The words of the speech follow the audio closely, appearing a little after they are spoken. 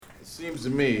Seems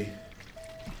to me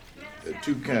there are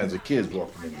two kinds of kids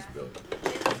walking in this building.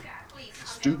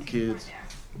 Stoop kids,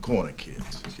 corner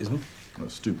kids. Excuse me? No,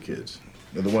 stoop kids.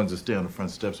 They're the ones that stay on the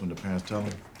front steps when the parents tell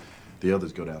them. The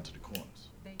others go down to the corners.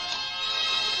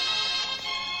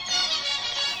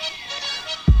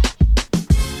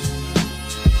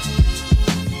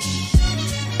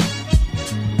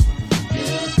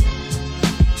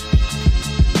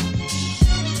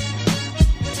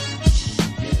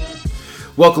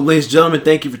 Welcome, ladies and gentlemen.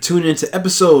 Thank you for tuning in to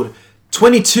episode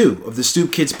 22 of the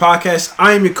Stoop Kids podcast.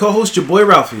 I am your co-host, your boy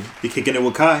Ralphie. You're kicking it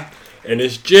with Kai. And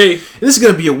it's Jay. And this is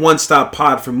going to be a one-stop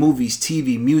pod for movies,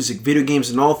 TV, music, video games,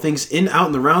 and all things in, out,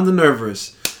 and around the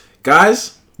Nervers.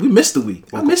 Guys, we missed the week.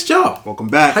 I missed y'all. Welcome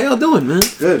back. How y'all doing, man?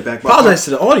 Good. Back. Apologize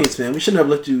to the audience, man. We shouldn't have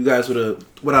left you guys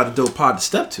without a dope pod to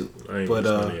step to. But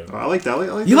I like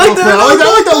that. You like that? I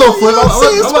like that little flip.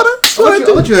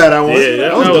 I'll let you have that one.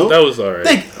 Yeah, that was alright.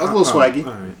 Thank you. That was a little swaggy.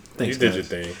 All right. Thanks, You did guys. your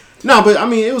thing. No, but I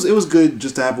mean, it was good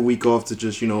just to have a week off to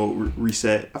just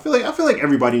reset. I feel like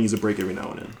everybody needs a break every now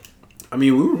and then. I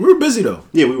mean, we were busy though.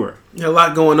 Yeah, we were. You had a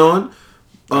lot going on.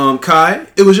 Kai,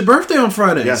 it was your birthday on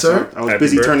Friday, Yes, sir. I was Happy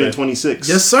busy birthday. turning 26.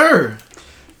 Yes, sir.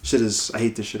 I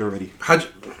hate this shit already.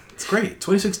 It's great.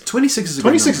 26 is a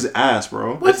 26 good is ass,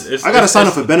 bro. It's- I gotta sign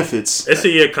up it's- for benefits. It's a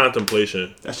year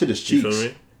contemplation. That shit is You cheap. feel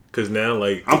me? Because now,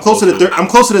 like, I'm closer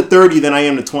to 30 than I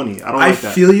am to 20. I don't I like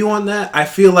that. feel you on that. I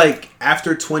feel like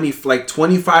after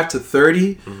 25 to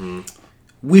 30,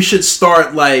 we should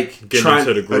start like getting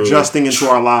into the groove. Adjusting into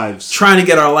our lives. trying to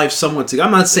get our life somewhat together.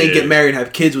 I'm not saying Yeah. get married and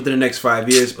have kids within the next 5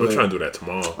 years, I'm but trying to do that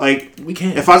tomorrow. Like we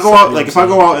can't. if I go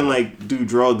out and like do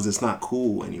drugs, it's not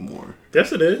cool anymore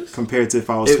Yes, it is. compared to if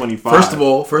I was 25. First of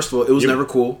all, it was never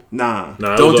cool. Nah.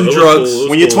 Nah, Don't do it was drugs. cool. It was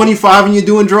When you're cool. 25 and you're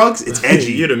doing drugs, it's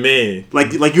edgy. You're the man.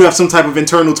 like you have some type of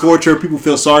internal torture. People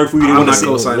feel sorry for you. They I'm want not to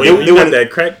co-signing When that. you got that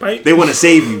crack pipe, They want to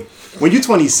save you. When you're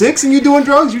 26 and you're doing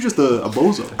drugs, you're just a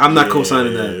bozo. I'm not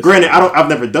co-signing that. Yeah. Granted, I've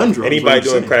never done drugs. Anybody but I'm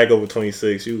doing saying. crack over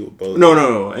 26, you both.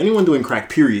 No. Anyone doing crack,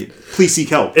 period. Please seek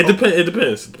help. It depends. It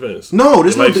depends. No,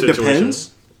 there's Your no life situation.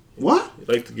 depends. What? You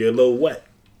like to get a little wet.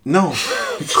 No.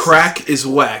 Crack is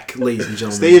whack, ladies and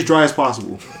gentlemen. Stay as dry as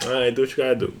possible, All right, do what you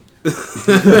gotta do.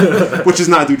 which is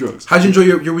not do drugs. How'd you enjoy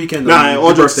your weekend? though? Nah, Your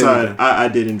all jokes birthday aside, weekend? I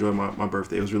did enjoy my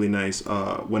birthday. It was really nice.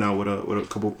 Went out with a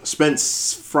couple. Spent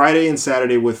Friday and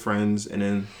Saturday with friends, and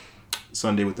then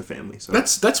Sunday with the family. So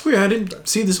That's weird. I didn't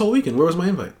see this whole weekend. Where was my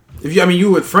invite? You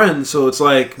were with friends, so it's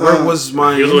like, where was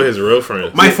my? He was with his real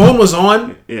friends. My phone was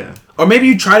on, yeah. or maybe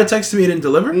you tried to text me and didn't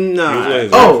deliver. Nah. He was with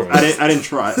his Oh. real friends. I didn't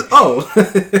try. Oh,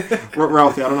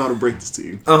 Ralphie, I don't know how to break this to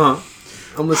you.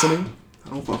 I'm listening. I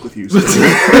don't fuck with you. So.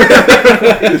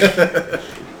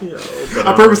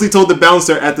 I purposely told the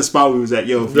bouncer at the spot we was at, if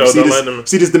you Yo, see don't let him-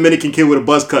 see this Dominican kid with a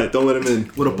buzz cut, don't let him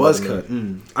in. With a buzz cut.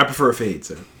 I prefer a fade,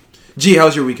 sir. G, how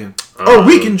was your weekend?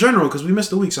 Week in general, because we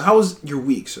missed a week. So how was your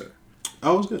week, sir?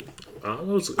 Oh, it was good.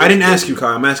 I didn't ask you,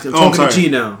 Kyle. I'm asking. I'm Oh, I'm talking to sorry. G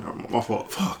now. My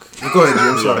fault. Fuck. Go ahead, G.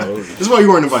 I'm sorry. This is why you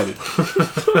weren't invited.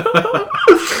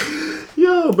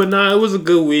 Yo, but nah, it was a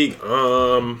good week.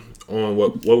 On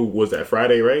what was that,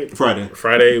 Friday, right?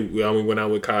 Friday. We went out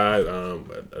with Kai.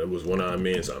 It was one of our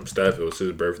men, Steph. It was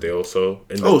his birthday also.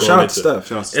 Shout out to Steph.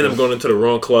 Shout out to Ended up Steph. going into the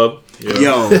wrong club. You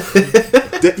know?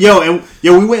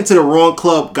 We went to the wrong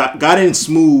club. Got in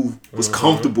smooth, was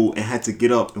comfortable, and had to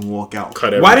get up and walk out.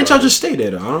 Cut Why didn't y'all everybody. just stay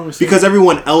there, though? I don't understand. Because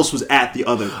everyone else was at the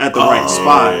right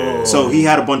spot, so he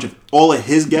had all of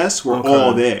his guests were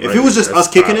all there. If it was just That us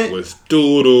kicking spot it, was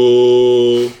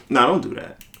doodle. nah, don't do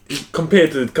that.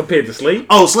 Compared to Slate.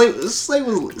 Oh, Slate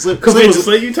was Compared to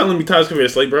Slate, you telling me Ty's compared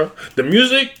to Slate, bro? The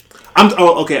music. I'm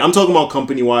talking about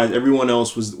company wise. Everyone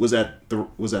else was at the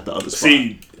other spot.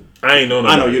 See, I ain't know.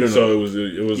 I know, you don't So know.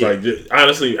 it was Yeah. like,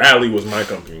 honestly, Allie was my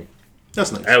company.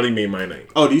 That's nice. Allie made my name.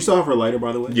 Oh, do you still have her lighter,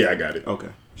 by the way? Yeah, I got it. Okay.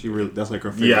 She really, that's like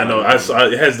her favorite. Yeah, I know. lighter. I saw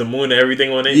it has the moon and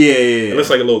everything on it. Yeah. It looks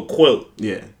like a little quilt.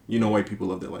 Yeah. You know, white people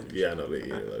love their lighters. Yeah, I know that.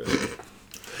 Yeah,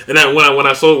 and then when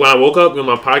I woke up in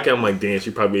my pocket, I'm like, damn,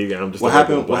 she probably. I'm just. What like,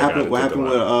 happened? but I gotta What take happened a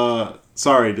with? lot.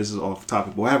 Sorry, this is off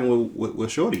topic. But what happened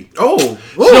with Shorty? Oh,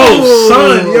 Yo,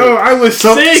 son, yo, I was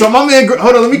sick. So my man,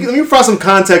 hold on. Let me provide some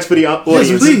context for the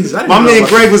audience. please. I didn't My know man about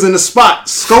Greg was in the spot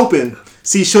scoping.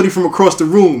 See Shorty from across the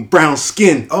room, brown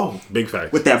skin, Big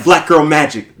fact. with that black girl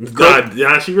magic.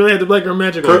 Nah, she really had the black girl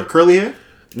magic on. Curly hair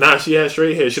Nah, she had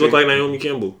straight hair. She looked like Naomi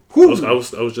Campbell. Whew. I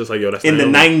was just like, yo, that's in the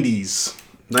Naomi. 90s.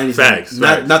 90s. Facts.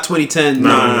 Not 2010.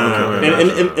 Nah.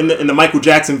 In the Michael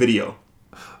Jackson video.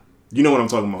 You know what I'm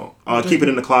talking about. Keep it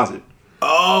in the closet.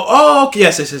 Oh, okay.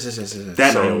 Yes.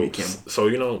 That Naomi Campbell. So,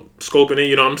 scoping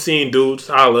it, I'm seeing dudes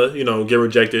holla, get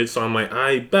rejected. So I'm like,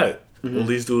 I bet. Well,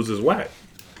 these dudes is whack.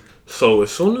 So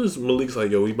as soon as Malik's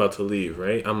like, yo, we about to leave,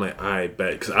 right? I'm like, I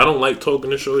bet. Because I don't like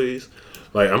talking to shorties.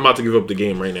 Like, I'm about to give up the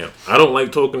game right now. I don't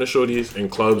like talking to shorties in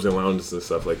clubs and lounges and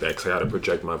stuff like that because I got to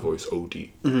project my voice OD,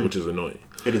 which is annoying.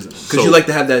 It isn't. Because you like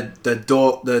to have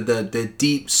that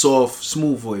deep, soft,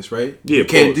 smooth voice, right? Yeah, you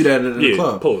can't do that in a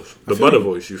club. Pause. The butter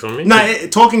voice, you feel me? In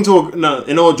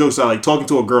all jokes aside, like talking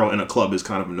to a girl in a club is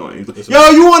kind of annoying. Like, yo,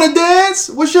 you want to dance?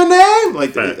 What's your name?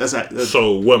 Like that's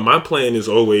so what my plan is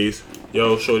always,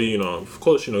 yo, shorty, you know, of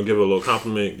course, you know, give her a little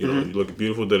compliment. You know, you look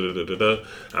beautiful. Da da da da da.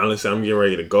 Honestly, I'm getting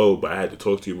ready to go, but I had to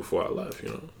talk to you before I left. You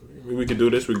know, we could do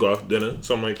this. We go out for dinner,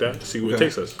 something like that. See where it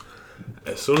takes us.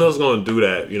 As soon as I was gonna do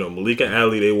that, you know, Malik and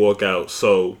Ali, they walk out.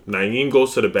 So Naeem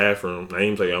goes to the bathroom.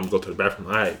 Naeem's like, I'm gonna go to the bathroom.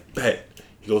 All right, bet.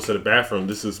 He goes to the bathroom.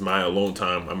 This is my alone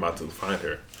time. I'm about to find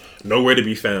her. Nowhere to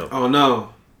be found. Oh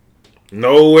no.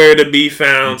 Nowhere to be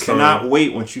found. You cannot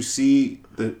wait once you see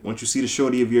the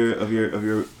shorty of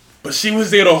your. But she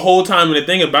was there the whole time, and the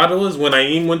thing about it was when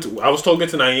Naeem I was talking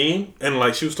to Naeem, and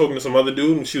like she was talking to some other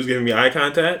dude, and she was giving me eye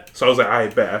contact. So I was like, all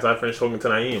right, bet. After I finished talking to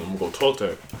Naeem, I'm gonna go talk to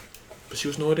her. But she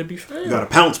was nowhere to be found. You gotta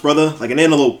pounce, brother, like an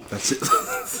antelope. That's it.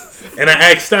 And I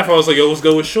asked Steph, I was like, yo, what's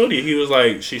good with Shorty? He was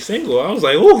like, she's single. I was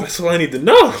like, oh, that's all I need to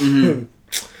know. Mm-hmm.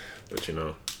 But you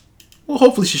know. Well,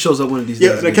 hopefully she shows up one of these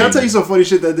days. Yeah, can I tell you some funny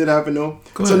shit that did happen though?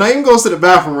 So Naeem goes to the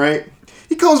bathroom, right?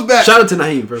 He comes back. Shout out to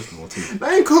Naeem, first of all, too.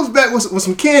 Naeem comes back with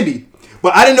some candy.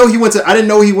 But I didn't know he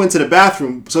went to the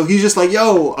bathroom. So he's just like,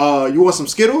 yo, you want some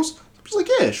Skittles? I was like,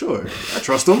 yeah, sure. I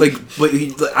trust him. Like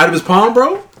out of his palm,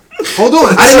 bro? Hold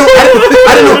on,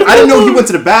 I didn't know he went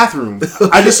to the bathroom.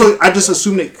 I just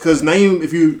assumed it because Naeem,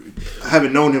 if you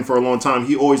haven't known him for a long time,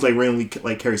 he always like randomly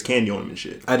like carries candy on him and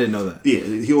shit. I didn't know that. Yeah,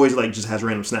 he always like just has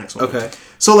random snacks on him. Okay.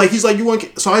 So like he's like, you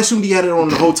want? So I assumed he had it on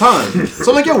the whole time.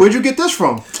 So I'm like, yo, where'd you get this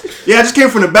from? Yeah, I just came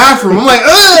from the bathroom. I'm like,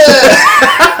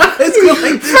 ugh. He's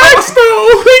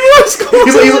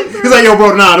like, yo,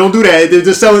 bro, nah, don't do that. They're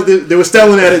just selling. They were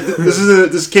selling at it.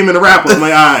 This came in a wrapper. I'm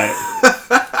like, all right.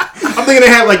 I'm thinking they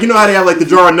had like, you know how they have like the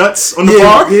jar of nuts on the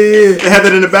bar? Yeah. They had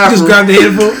that in the bathroom. Just grabbed the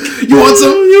handful. You want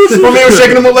some? My man was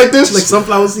shaking them up like this, like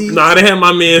sunflower seeds. Nah, they had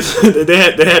my man's. They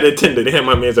had a tender. They had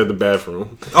my man's at the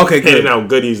bathroom. Okay, good. Handing out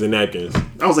goodies and napkins.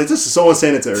 I was like, this is so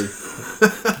unsanitary.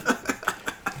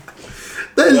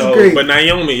 That is great. But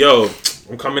Naomi, yo,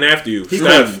 I'm coming after you.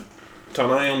 Steph, tell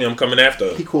Naomi I'm coming after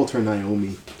her. He called her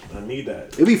Naomi. I need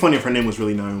that. It'd be funny if her name was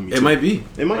really Naomi. It might be.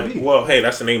 It might be. Well, hey,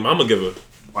 that's the name I'm gonna give her.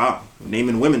 Wow,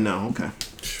 naming women now. Okay.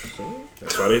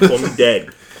 That's why they call me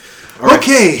Dad. Right.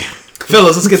 Okay,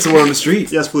 fellas, let's get to word on the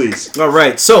street. Yes, please. All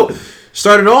right, so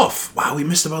started off. Wow, we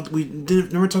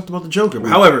never talked about the Joker.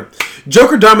 However,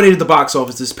 Joker dominated the box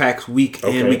office this past week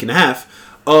and week and a half.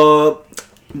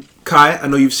 Kai, I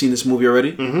know you've seen this movie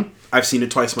already. Mm-hmm. I've seen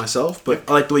it twice myself, but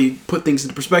I like the way you put things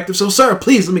into perspective. So, sir,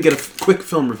 please let me get a quick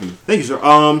film review. Thank you,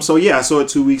 sir. So yeah, I saw it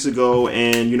 2 weeks ago,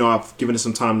 and you know I've given it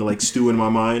some time to like stew in my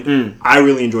mind. I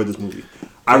really enjoyed this movie.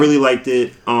 I really liked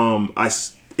it.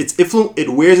 It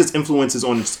wears its influences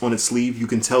on its sleeve. You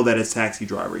can tell that it's Taxi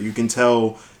Driver. You can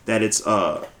tell that it's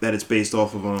based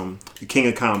off of the King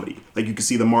of Comedy. Like you can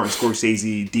see the Martin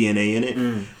Scorsese DNA in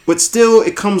it. But still,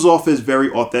 it comes off as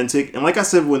very authentic. And like I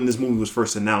said when this movie was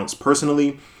first announced,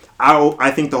 personally, I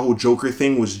think the whole Joker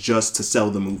thing was just to sell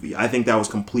the movie. I think that was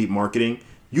complete marketing.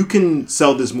 You can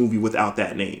sell this movie without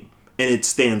that name, and it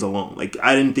stands alone. Like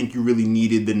I didn't think you really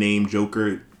needed the name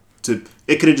Joker to.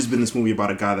 It could have just been this movie about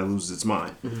a guy that loses his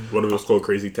mind. What if it was called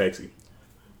Crazy Taxi?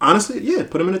 Honestly, yeah,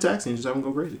 put him in a taxi and just have him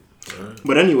go crazy. Right.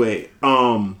 But anyway,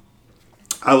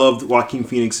 I loved Joaquin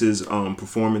Phoenix's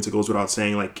performance. It goes without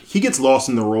saying. Like he gets lost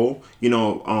in the role. You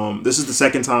know, this is the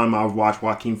second time I've watched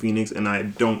Joaquin Phoenix, and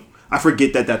I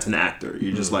forget that that's an actor.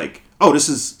 You're just like, oh, this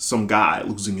is some guy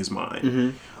losing his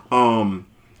mind.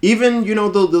 Even, you know,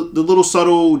 the little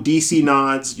subtle DC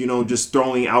nods, you know, just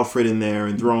throwing Alfred in there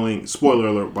and throwing, spoiler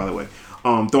alert, by the way,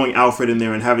 throwing Alfred in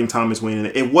there and having Thomas Wayne in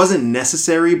there. It wasn't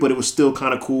necessary, but it was still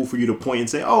kind of cool for you to point and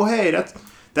say, oh, hey,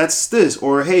 that's this,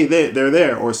 or hey, they're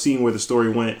there, or seeing where the story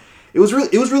went. It was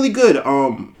really good.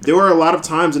 There were a lot of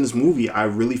times in this movie I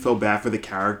really felt bad for the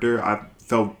character. I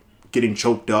felt getting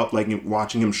choked up, like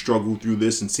watching him struggle through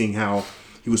this and seeing how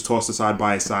he was tossed aside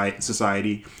by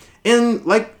society. And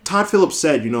like Todd Phillips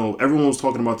said, you know, everyone was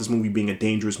talking about this movie being a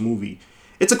dangerous movie.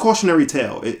 It's a cautionary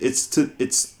tale. It's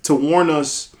to warn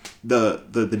us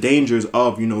the dangers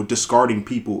of, you know, discarding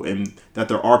people, and that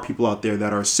there are people out there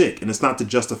that are sick. And it's not to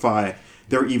justify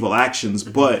their evil actions,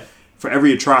 but for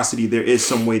every atrocity, there is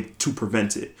some way to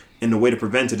prevent it. And the way to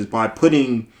prevent it is by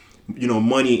putting, you know,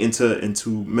 money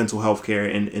into mental health care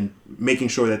and making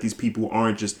sure that these people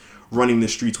aren't just running the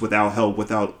streets without help,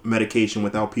 without medication,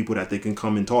 without people that they can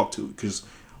come and talk to. Because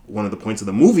one of the points of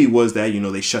the movie was that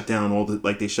they shut down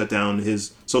they shut down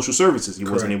his social services. He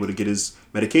wasn't able to get his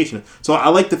medication. So I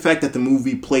like the fact that the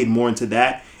movie played more into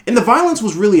that, and the violence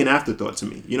was really an afterthought to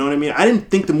me. You know what I mean? I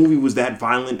didn't think the movie was that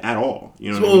violent at all.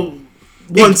 You know what I mean?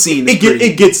 One scene.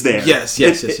 It gets there. Yes.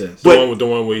 But The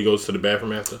one where he goes to the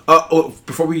bathroom after.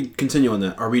 Before we continue on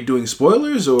that, are we doing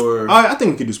spoilers or? I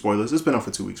think we can do spoilers. It's been out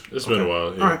for 2 weeks. It's been a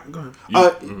while. Yeah. All right, go ahead.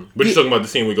 But you're talking about the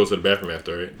scene where he goes to the bathroom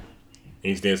after, right? And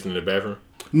he's dancing in the bathroom.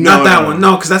 Not that one.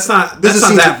 No, because that's not that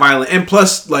scene- violent. And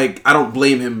plus, like, I don't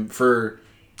blame him for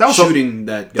shooting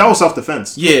that guy. That was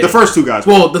self-defense. Yeah. The first two guys.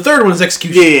 Well, the third one is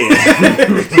execution. Yeah.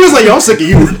 He was like, yo, I'm sick of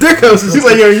you. He's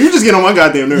like, yo, you just get on my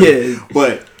goddamn nerves. Yeah.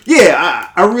 But yeah,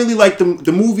 I really like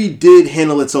the movie did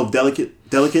handle itself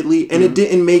delicately, and it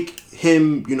didn't make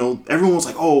him, everyone was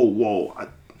like, oh, whoa,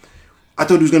 I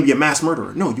thought he was going to be a mass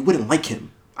murderer. No, you wouldn't like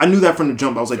him. I knew that from the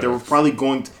jump. I was like, they were probably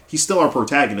he's still our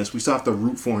protagonist. We still have to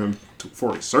root for him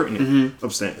for a certain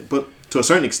extent, but to a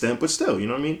certain extent, but still, you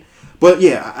know what I mean? But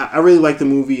yeah, I really like the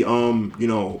movie.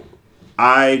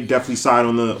 I definitely side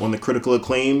on the critical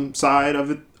acclaim side of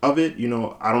it. I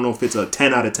don't know if it's a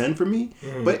 10 out of 10 for me,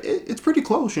 but it's pretty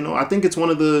close. I think it's one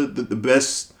of the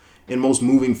best and most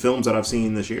moving films that I've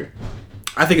seen this year.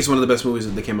 I think it's one of the best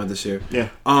movies that came out this year. Yeah.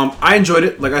 I enjoyed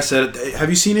it. Like I said, have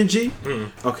you seen it, G?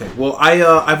 Okay. Well,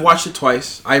 I've watched it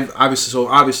twice. I've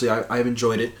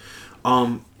enjoyed it.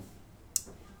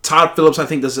 Todd Phillips, I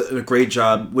think, does a great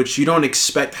job, which you don't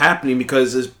expect happening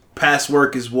because his past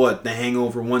work is what? The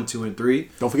Hangover 1, 2, and 3.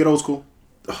 Don't forget Old School.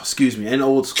 Oh, excuse me, and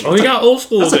Old School. Oh, you got Old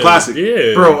School. That's a classic.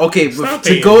 Yeah. Bro, okay, but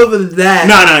to go over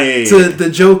that to the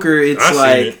Joker, it's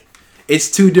like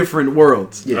it's two different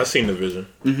worlds. Yeah. I've seen the vision.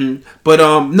 But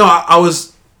no, I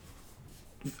was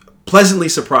pleasantly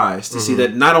surprised to see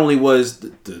that not only was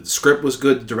the script was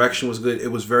good, the direction was good,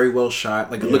 it was very well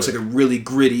shot. Like it looks like a really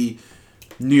gritty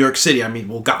New York City. I mean,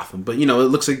 well, Gotham, but it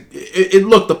looks like it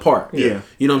looked the part. Yeah.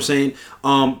 You know what I'm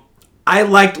saying? I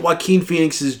liked Joaquin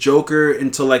Phoenix's Joker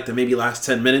until like the maybe last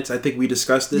 10 minutes. I think we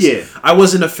discussed this. Yeah. I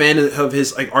wasn't a fan of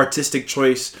his like artistic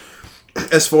choice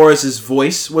as far as his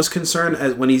voice was concerned,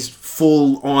 as when he's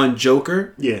full on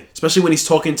Joker. Yeah. Especially when he's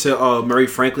talking to Murray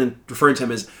Franklin, referring to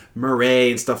him as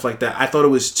Murray and stuff like that. I thought it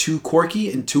was too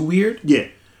quirky and too weird. Yeah.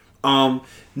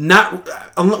 Not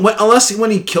unless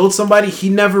when he killed somebody, he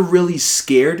never really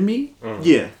scared me.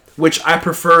 Yeah. Which I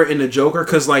prefer in a Joker,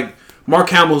 because like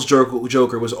Mark Hamill's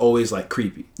Joker was always like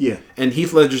creepy. Yeah. And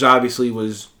Heath Ledger's obviously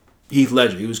was Heath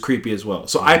Ledger. He was creepy as well.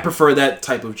 So I prefer that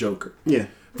type of Joker. Yeah.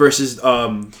 Versus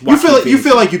you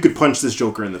feel like you could punch this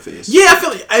Joker in the face. Yeah, I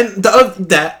feel like, and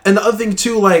the other thing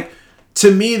too, like,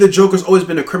 to me the Joker's always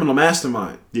been a criminal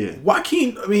mastermind. Yeah.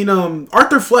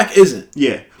 Arthur Fleck isn't.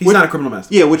 Yeah. He's not a criminal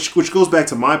mastermind. Yeah, which goes back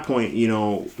to my point,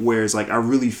 where it's like I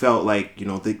really felt like,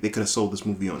 they could have sold this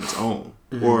movie on its own.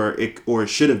 Or it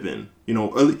should have been,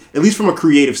 at least from a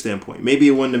creative standpoint. Maybe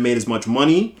it wouldn't have made as much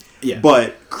money. Yeah.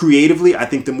 But creatively, I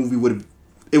think the movie would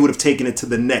have taken it to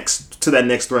that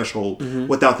next threshold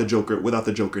without the Joker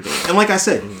there. And like I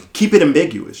said, keep it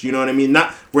ambiguous. You know what I mean?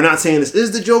 We're not saying this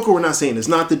is the Joker. We're not saying it's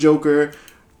not the Joker.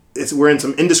 We're in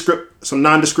some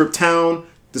nondescript town.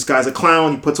 This guy's a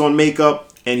clown. He puts on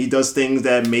makeup and he does things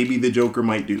that maybe the Joker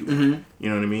might do. You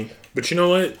know what I mean? But you know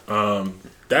what?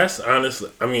 That's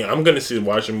honestly, I'm going to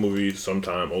watch a movie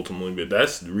sometime ultimately, but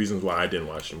that's the reasons why I didn't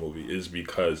watch the movie is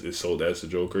because it's sold as the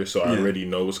Joker, so I already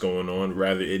know what's going on,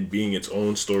 rather it being its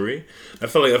own story. I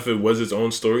feel like if it was its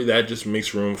own story, that just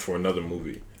makes room for another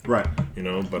movie. Right.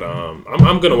 But I'm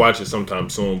going to watch it sometime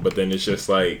soon, but then it's just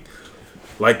like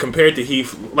compared to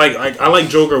Heath, like I like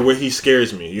Joker where he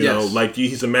scares me, you know, like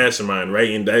he's a mastermind,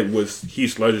 right? And that was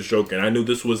Heath Ledger's Joker, and I knew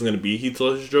this wasn't going to be Heath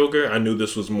Ledger's Joker. I knew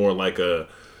this was more like a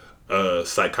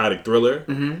psychotic thriller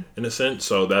in a sense,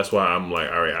 so that's why I'm like,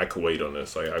 all right, I could wait on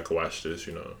this. Like I could watch this,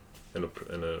 in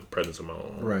the presence of my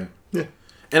own. Right. Yeah.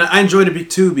 And I enjoyed it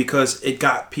too because it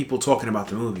got people talking about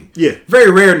the movie. Yeah.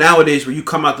 Very rare nowadays where you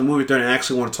come out the movie theater and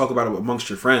actually want to talk about it amongst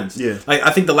your friends. Yeah. Like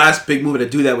I think the last big movie to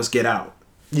do that was Get Out.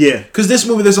 Yeah. Because this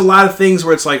movie, there's a lot of things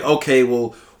where it's like, okay,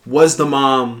 well, was the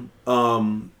mom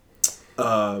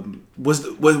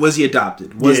was he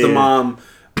adopted? Was the mom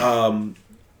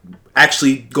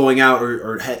actually going out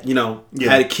or had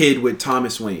a kid with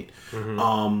Thomas Wayne?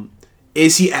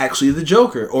 Is he actually the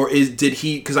Joker, or did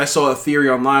he? Because I saw a theory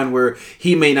online where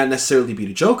he may not necessarily be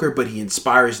the Joker, but he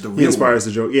inspires the real. He inspires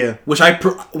the Joker, yeah. Which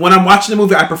when I'm watching the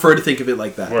movie, I prefer to think of it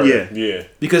like that. Right. Yeah.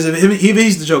 Because if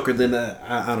he's the Joker, then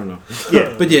I don't know.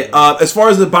 Yeah. But yeah, as far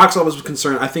as the box office was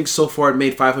concerned, I think so far it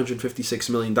made $556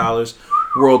 million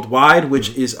worldwide,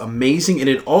 which is amazing, and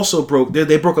it also broke.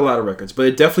 They broke a lot of records, but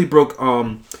it definitely broke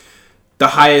the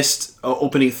highest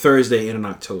opening Thursday in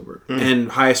October,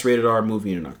 and highest rated R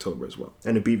movie in October as well.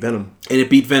 And it beat Venom. And it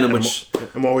beat Venom, which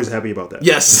I'm always happy about that.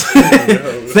 yes,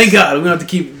 thank God we don't have to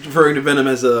keep referring to Venom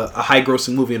as a high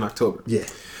grossing movie in October. Yeah.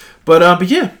 But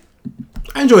yeah,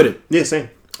 I enjoyed it. Yeah, same.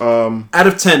 Out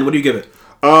of 10, what do you give it?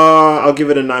 I'll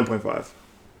give it a 9.5.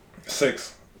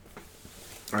 6.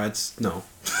 All right, no.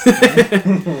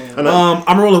 And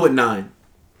I'm rolling with 9.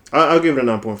 I'll give it a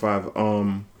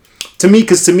 9.5. To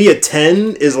me, a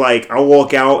 10 is like, I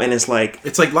walk out and it's like,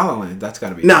 It's like La La Land. That's got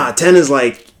to be. nah, 10 is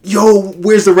like, yo,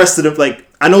 where's the rest of the, like,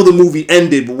 I know the movie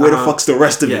ended, but where the fuck's the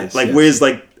rest of Yes, it? Like, yes. where's,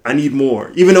 like, I need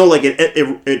more. Even though, like,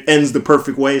 it ends the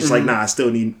perfect way, it's like, nah, I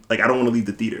still need, like, I don't want to leave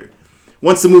the theater.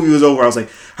 Once the movie was over, I was like,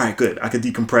 all right, good. I can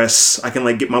decompress. I can,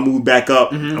 like, get my mood back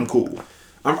up. I'm cool.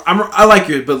 I like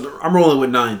it, but I'm rolling with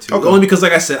 9 too. Okay. Only because,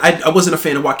 like I said, I wasn't a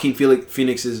fan of Joaquin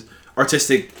Phoenix's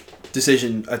artistic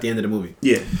decision at the end of the movie.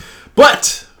 Yeah.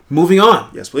 But moving on.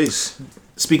 Yes, please.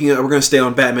 Speaking of, we're going to stay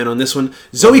on Batman on this one.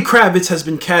 Zoe Kravitz has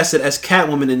been casted as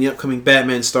Catwoman in the upcoming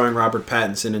Batman starring Robert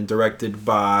Pattinson and directed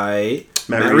by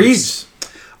Matt Reeves.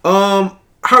 How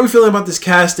are we feeling about this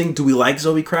casting? Do we like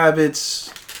Zoe Kravitz?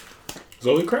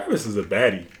 Zoe Kravitz is a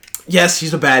baddie. Yes,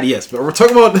 she's a baddie, yes. But we're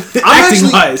talking about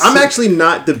acting-wise. I'm actually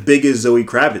not the biggest Zoe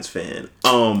Kravitz fan.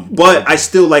 But I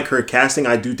still like her casting.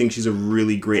 I do think she's a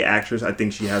really great actress. I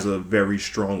think she has a very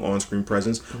strong on-screen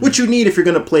presence, which you need if you're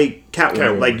gonna play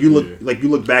Catwoman. Like you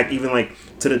look back even like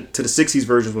to the 60s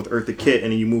versions with Eartha Kitt,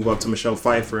 and then you move up to Michelle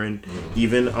Pfeiffer and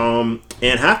even Anne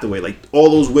Hathaway. Like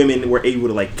all those women were able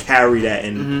to like carry that,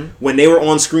 and when they were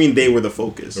on screen, they were the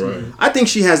focus. Right. I think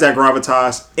she has that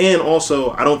gravitas, and also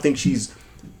I don't think she's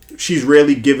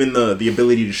rarely given the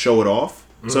ability to show it off.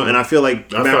 So, and I feel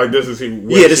like I feel like this is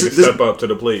where she can step up to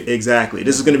the plate. Exactly.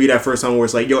 This is going to be that first time where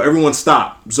it's like, yo, everyone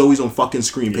stop. Zoe's on fucking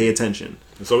screen. Pay attention.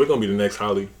 So we're going to be the next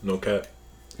Holly. No cap.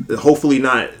 Hopefully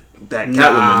not that Catwoman.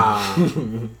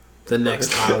 Nah. The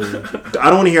next Holly. I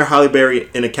don't want to hear Halle Berry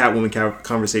in a Catwoman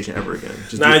conversation ever again.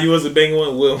 Just You wasn't banging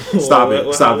with Will. Stop it.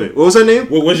 What was her name?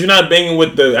 Was you not banging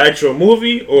with the actual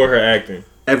movie or her acting?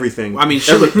 Everything. I mean,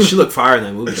 she looked fire in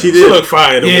that movie. She though. did. She looked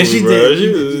fire in the movie, she bro.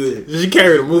 did. She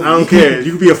carried the movie. I don't care.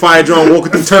 You could be a fire drone, walk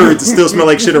with them turds, and still smell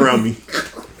like shit around me.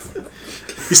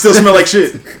 You still smell like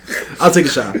shit. I'll take a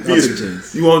shot. I'll take a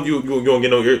chance. You won't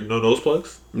get no nose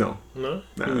plugs? No. No?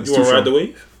 Nah, you it's want too to ride strong. the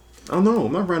wave? I don't know.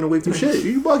 I'm not running away from shit.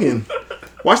 You bugging.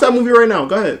 Watch that movie right now.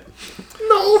 Go ahead.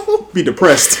 No. Be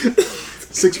depressed.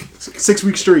 6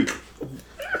 weeks straight.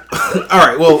 All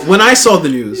right. Well, when I saw the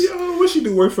news, What she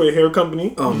do? Work for a hair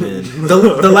company? oh man,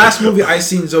 the last movie I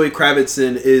seen Zoe Kravitz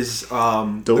in is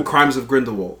The Dope? Crimes of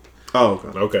Grindelwald, Oh,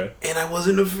 okay. Okay. and I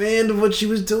wasn't a fan of what she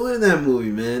was doing in that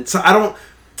movie, man. So I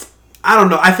don't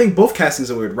know. I think both castings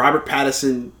are weird. Robert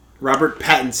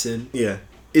Pattinson Yeah.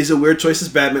 is a weird choice as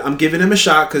Batman. I'm giving him a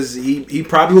shot because he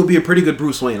probably will be a pretty good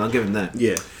Bruce Wayne. I'll give him that.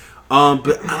 Yeah.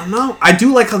 But I don't know. I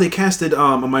do like how they casted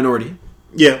a minority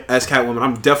Yeah. as Catwoman.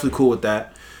 I'm definitely cool with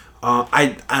that.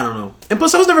 I don't know. And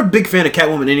plus, I was never a big fan of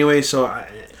Catwoman anyway, so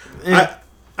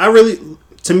I really,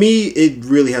 to me, it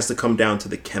really has to come down to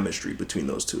the chemistry between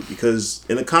those two. Because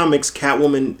in the comics,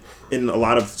 Catwoman, in a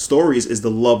lot of stories, is the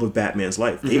love of Batman's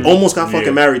life. They almost got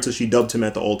fucking married till she dubbed him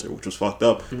at the altar, which was fucked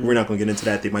up. We're not going to get into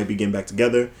that. They might be getting back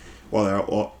together while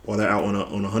they're out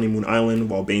on a honeymoon island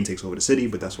while Bane takes over the city,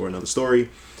 but that's for another story.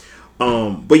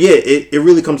 But yeah, it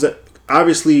really comes up.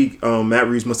 Obviously, Matt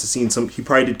Reeves must have seen he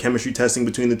probably did chemistry testing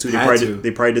between the two.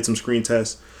 They probably did some screen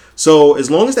tests. So as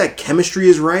long as that chemistry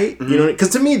is right, you know, because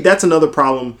to me that's another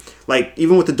problem. Like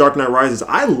even with the Dark Knight Rises,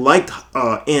 I liked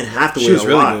Anne Hathaway a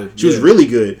lot. Good. She was really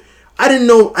good. I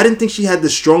didn't think she had the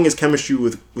strongest chemistry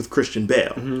with Christian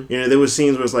Bale. You know, there was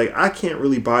scenes where it's like I can't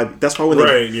really buy. That's why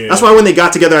that's why when they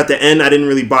got together at the end, I didn't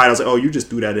really buy it. I was like, oh, you just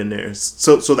threw that in there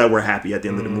so that we're happy at the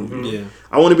end of the movie. Yeah.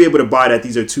 I want to be able to buy that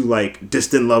these are two like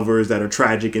distant lovers that are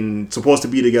tragic and supposed to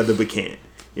be together but can't.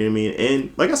 You know what I mean?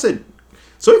 And like I said,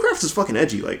 Zoe Kravitz is fucking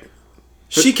edgy. Like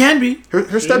she can be. her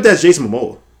stepdad's Jason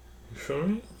Momoa. You feel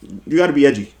me? You got to be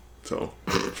edgy. So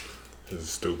This is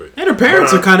stupid. And her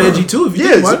parents are kind of edgy too. If you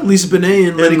think about it. Lisa Bonet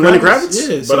and Lenny Kravitz.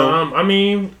 Yeah, But so, I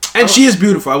mean, and she is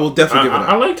beautiful. I will definitely give her that.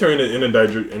 I liked her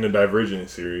in the Divergent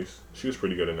series. She was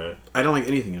pretty good in that. I don't like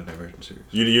anything in the Divergent series.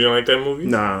 You didn't like that movie?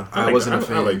 nah, I wasn't a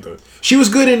fan. I liked it. She was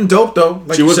good in Dope though,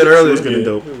 like She you was- said she earlier. was good.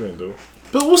 Dope. She was good in Dope.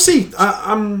 But we'll see.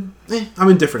 I'm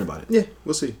indifferent about it. yeah,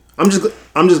 we'll see. I'm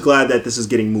just glad that this is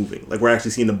getting moving. Like we're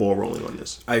actually seeing the ball rolling on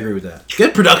this. I agree with that.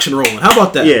 Get production rolling. How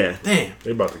about that? Yeah. Damn.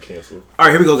 They about to cancel. All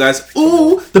right, here we go, guys.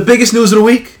 Ooh, the biggest news of the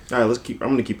week. All right, I'm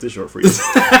gonna keep this short for you.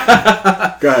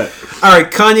 Go ahead. All right,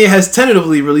 Kanye has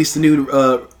tentatively released a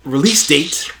new release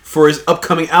date for his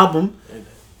upcoming album,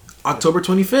 October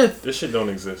 25th. This shit don't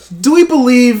exist. Do we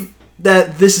believe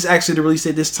that this is actually the release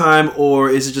date this time, or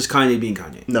is it just Kanye being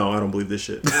Kanye? No, I don't believe this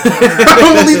shit. I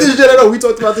don't believe this shit at all. We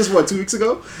talked about this, 2 weeks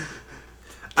ago?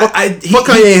 Fuck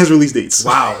Kanye has release dates.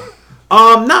 Wow.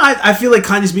 I feel like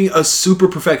Kanye's being a super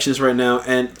perfectionist right now,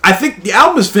 and I think the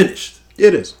album is finished.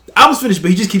 It is. The album's finished,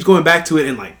 but he just keeps going back to it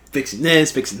and like fixing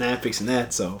this, fixing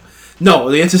that. So, no,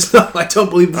 the answer is no. I don't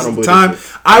believe this is the time.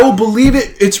 I will believe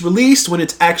it's released when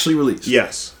it's actually released.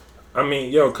 Yes. I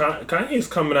mean, yo, Kanye's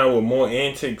coming out with more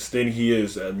antics than he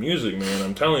is at music, man.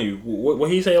 I'm telling you. What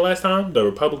he say last time? The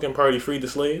Republican Party freed the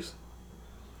slaves?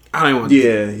 I don't even want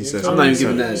he said I'm not even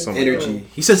giving that energy.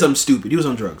 He said something stupid. He was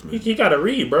on drugs, man. He gotta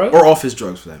read, bro. Or off his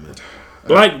drugs, for that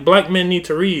matter. Black men need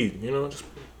to read, you know? Just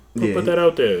put that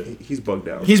out there. He's bugged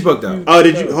out. He's bugged out.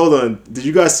 Oh, hold on. Did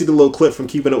you guys see the little clip from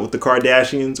Keeping Up with the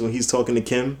Kardashians when he's talking to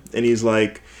Kim? And he's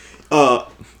like,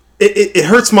 it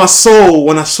hurts my soul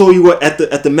when I saw you at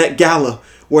the Met Gala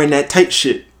wearing that tight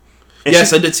shit. And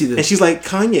yes, I did see this. And she's like,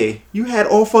 Kanye, you had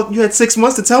 6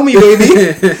 months to tell me,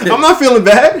 baby. I'm not feeling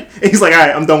bad. And he's like, all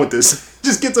right, I'm done with this.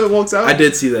 Just gets up and walks out. I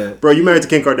did see that. Bro, you married to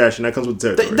Kim Kardashian. That comes with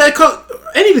the territory.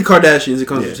 Any of the Kardashians, it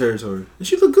comes with territory. And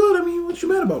she look good. I mean, what you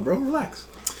mad about, bro? Relax.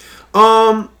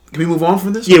 Can we move on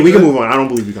from this? Yeah, we can move on. I don't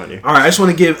believe you, Kanye. All right, I just want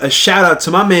to give a shout out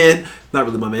to my man, not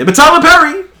really my man, but Tyler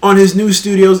Perry on his new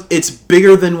studios. It's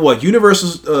bigger than what?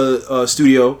 Universal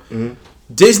Studio. Mm-hmm.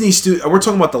 Disney Studio. We're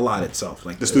talking about the lot itself,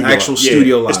 like the actual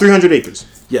studio lot. It's 300 acres.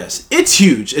 Yes, it's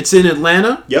huge. It's in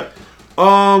Atlanta. Yep.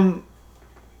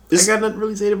 I got nothing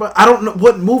really to say about. I don't know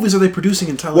what movies are they producing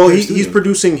in Tyler. Well, he's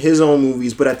producing his own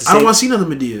movies, but at the same, I don't want to see another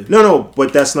Madea. No,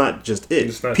 but that's not just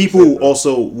it. People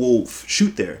also will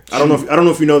shoot there. I don't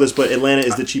know if you know this, but Atlanta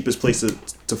is the cheapest place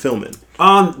to film in.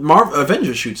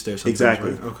 Avengers shoots there.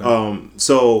 Exactly. Right? Okay.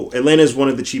 So Atlanta is one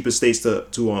of the cheapest states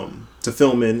to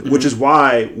film in, which is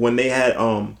why when they had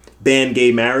banned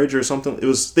gay marriage or something, it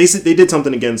was they did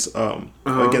something against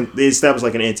they established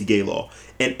like an anti-gay law,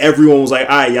 and everyone was like,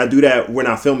 "All right, y'all do that, we're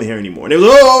not filming here anymore." And they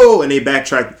was and they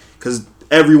backtracked because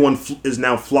everyone is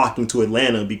now flocking to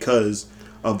Atlanta because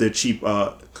of their cheap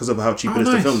because of how cheap it is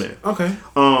to film there. Okay.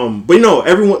 But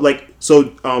everyone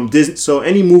Disney, so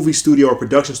any movie studio or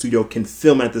production studio can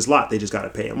film at this lot. They just got to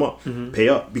pay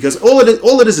up because all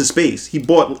it is space. He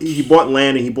bought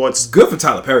land and he bought. It's good for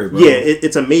Tyler Perry, bro. Yeah,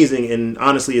 it's amazing, and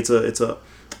honestly, it's a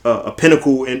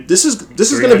pinnacle. And this is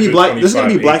gonna be black. This is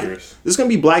gonna be black. This is gonna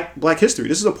be black history.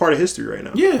 This is a part of history right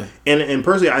now. Yeah. And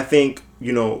personally, I think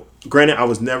granted, I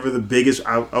was never the biggest.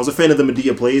 I was a fan of the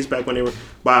Madea plays back when they were,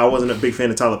 but I wasn't a big fan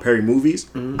of Tyler Perry movies.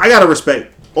 Mm-hmm. I gotta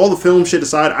respect all the film shit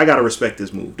aside. I gotta respect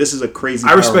this move. This is a crazy.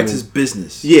 I respect his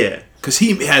business. Yeah, because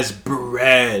he has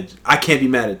bread. I can't be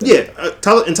mad at that. Yeah,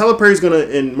 Tyler Perry's gonna,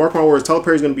 and mark my words, Tyler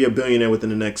Perry's gonna be a billionaire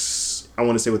within the next. I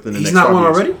want to say within the next. He's not 5 one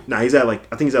years. already. Nah, he's at I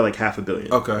think he's at like $500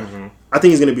 million. Okay. Mm-hmm. I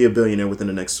think he's gonna be a billionaire within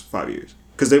the next 5 years.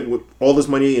 Because all this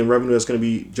money and revenue that's going to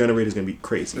be generated is going to be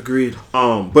crazy. Agreed.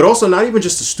 But also not even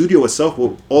just the studio itself,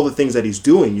 but all the things that he's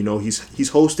doing. He's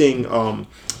hosting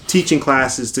teaching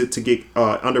classes to get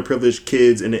underprivileged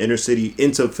kids in the inner city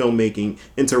into filmmaking,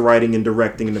 into writing and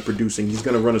directing and producing. He's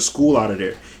going to run a school out of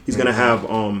there. He's going to have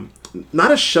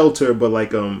not a shelter, but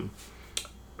like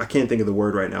I can't think of the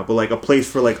word right now, but like a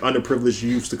place for like underprivileged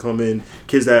youths to come in,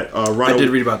 kids that run. I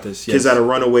did read about this. Yes. Kids that are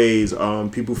runaways,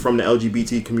 people from the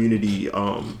LGBT community,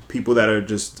 people that are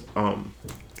just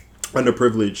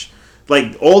underprivileged,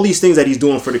 like all these things that he's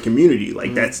doing for the community.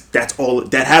 Like that's all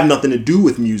that have nothing to do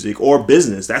with music or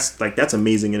business. That's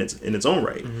amazing in its own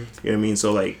right. Mm-hmm. You know what I mean?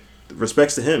 So like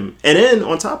respects to him. And then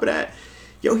on top of that,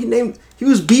 he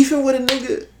was beefing with a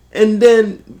nigga and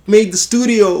then made the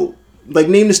studio. Like,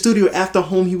 named the studio after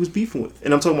whom he was beefing with.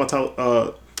 And I'm talking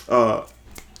about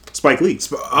Spike Lee.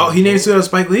 He named the studio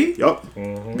Spike Lee? Yup.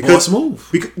 Mm-hmm. Because smooth.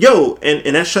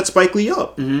 And that shut Spike Lee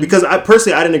up. Mm-hmm. Because I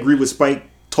didn't agree with Spike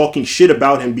talking shit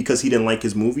about him because he didn't like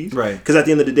his movies. Right. Because at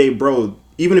the end of the day, bro,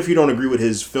 even if you don't agree with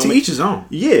his film... To each his own.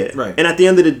 Yeah. Right. And at the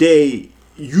end of the day,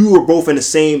 you are both in the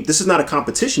same... This is not a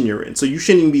competition you're in. So you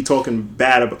shouldn't even be talking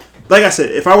bad about... Like I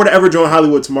said, if I were to ever join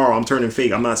Hollywood tomorrow, I'm turning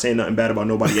fake. I'm not saying nothing bad about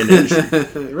nobody in the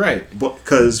industry. Right. But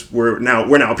because we're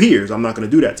now peers, I'm not going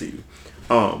to do that to you.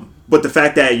 But the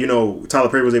fact that, Tyler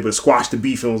Perry was able to squash the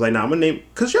beef and was like, nah, I'm going to name...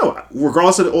 Because,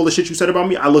 regardless of all the shit you said about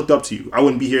me, I looked up to you. I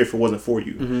wouldn't be here if it wasn't for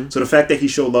you. Mm-hmm. So the fact that he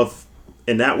showed love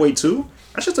in that way, too,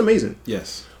 that's just amazing.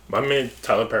 Yes. My man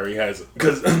Tyler Perry has...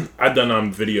 Because I've done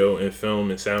video and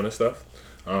film and sound and stuff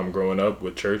growing up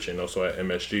with church and also at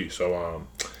MSG. So...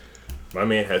 my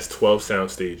man has 12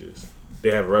 sound stages.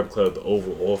 They have a replica of the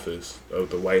Oval Office of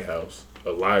the White House,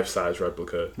 a life-size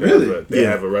replica. They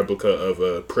have a replica of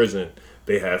a prison.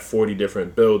 They have 40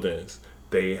 different buildings.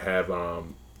 They have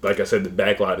like I said, the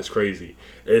backlot is crazy.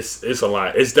 It's a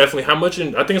lot. It's definitely how much?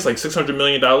 I think it's like $600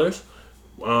 million.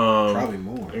 Probably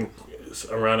more. It's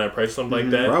around that price, something like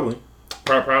that. Probably.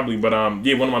 Probably, but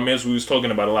yeah, one of my mans we was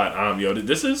talking about a lot. Yo,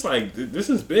 this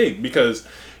is big because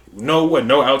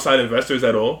no outside investors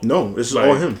at all. No, this is Like,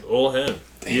 all him. All him.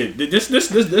 Yeah, this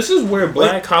is where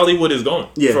Black Hollywood is going.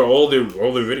 Yeah. For all their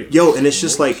videos. Yo, and it's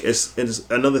just like it's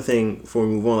another thing before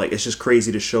we move on. Like, it's just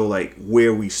crazy to show like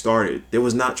where we started. They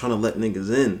was not trying to let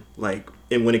niggas in. Like,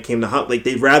 and when it came to like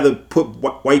they'd rather put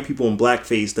white people in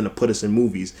blackface than to put us in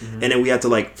movies. And then we had to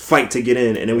like fight to get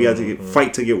in, and then we had to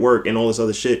fight to get work and all this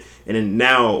other shit. And then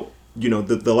now, you know,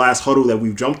 the last hurdle that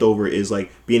we've jumped over is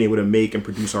like being able to make and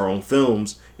produce our own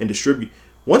films and distribute.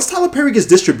 Once Tyler Perry gets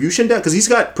distribution down, because he's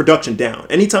got production down.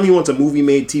 Anytime he wants a movie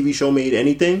made, TV show made,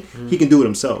 anything, he can do it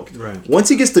himself. Right. Once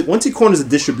he corners the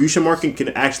distribution market and can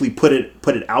actually put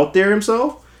it out there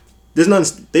himself, there's none.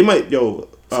 They might It's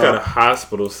got a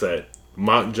hospital set,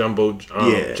 mock jumbo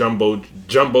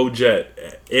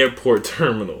jet, airport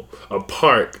terminal, a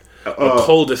park, a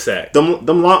cul-de-sac.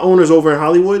 them lot owners over in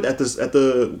Hollywood at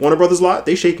the Warner Brothers lot,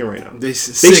 they shaking right now. They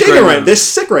shaking right now. They're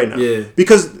sick right now. Yeah.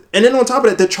 Because and then on top of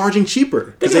that, they're charging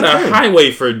cheaper. They 'Cause got a can.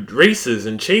 highway for races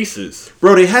and chases.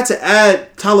 Bro, they had to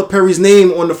add Tyler Perry's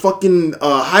name on the fucking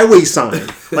highway sign.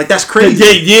 Like, that's crazy.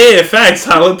 Yeah, facts.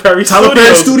 Tyler Perry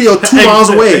Studio 2 miles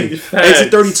away. Facts.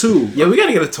 Exit 32. Yeah, we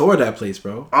gotta get a tour of that place,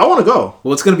 bro. I want to go.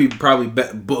 Well, it's gonna be probably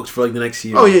booked for like the next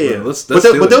year. Oh, yeah. But let's but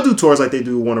do it. they'll do tours like they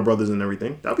do Warner Brothers and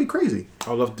everything. That'd be crazy.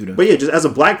 I'd love to do that. But yeah, just as a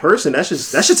black person, that's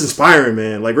just inspiring,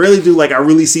 man. Like, really do, like, I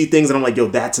really see things and I'm like, yo,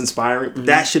 that's inspiring.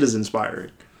 That shit is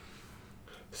inspiring.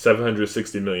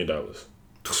 $760 million.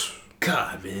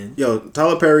 God, man. Yo,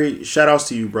 Tyler Perry, shout outs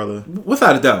to you, brother.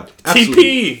 Without a doubt. Absolutely.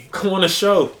 TP, come on the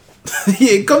show.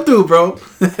 Yeah, come through, bro.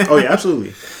 Oh, yeah,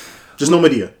 absolutely. Just no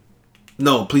Medea.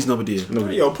 No, please no Medea. No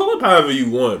Medea. Yo, pull up however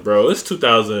you want, bro. It's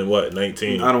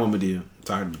 2019. I don't want Medea. I'm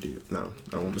tired of Medea. No,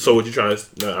 I don't. So what you trying to?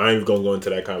 No, I ain't gonna go into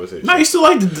that conversation. No, you still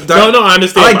like the No, I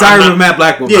understand. I like but I'm Diary of not- a Mad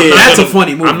Black Woman. Yeah, That's a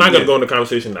funny movie. I'm not gonna go into the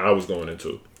conversation that I was going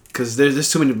into. Because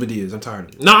there's too many Medeas. I'm tired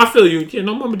of it. No, I feel you. Yeah,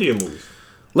 no more Medea movies.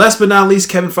 Last but not least,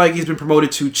 Kevin Feige has been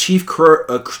promoted to Chief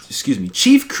Creative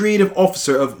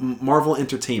Officer of Marvel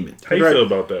Entertainment. How you feel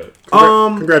about that?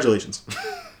 Congratulations.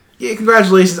 Yeah,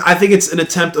 congratulations. I think it's an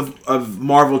attempt of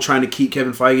Marvel trying to keep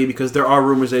Kevin Feige because there are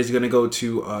rumors that he's going to go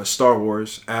to Star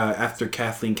Wars after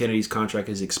Kathleen Kennedy's contract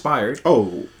has expired.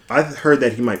 Oh, I heard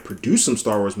that he might produce some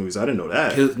Star Wars movies. I didn't know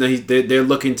that. They're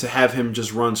looking to have him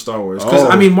just run Star Wars. Because, Oh.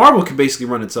 I mean, Marvel can basically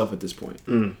run itself at this point.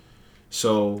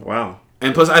 So, Wow.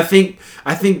 and plus, I think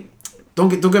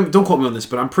don't quote me on this,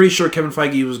 but I'm pretty sure Kevin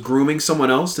Feige was grooming someone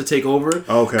else to take over.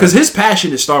 Okay. Because his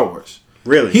passion is Star Wars.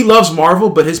 Really? He loves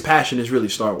Marvel, but his passion is really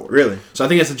Star Wars. Really? So I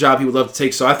think that's a job he would love to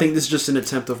take. So I think this is just an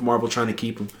attempt of Marvel trying to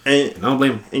keep him. And I don't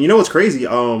blame him. you know what's crazy?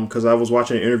 Because I was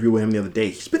watching an interview with him the other day.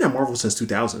 He's been at Marvel since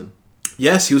 2000.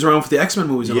 Yes, he was around for the X-Men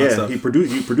movies and all that Yeah, stuff. he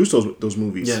produced those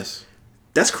movies. Yes.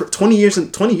 That's 20 years.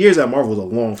 20 years at Marvel is a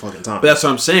long fucking time. But that's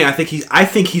what I'm saying. I think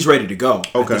he's ready to go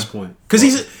at Okay. this point because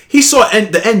he saw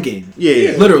the end game.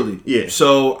 Yeah. literally. Yeah.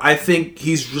 So I think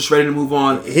he's just ready to move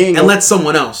on He ain't and go- let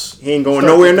someone else. He ain't going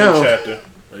nowhere now. Chapter.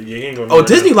 Yeah, he ain't going Oh, nowhere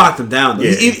Disney now. locked him down. Though.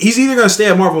 Yeah. He's either gonna stay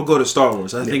at Marvel or go to Star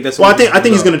Wars. I think that's. Well, what I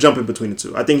think he's go. gonna jump in between the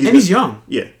two. I think And he's young.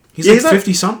 Yeah, He's yeah, like not-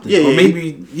 50 something. Yeah, Or yeah,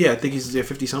 maybe I think he's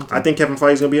 50 something. I think Kevin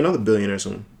Feige's gonna be another billionaire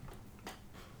soon.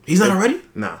 he's not already.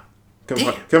 Nah,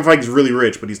 Kevin Feige's really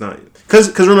rich, but he's not. Because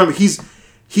remember,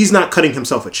 he's not cutting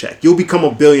himself a check. You'll become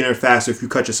a billionaire faster if you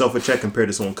cut yourself a check compared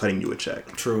to someone cutting you a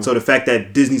check. True. So the fact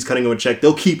that Disney's cutting him a check,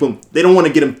 they'll keep him. They don't want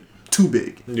to get him too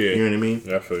big. Yeah. You know what I mean?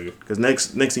 Yeah, I feel you. Because next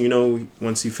thing you know,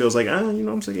 once he feels like,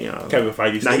 I'm sick of Kevin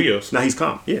Feige Studios. Now he's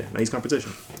comp. Yeah, now he's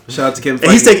competition. Shout out to Kevin.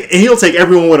 And Feige. he'll take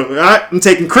everyone with him. All right, I'm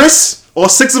taking Chris, all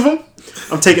 6 of them.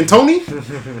 I'm taking Tony,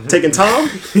 taking Tom.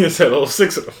 He said all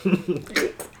 6 of them.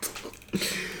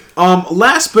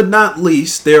 Last but not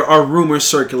least, there are rumors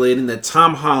circulating that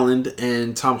Tom Holland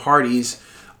and Tom Hardy's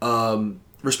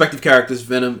respective characters,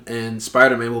 Venom and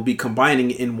Spider-Man, will be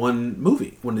combining in one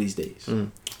movie one of these days.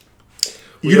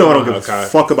 You know I don't give Okay. a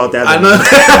fuck about that. I know.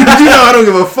 You know I don't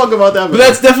give a fuck about that. But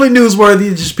that's definitely newsworthy.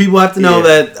 Just people have to know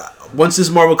Yeah. that once this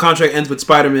Marvel contract ends with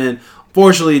Spider-Man,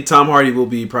 fortunately, Tom Holland will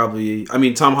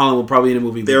probably in a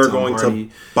movie They're with Tom going Hardy.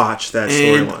 to botch that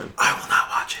And storyline. I will not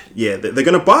watch it. Yeah, they're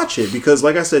going to botch it because,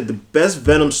 like I said, the best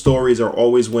Venom stories are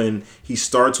always when he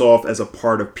starts off as a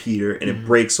part of Peter and it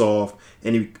breaks off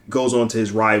and he goes on to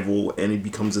his rival and he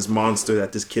becomes this monster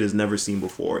that this kid has never seen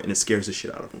before and it scares the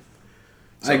shit out of him.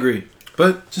 I agree.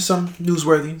 But just some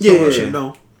newsworthy. Yeah, Yeah, yeah, should yeah.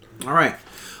 know. All right.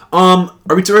 Are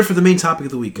we ready for the main topic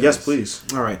of the week, guys? Yes, please.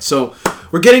 All right, so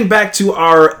we're getting back to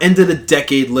our end of the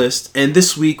decade list, and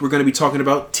this week we're going to be talking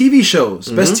about TV shows,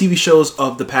 best TV shows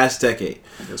of the past decade.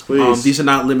 Yes, please. These are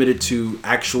not limited to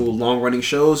actual long-running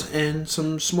shows and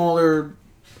some smaller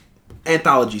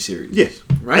anthology series. Yes.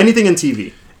 Right? Anything in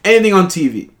TV. Anything on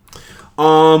TV.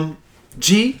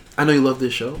 G, I know you love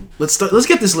this show. Let's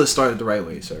get this list started the right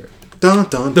way, sir.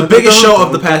 The biggest show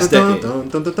of the past decade.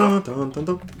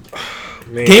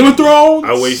 Man, Game of Thrones.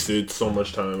 I wasted so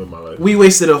much time in my life. We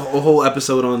wasted a whole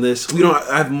episode on this. We don't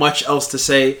have much else to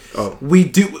say. Oh. We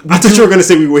do. I thought you were gonna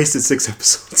say we wasted 6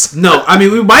 episodes. No, I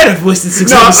mean we might have wasted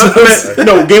 6 episodes.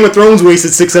 No, Game of Thrones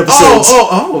wasted 6 episodes.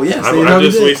 Oh, yes. they I already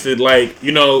just did. wasted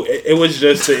it was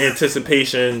just the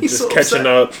anticipation, He's just so catching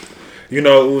upset. up. It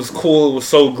was cool. It was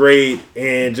so great,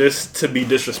 and just to be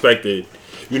disrespected.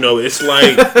 It's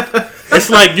like it's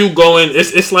like you going.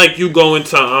 It's like you going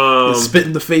to spit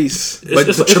in the face.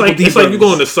 It's like you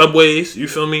going to Subways. You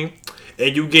feel me?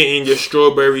 And you getting your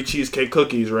strawberry cheesecake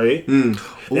cookies, right? And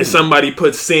somebody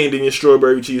puts sand in your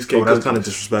strawberry cheesecake. Oh, that's cookies. kind of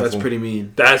disrespectful. That's pretty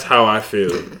mean. That's how I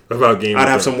feel about Game of I'd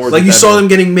have Thrones. some words. Like with you that, saw though. them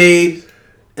getting made,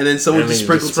 and then someone And just then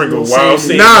sprinkled just some sprinkle little wild sand.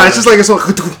 sand. Nah, it's just like it's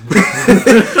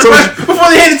Before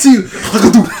they hand it to you.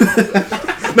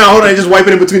 no, hold on, I just wipe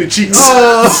it in between the cheeks.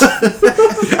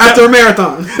 After a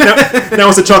marathon. Now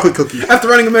it's a chocolate cookie. After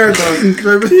running a marathon.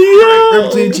 Right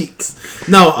between the cheeks.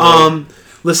 No,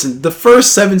 listen, the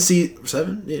first 7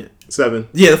 7? Yeah. 7.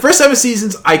 Yeah, the first 7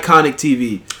 seasons, iconic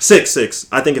TV. 6.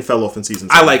 I think it fell off in season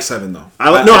 7. I like 7 though. I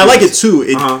like it too.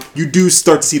 Uh-huh. You do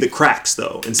start to see the cracks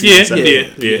though in season 7.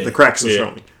 Yeah. The cracks are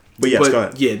showing. But yes, go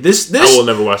ahead. Yeah, this I will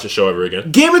never watch the show ever again.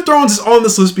 Game of Thrones is on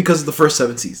this list because of the first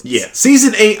 7 seasons. Yeah.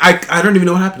 Season 8, I don't even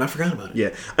know what happened. I forgot about it.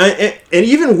 Yeah, and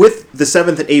even with the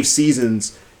 7th and 8th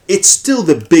seasons, it's still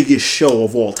the biggest show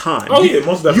of all time. Oh yeah,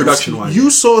 most definitely. Production-wise. You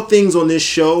saw things on this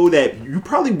show that you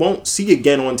probably won't see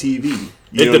again on TV.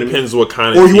 You know It depends what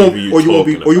kind or of you won't, TV or you won't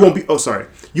be, talking or you won't about. be. Oh, sorry,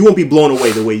 you won't be blown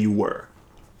away the way you were,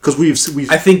 because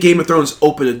we've. I think Game of Thrones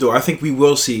opened the door. I think we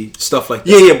will see stuff like that.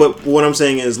 Yeah, but what I'm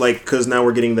saying is because now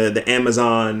we're getting the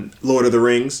Amazon Lord of the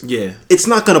Rings. Yeah. It's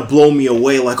not gonna blow me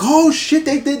away like, oh shit,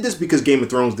 they did this because Game of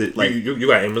Thrones did. Like, You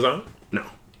got Amazon? no,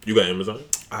 You got Amazon?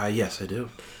 Yes, I do.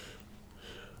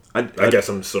 I guess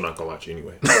I'm still not gonna watch it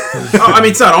anyway. I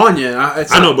mean, it's not on yet.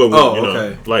 I know, but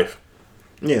okay. life.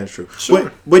 yeah, that's true. Sure.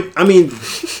 But I mean,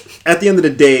 at the end of the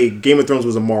day, Game of Thrones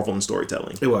was a marvel in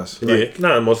storytelling. It was.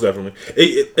 Yeah, most definitely.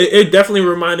 It definitely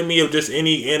reminded me of just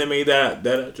any anime that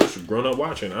I just grown up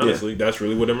watching. Honestly, that's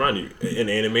really what it reminded you. An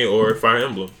anime or Fire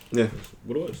Emblem. Yeah.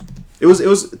 What it was. It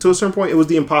was to a certain point. It was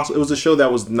the impossible. It was a show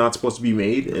that was not supposed to be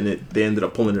made, and they ended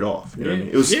up pulling it off. You know what I mean?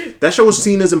 It was that show was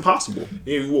seen as impossible.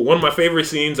 Yeah, one of my favorite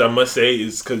scenes, I must say,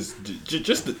 is because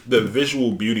just the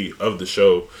visual beauty of the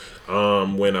show.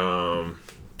 When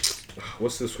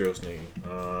what's this girl's name?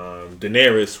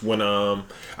 Daenerys. When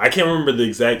I can't remember the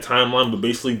exact timeline, but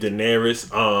basically Daenerys,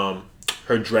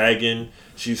 her dragon,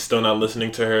 she's still not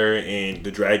listening to her, and the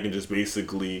dragon just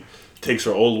basically takes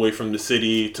her all the way from the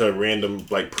city to a random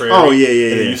prairie. Oh, yeah,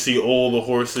 And then yeah. you see all the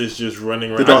horses just running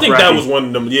around. The I think that Dothraki. was one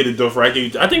of them. Yeah, the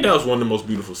Dothraki. I think that was one of the most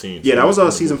beautiful scenes. Yeah, that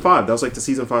was season 5. That was like the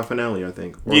season 5 finale, I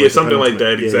think. Or Yeah, like something like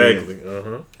that. Yeah, Exactly.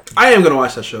 yeah. I am gonna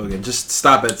watch that show again. Just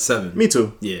stop at 7. Me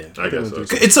too. Yeah. I guess so.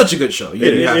 It's such a good show. You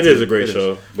have It to. is a great It is.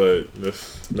 show, but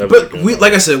this never. But again. we,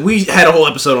 like I said, we had a whole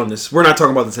episode on this. We're not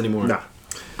talking about this anymore. Nah.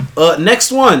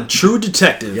 Next one, True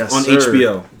Detective Yes, on sir.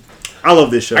 HBO. I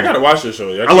love this show. I gotta watch this show.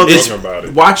 I love talking this- about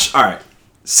it. Watch. All right.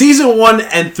 Season 1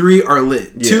 and 3 are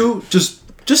lit. Yeah. 2, just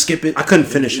skip it. I couldn't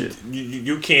finish it.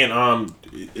 You can't.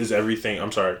 Is everything?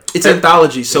 I'm sorry. It's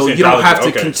anthology, so It's you don't have to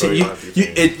anthology. Okay, so you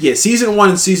continue. don't have to Season 1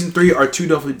 and season 3 are two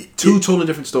totally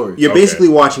different stories. You're Okay. basically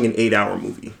watching an 8-hour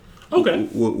movie. Okay.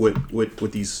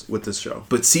 With this show.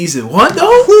 But season 1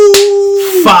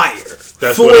 though, fire,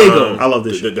 That's fuego. I love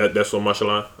this show. That's what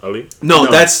Mashallah Ali. No,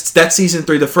 No. that's season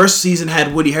 3. The first season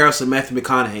had Woody Harrelson and Matthew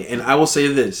McConaughey, and I will say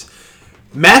this: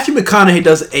 Matthew McConaughey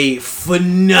does a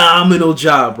phenomenal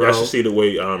job, bro. I should see the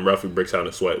way Ralphie breaks out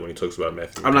in sweat when he talks about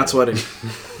Matthew. I'm not sweating.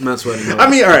 I'm not sweating. No. I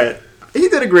mean, all right. He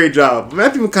did a great job.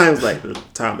 Matthew McConaughey was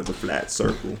like, time is a flat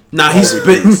circle. Nah, he's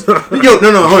been. Yo,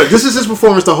 no, hold on. This is his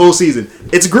performance the whole season.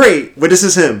 It's great, but this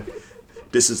is him.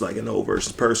 This is like an old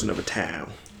versus person of a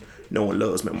town. No one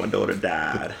loves me. My daughter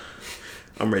died.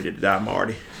 I'm ready to die,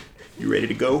 Marty. You ready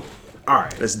to go? All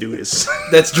right, Let's do this.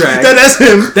 that's drag. That's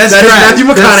him. That's That is drag. Matthew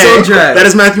McConaughey. That's so drag. That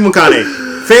is Matthew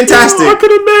McConaughey. Fantastic. I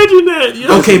could imagine that.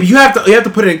 Yo. Okay, but you have to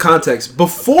put it in context.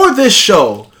 Before this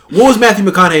show, what was Matthew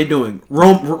McConaughey doing?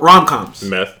 Rom-coms.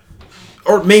 Meth.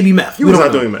 Or maybe meth. He We was don't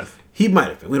not know. doing meth. He might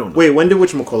have been. We don't know. Wait, when did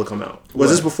Whatchamacallit come out? Was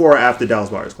this before or after Dallas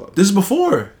Buyers Club? This is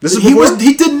before. This is he before?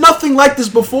 He did nothing like this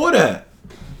before that.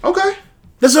 Okay.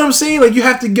 That's what I'm saying. Like you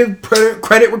have to give credit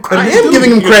where credit I is am due.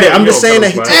 giving him credit. I'm You just don't saying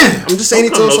that come he. to Spike. I'm just saying he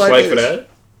Don't told us come to like Spike for this. that.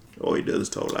 Oh, he does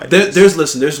tell like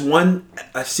There's one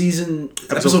season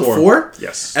episode 4.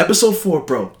 Yes. Episode 4,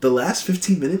 bro. The last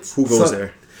 15 minutes. Who goes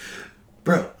there?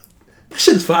 bro? That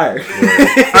shit is fire.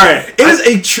 All right.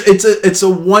 It's a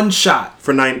one shot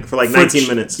For 19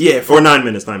 minutes. Yeah, or 9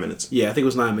 minutes. 9 minutes. Yeah, I think it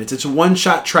was 9 minutes. It's a one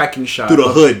shot tracking shot Through the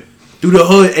hood. through the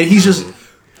hood, and he's just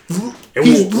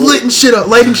lighting shit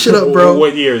up, bro.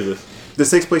 What year is this? This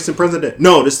takes place in present day.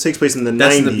 No, this takes place in the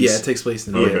That's 90s. yeah, it takes place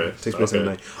in the Okay. Yeah, it takes place in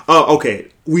the Okay. 90s. Oh, okay.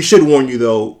 We should warn you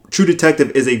though. True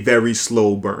Detective is a very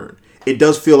slow burn. It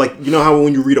does feel like, you know how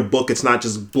when you read a book, it's not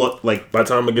just like By the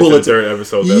time it gets bullets. to the third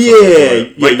episode, Yeah,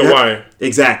 like The Wire.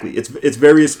 Exactly.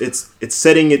 It's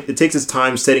setting it. It takes its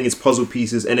time setting its puzzle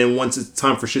pieces, and then once it's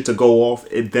time for shit to go off,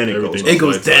 it goes. Everything It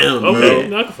goes lights down, up. Okay,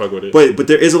 bro. I can fuck with it. But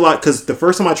there is a lot because the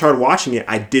first time I tried watching it,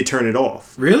 I did turn it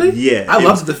off. Really? Yeah, I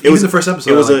loved the first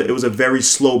episode. It was a very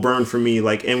slow burn for me.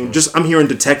 Like, and just I'm hearing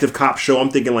detective cop show. I'm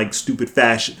thinking like stupid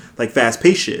fast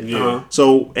paced shit. Yeah.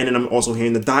 So and then I'm also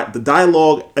hearing the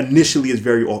dialogue initially is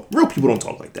very off. Real people don't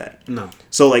talk like that. No.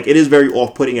 So like it is very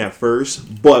off putting at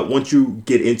first, but once you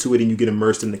get into it and you get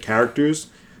immersed in the characters,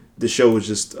 the show is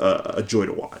just a joy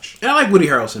to watch. And I like Woody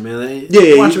Harrelson, man.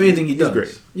 Yeah, Watch him anything he does.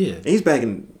 Great. Yeah, And he's back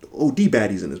in OD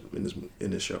baddies in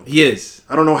this show. he is.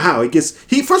 I don't know how first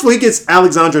of all he gets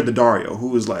Alexandra Daddario,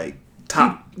 who is like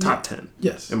top 10.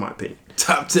 Yes. in my opinion,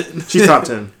 Top 10. she's top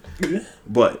 10.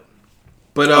 But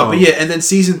But yeah, and then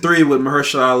season 3 with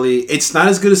Mahershala Ali. It's not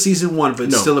as good as season 1, but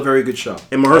it's No. still a very good show.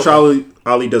 and Mahershala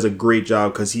Ali does a great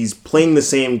job because he's playing the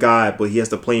same guy, but he has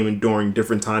to play him during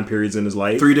different time periods in his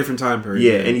life. 3 different time periods.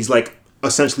 Yeah, and he's like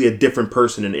essentially a different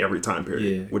person in every time period,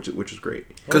 Yeah. which is great.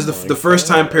 because the first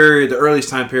time period, the earliest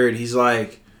time period, he's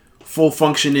like full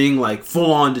functioning, like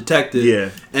full on detective. Yeah.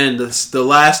 And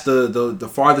the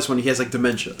farthest one, he has like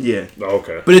dementia. Yeah,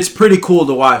 Okay. But it's pretty cool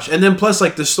to watch, and then plus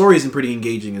like the story isn't pretty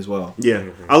engaging as well. yeah.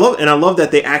 I love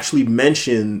that they actually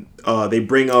mention they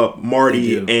bring up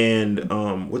Marty They do.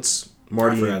 and what's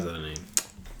Marty? I forgot that name.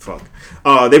 Fuck.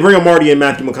 They bring up Marty and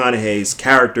Matthew McConaughey's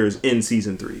characters in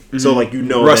season 3, so like you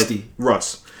know Rusty. that,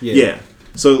 Russ. Yeah. Yeah.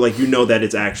 So like you know that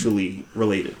it's actually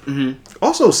related.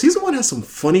 Also, season 1 has some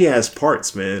funny ass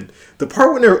parts, man. The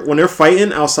part when they're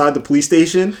fighting outside the police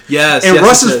station, Yes, and yes,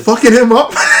 Russ yes, is yes. fucking him up,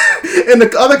 and the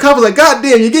other cop is like, "God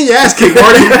damn, you're getting your ass kicked,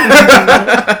 Marty."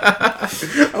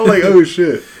 I'm like, "Oh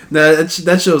shit." Nah,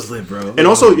 that show's lit, bro. And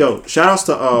also, yo, shout outs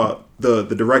to the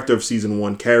director of season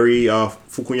 1, Cary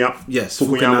Fukuyama. yes,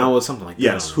 Fukunawa, something like that.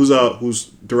 Yes, who's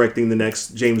directing the next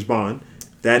James Bond.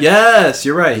 Yes,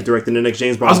 you're right. Directing the next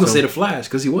James Bond. I was gonna say film. The Flash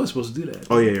because he was supposed to do that.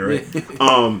 Oh yeah, you're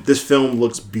right. This film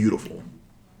looks beautiful.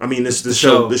 I mean, this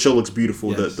show. show looks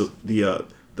beautiful. Yes.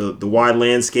 The wide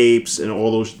landscapes and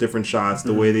all those different shots.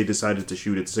 The way they decided to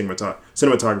shoot it. The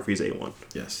cinematography is A1.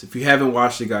 Yes, if you haven't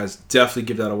watched it, guys, definitely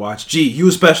give that a watch. G, you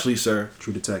especially, sir,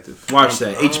 True Detective. watch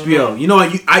that. HBO. You know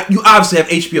what? You obviously have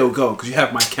HBO Go because you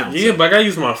have my account. Yeah, but I gotta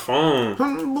use my phone.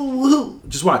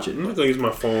 Just watch it. I'm not gonna use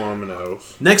my phone while I'm in the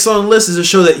house. Next on the list is a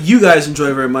show that you guys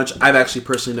enjoy very much. I've actually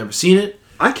personally never seen it.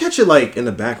 I catch it like in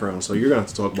the background, so you're gonna have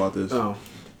to talk about this. Oh,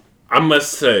 I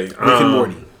must say, Rick and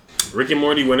Morty. Rick and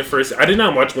Morty when it first. I did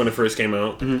not watch when it first came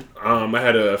out. I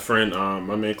had a friend,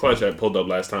 my man Clutch, that pulled up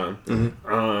last time.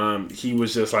 He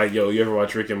was just like, "Yo, you ever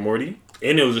watch Rick and Morty?"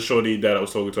 And it was a shorty that I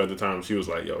was talking to at the time. She was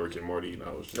like, "Yo, Rick and Morty." And I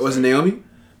was just It wasn't Naomi?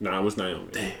 Nah, it was Naomi.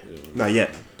 Yeah. Not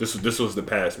yet. This was the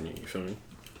past me. You feel me?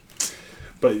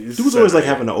 But it's Dudes always like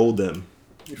having to old them.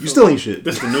 You still ain't shit.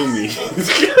 This the new me.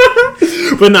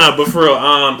 But for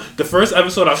real, the first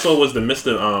episode I saw was the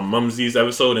Mr. Mumsies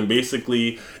episode, and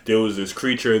basically there was this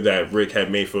creature that Rick had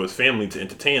made for his family to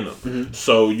entertain them.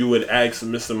 So you would ask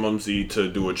Mr. Mumsy to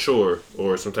do a chore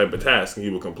or some type of task, and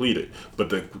he would complete it.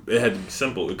 But it had to be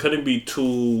simple. It couldn't be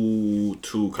too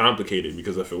complicated,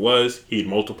 because if it was, he'd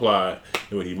multiply,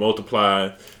 and when he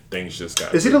multiplied, things just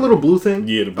got. Is he the little blue thing?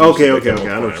 Yeah, the blue Okay. stick I that know what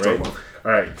you're multiplying, talking about.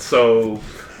 All right, so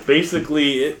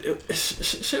basically,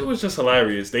 shit was just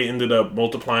hilarious. They ended up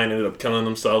multiplying, ended up killing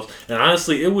themselves, and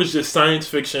honestly, it was just science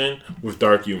fiction with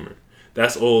dark humor.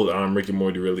 That's all Rick and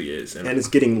Morty really is. And it's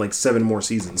getting like 7 more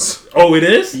seasons. Oh, it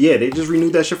is? Yeah, they just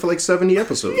renewed that shit for like 70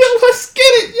 episodes. Yo, let's get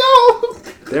it,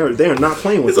 yo! They're not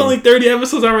playing with It's them. only 30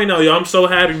 episodes out right now, yo. I'm so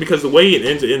happy because the way it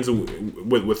ends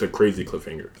with a crazy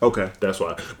cliffhanger. Okay. That's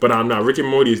why. But I'm not. Rick and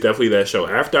Morty is definitely that show.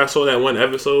 After I saw that one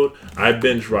episode, I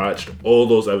binge watched all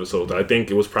those episodes. I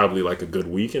think it was probably like a good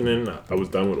week, and then I was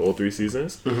done with all 3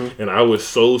 seasons. And I was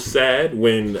so sad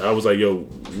when I was like, "Yo,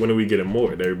 when are we getting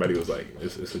more?" And everybody was like,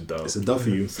 "It's a dub. It's a dub for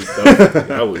you." It's a dub for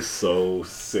me. I was so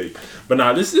sick. But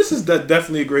nah, this is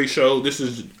definitely a great show. This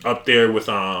is up there with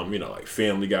like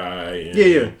Family Guy and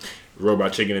Yeah.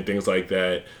 Robot Chicken and things like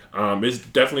that.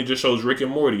 It definitely just shows Rick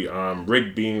and Morty.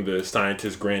 Rick being the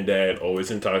scientist granddad,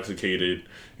 always intoxicated,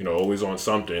 always on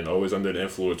something, always under the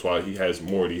influence, while he has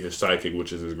Morty, his sidekick,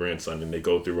 which is his grandson, and they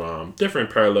go through different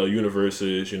parallel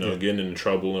universes, getting into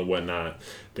trouble and whatnot,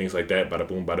 things like that. Bada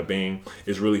boom, bada bing.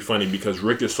 It's really funny because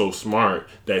Rick is so smart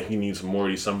that he needs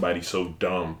Morty, somebody so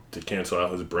dumb, to cancel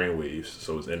out his brainwaves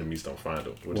so his enemies don't find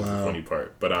him, which is the funny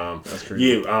part. But that's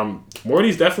crazy.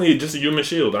 Morty's definitely just a human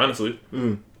shield, honestly.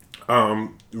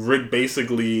 Rick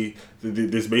basically,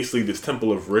 there's basically this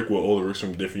temple of Rick where all the Ricks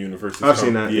from different universes I've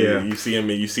seen that, yeah. You see him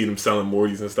and you see them selling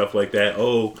Mortys and stuff like that.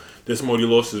 Oh, this Morty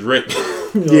lost his Rick.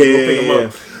 Go Yeah. pick him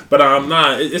up.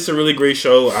 But it's a really great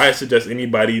show. I suggest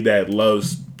anybody that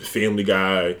loves Family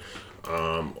Guy,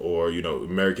 or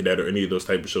American Dad or any of those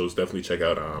type of shows, definitely check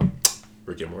out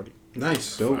Rick and Morty.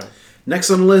 Nice. Dope. Next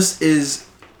on the list is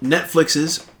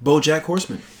Netflix's BoJack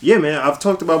Horseman. Yeah, man. I've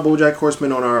talked about BoJack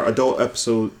Horseman on our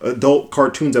adult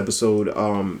cartoons episode,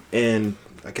 and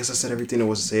I guess I said everything there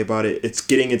was to say about it. It's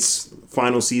getting its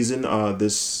final season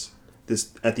this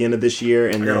at the end of this year,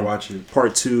 and I gotta then watch it.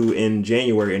 part 2 in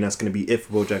January, and that's going to be it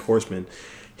for BoJack Horseman.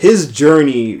 His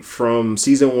journey from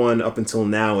season 1 up until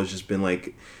now has just been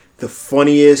like the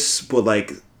funniest, but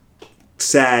like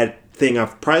sad thing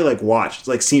I've probably like watched,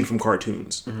 like seen from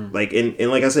cartoons. Like and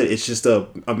like I said, it's just a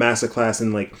masterclass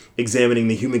in like examining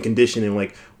the human condition and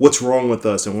like what's wrong with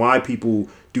us and why people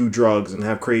do drugs and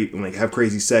have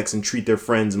crazy sex and treat their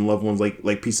friends and loved ones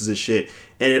like pieces of shit.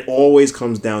 And it always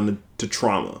comes down to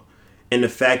trauma. And the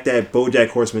fact that BoJack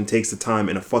Horseman takes the time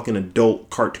in a fucking adult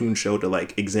cartoon show to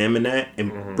like examine that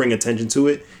and bring attention to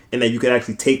it, and that you could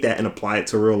actually take that and apply it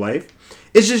to real life,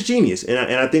 it's just genius. And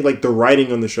I think like the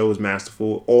writing on the show is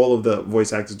masterful. All of the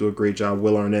voice actors do a great job.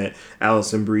 Will Arnett,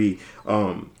 Alison Brie,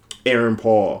 Aaron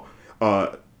Paul,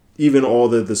 even all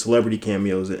the celebrity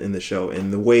cameos in the show,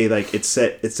 and the way like it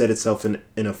set itself in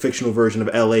a fictional version of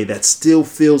LA that still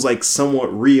feels like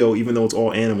somewhat real, even though it's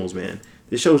all animals, man.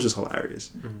 This show is just hilarious.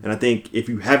 And I think if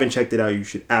you haven't checked it out, you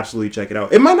should absolutely check it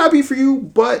out. It might not be for you,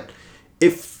 but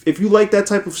if you like that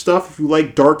type of stuff, if you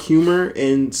like dark humor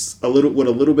and a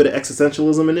little bit of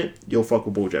existentialism in it, you'll fuck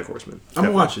with BoJack Horseman. I'm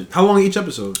gonna watch it. How long each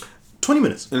episode? 20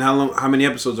 minutes. And how many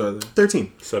episodes are there?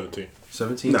 13. 17.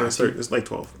 17? No, 13? it's like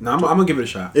 12. No, I'm gonna give it a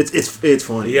shot. It's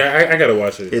funny. Yeah, I gotta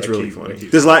watch it. It's really funny.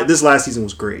 This last season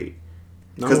was great.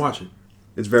 I'm gonna watch it.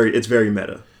 It's very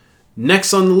meta.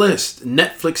 Next on the list,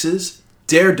 Netflix's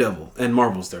Daredevil and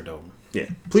Marvel's Daredevil. Yeah.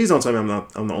 Please don't tell me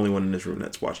I'm the only one in this room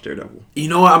that's watched Daredevil. You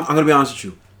know what? I'm gonna be honest with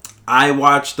you. I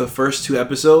watched the first 2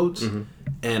 episodes,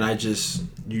 and I just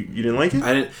You didn't like it?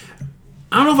 I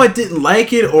don't know if I didn't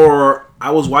like it or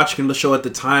I was watching the show at the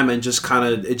time and just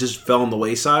it just fell on the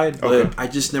wayside. But Okay. I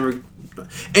just never.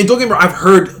 And don't get me wrong, I've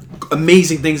heard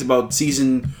amazing things about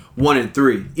season 1 and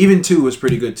 3. Even 2 was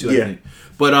pretty good too. Yeah. I think.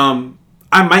 But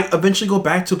I might eventually go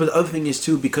back to it. But the other thing is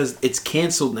too, because it's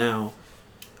canceled now,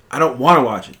 I don't want to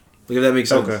watch it. Like, if that makes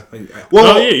sense. Okay.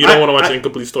 Well, you don't want to watch an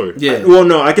incomplete story. Yeah. Well,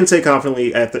 no, I can say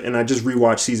confidently and I just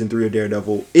rewatched season 3 of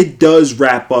Daredevil. It does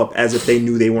wrap up as if they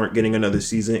knew they weren't getting another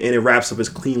season, and it wraps up as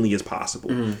cleanly as possible.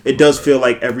 It does feel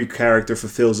like every character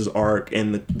fulfills his arc,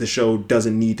 and the show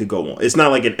doesn't need to go on. It's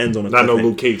not like it ends on a Not no cliffhanger.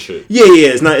 Luke Cage shit. Yeah,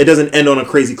 it's not. It doesn't end on a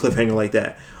crazy cliffhanger like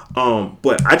that.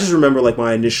 But I just remember like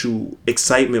my initial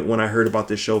excitement when I heard about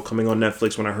this show coming on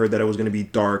Netflix, when I heard that it was going to be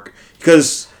dark,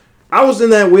 because I was in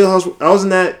that wheelhouse. I was in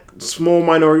that small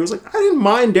minority. It was like I didn't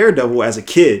mind Daredevil as a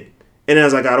kid, and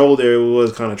as I got older, it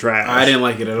was kind of trash. I didn't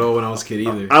like it at all when I was a kid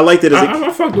either. I liked it as a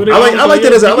I fucked with it. I liked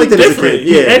it as a kid.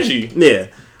 He's Yeah, edgy. yeah.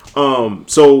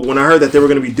 So when I heard that they were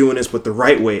going to be doing this but the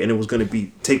right way, and it was going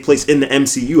to take place in the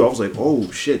MCU, I was like,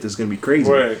 oh shit, this is going to be crazy.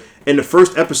 Right. In the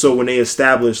first episode, when they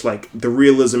established like the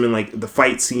realism and like the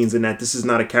fight scenes, and that this is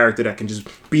not a character that can just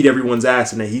beat everyone's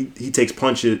ass, and that he takes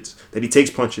punches,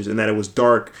 and that it was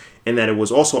dark, and that it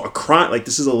was also a crime. Like,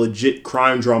 this is a legit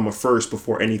crime drama first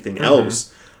before anything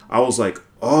else. I was like,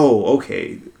 oh,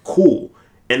 okay, cool.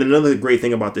 And another great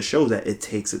thing about the show is that it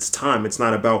takes its time. It's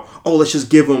not about, oh, let's just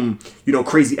give them,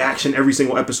 crazy action every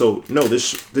single episode. No,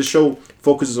 this show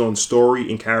focuses on story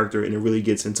and character, and it really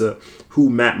gets into who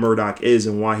Matt Murdock is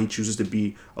and why he chooses to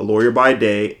be a lawyer by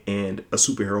day and a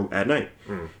superhero at night.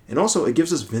 And also, it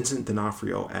gives us Vincent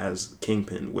D'Onofrio as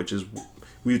Kingpin, which is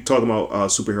we were talking about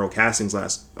superhero castings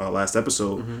last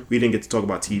episode. We didn't get to talk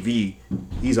about TV.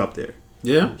 He's up there.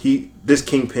 Yeah. This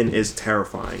Kingpin is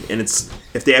terrifying, and it's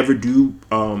if they ever do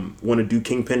want to do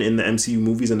Kingpin in the MCU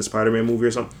movies, in the Spider-Man movie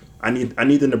or something, I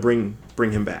need them to bring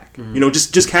him back. You know,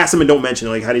 just cast him and don't mention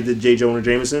it, like how they did J. Jonah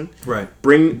Jameson. Right.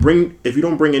 Bring if you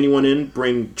don't bring anyone in,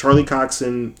 bring Charlie Cox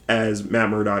in as Matt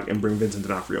Murdock and bring Vincent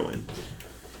D'Onofrio in.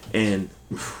 And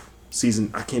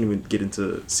I can't even get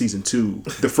into season 2.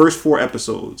 The first 4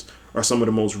 episodes are some of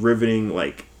the most riveting,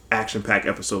 like, action-packed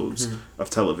episodes of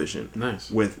television. Nice.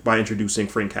 By introducing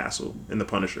Frank Castle in The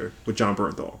Punisher with John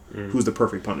Bernthal, who's the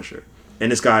perfect Punisher. And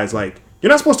this guy is like, you're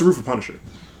not supposed to root for Punisher.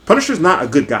 Punisher's not a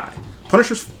good guy.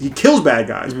 He kills bad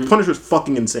guys. Punisher's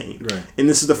fucking insane. Right. And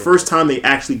this is the first time they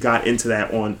actually got into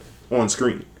that on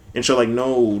screen. And so like,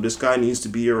 no, this guy needs to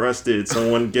be arrested.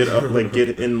 Someone get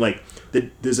in like.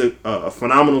 There's a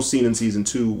phenomenal scene in season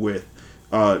 2 with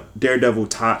Daredevil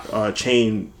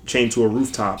chained to a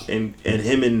rooftop, and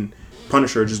him and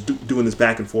Punisher are just doing this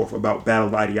back and forth about battle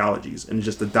of ideologies, and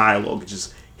just the dialogue is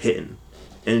just hitting.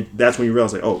 And that's when you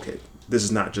realize, like, oh, okay, this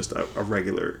is not just a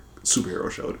regular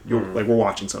superhero show. Like, we're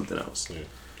watching something else. Yeah.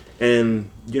 And,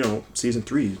 you know, season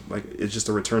 3, like, it's just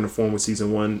a return to form with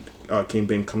season 1.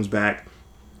 Kingpin comes back.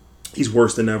 He's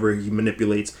worse than ever. He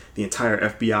manipulates the entire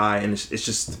FBI, and it's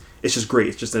just great.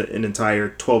 It's just an entire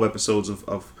 12 episodes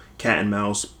of cat and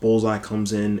mouse. Bullseye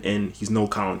comes in, and he's no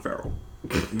Colin Farrell.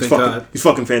 He's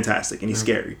fucking fantastic, and he's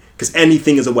scary because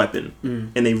anything is a weapon,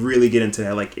 and they really get into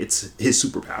that like it's his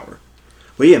superpower.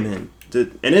 But yeah, man,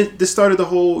 this started the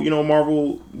whole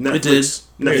Marvel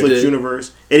Netflix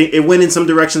universe. It went in some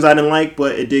directions I didn't like,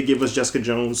 but it did give us Jessica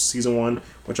Jones season 1,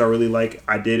 which I really like.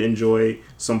 I did enjoy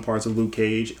some parts of Luke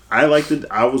Cage. I liked it.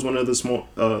 I was one of the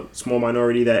small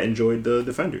minority that enjoyed the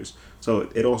Defenders. So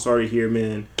it all started here,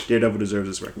 man. Daredevil deserves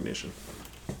this recognition.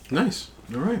 Nice.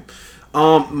 All right.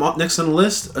 Next on the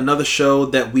list, another show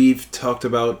that we've talked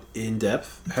about in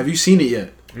depth. Have you seen it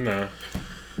yet? Nah.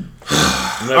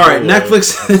 All right,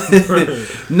 Netflix.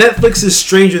 Netflix's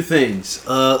Stranger Things.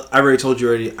 I already told you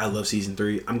already. I love season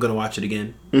 3. I'm gonna watch it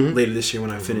again later this year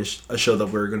when I finish a show that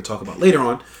we're gonna talk about later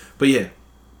on. But yeah,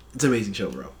 it's an amazing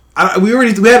show, bro. We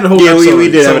had a whole episode.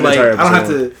 We did. So have an entire episode. I don't have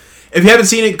to. If you haven't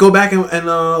seen it, go back and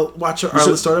watch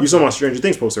our start. You saw my Stranger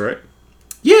Things poster, right?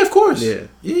 Yeah, of course. Yeah.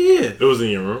 It was in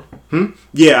your room.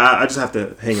 Yeah, I just have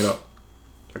to hang it up.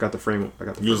 I got the frame.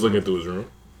 You was looking through his room.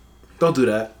 Don't do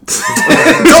that.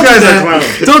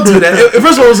 Don't do that.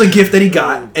 First of all, it was a gift that he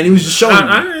got, and he was just showing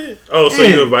me. So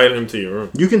you invited him to your room?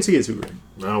 You can see it too, right?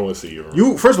 I don't want to see your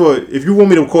room. First of all, if you want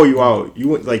me to call you out,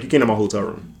 you can't have my hotel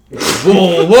room.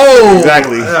 Whoa!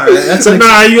 Exactly. That's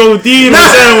you OD in the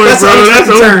sandwich, bro. That's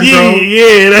OD.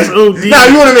 Yeah, that's OD. Nah,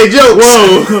 you want to make jokes?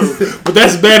 Whoa! But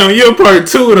that's bad on your part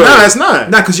too, though. Nah, that's not.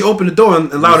 Nah, because you opened the door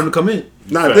and allowed him to come in.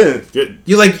 Not then.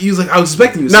 You was like, I was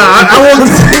expecting you. Nah, I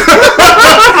won't.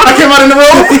 I came out in the room.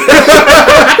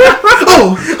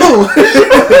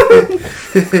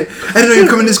 I didn't know you were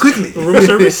coming this quickly. Room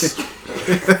service.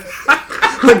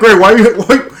 Great. Why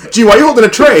you holding a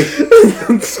tray?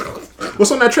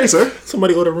 What's on that tray, sir?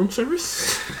 Somebody order room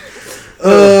service?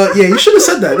 Yeah, you should have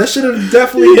said that. That should have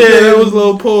definitely. Yeah, that was a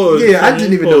little pause. Yeah, I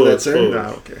didn't even know that, sir.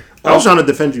 Nah, okay. I was trying to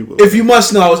defend you. If you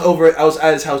must know, I was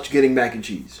at his house getting mac and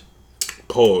cheese.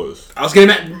 Pause. I was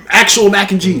getting actual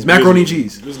mac and cheese, macaroni and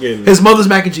cheese. Getting, his mother's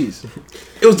mac and cheese.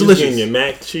 It was delicious. Getting your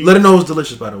mac cheese. Let her know it was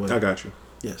delicious, by the way. I got you.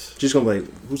 Yes. She's gonna be like,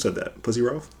 who said that? Pussy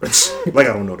Ralph? Like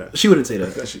I don't know that. She wouldn't say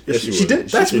that. She did.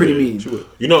 That's pretty mean. She would.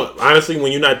 You know, honestly,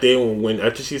 when you're not there, when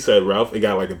after she said Ralph, it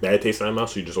got like a bad taste in my mouth.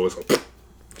 So you just always go.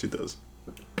 She does.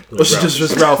 Oh, she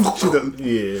just Ralph. She does.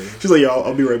 Yeah. She's like, y'all,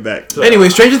 I'll be right back. Anyway,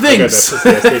 Stranger Things.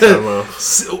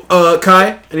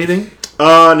 Kai, anything? No,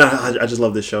 I just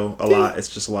love this show a lot. It's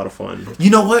just a lot of fun. You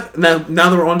know what? Now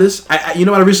that we're on this, you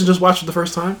know what I recently just watched for the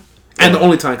first time? And the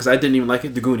only time, because I didn't even like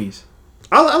it, The Goonies.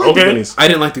 I like The Goonies. I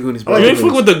didn't like The Goonies, bro. You didn't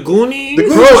fuck with The Goonies?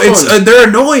 Bro, they're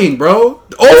annoying, bro.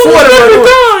 All 4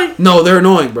 are annoying. No, they're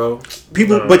annoying, bro.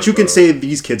 But you can say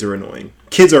these kids are annoying.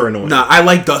 Kids are annoying. Nah, I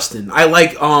like Dustin. I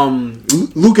like,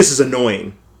 Lucas is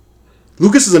annoying.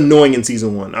 Lucas is annoying in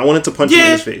season 1. I wanted to punch him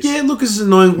in his face. Yeah, Lucas is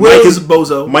annoying. Will is a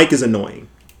bozo. Mike is annoying.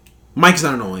 Mike's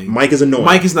not annoying. Mike is annoying.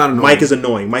 Mike is not annoying. Mike is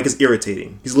annoying. Mike is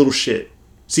irritating. He's a little shit.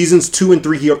 Seasons 2 and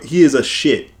 3, he is a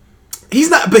shit. He's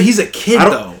not, but he's a kid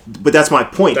though. But that's my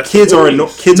point. That's kids are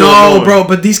annoying. No, bro.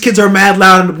 But these kids are mad,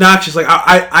 loud, and obnoxious. Like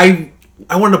I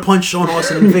wanted to punch Sean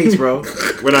Austin in the face, bro.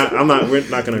 We're not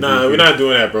gonna. Nah, we're not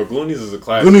doing that, bro. Goonies is a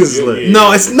classic. Goonies is lit.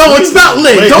 No, it's not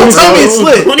lit. Don't tell me it's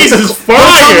lit. Goonies is fire. Don't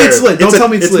tell me it's lit. Don't tell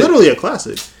me it's lit. It's literally a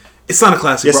classic. It's not a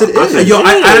classic. Yes, bro. it is. Yo,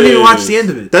 I didn't even watch It the end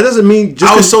of it. That doesn't mean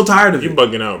just I was so tired of You it.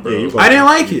 bugging out, bro. Yeah, you bugging I didn't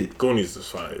like it. Goonies is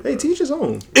fire. Hey, teach his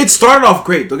own. It started off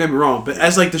great. Don't get me wrong, but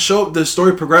as like the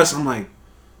story progressed, I'm like,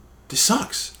 this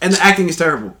sucks, and the acting is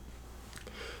terrible.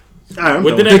 All right, I'm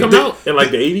When done did with that it. come out? In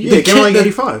like the 80s? Yeah, it came out like kid-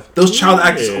 85. Those child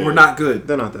actors Yeah. were not good.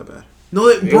 They're not that bad. No,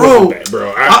 It bro. wasn't bad, bro.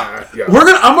 Yeah.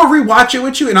 I'm gonna rewatch it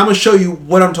with you, and I'm gonna show you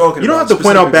what I'm talking about. You don't have to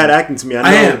point out specifically. bad acting to me.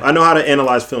 I am. I know how to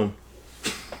analyze film.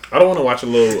 I don't want to watch a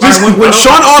little. All right, when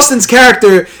Sean Austin's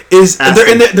character is Aston.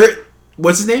 they're in the they're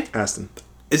what's his name? Aston.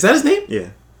 Is that his name? Yeah.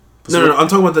 No. I'm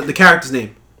talking about the character's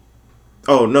name.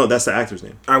 Oh no, that's the actor's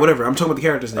name. All right, whatever. I'm talking about the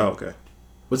character's name. Oh, okay.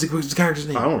 What's the character's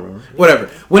name? I don't remember. Whatever.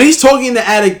 When he's talking in the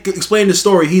attic, explaining the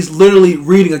story, he's literally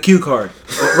reading a cue card.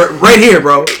 Right here,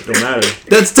 bro. Don't matter.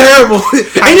 That's terrible.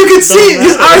 And you can see it.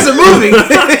 His eyes are moving.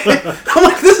 I'm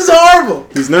like, this is horrible.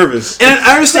 He's nervous. And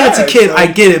I understand it's a kid. I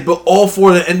get it. But all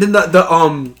four of them. And then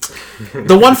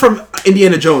the one from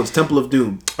Indiana Jones, Temple of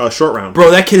Doom. Short round.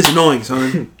 Bro, that kid is annoying,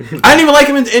 son. I didn't even like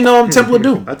him in Temple of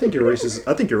Doom. I think you're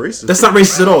racist. That's not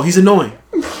racist at all. He's annoying.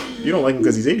 You don't like him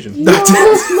because he's Asian. That's it.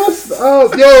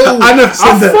 Yo, I never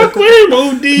said that. Fuck with him,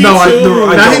 OD. No, I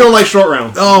now he don't. don't like short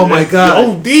rounds. Oh my god.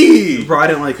 OD. Bro, I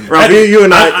didn't like him. Rob, you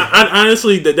and I. I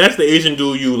honestly, that's the Asian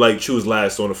dude you like choose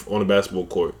last on the basketball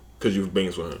court because you've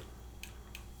bangs with him.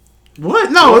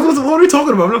 What? No, what are we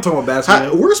talking about? I'm not talking about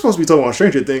basketball. We're supposed to be talking about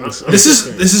Stranger Things. This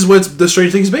is what the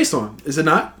Stranger Things is based on, is it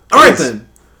not? All right Yes. then.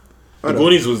 The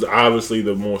Goonies was obviously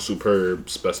the more superb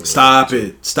specimen. Stop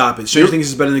it. Stranger Things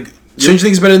is better than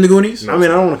the Goonies. I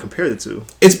mean, I don't want to compare the two.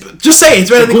 It's just say it's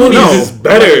better than the Goonies Goonies. is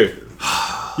better.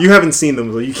 You haven't seen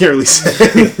them, so you can't really say.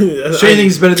 Stranger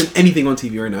Things is better than anything on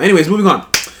TV right now. Anyways, moving on.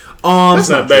 It's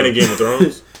not better than Game of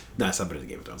Thrones. Nah, it's not better than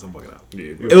Game of Thrones. I'm bugging out.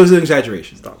 Yeah. It was an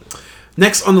exaggeration. Stop it.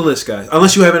 Next on the list, guys.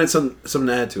 Unless you have something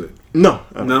to add to it. No.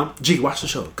 No? G, watch the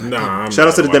show. God damn. Nah. Shout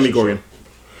out to the Demigorgon.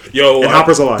 Yo, And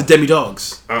Hopper's The alive. Demi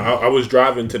Dogs. I was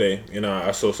driving today and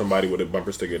I saw somebody with a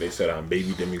bumper sticker. They said I'm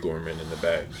baby Demigorgon in the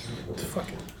back. It's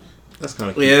fucking. That's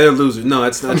kind of cute. Yeah, they're losers. No,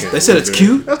 it's not. They said it's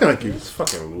cute. That's kind of cute. It's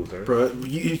fucking loser. Bro,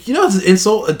 you know it's an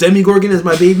insult? A Demigorgon is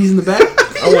my baby's in the back?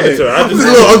 I wanted to. I He's a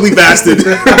little ugly bastard.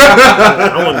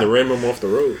 I wanted to ram him off the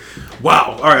road.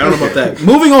 Wow. All right, I don't know about that.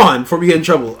 Moving on before we get in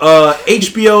trouble.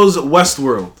 HBO's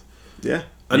Westworld. Yeah.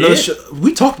 Another Yeah. show.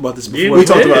 We talked about this before. Yeah, We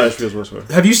talked Yeah. about HBO's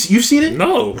Westworld. Have you've seen it?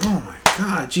 No. Oh my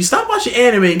god. Gee, stop watching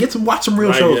anime and get to watch some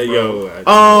real shows,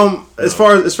 bro. As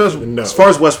far as No.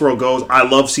 Westworld goes, I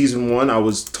love season 1. I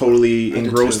was totally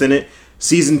engrossed too. in it.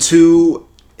 Season 2,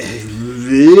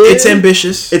 It's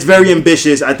ambitious. It's very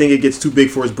ambitious. I think it gets too big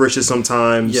for its brishes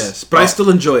sometimes. Yes, but I still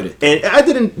enjoyed it. And I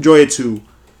did enjoy it too.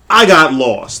 I got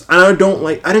lost, and I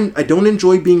don't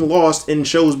enjoy being lost in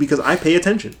shows because I pay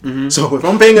attention. Mm-hmm. So if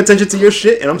I'm paying attention to your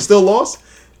shit and I'm still lost,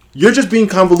 you're just being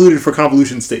convoluted for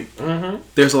convolution's sake.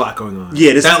 There's a lot going on.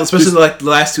 Yeah, especially like the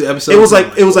last two episodes.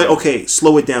 It was like okay,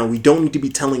 slow it down. We don't need to be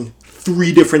telling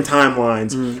 3 different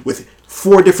timelines with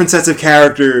 4 different sets of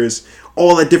characters,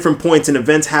 all at different points and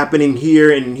events happening here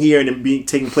and then being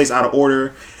taking place out of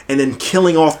order, and then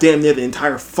killing off damn near the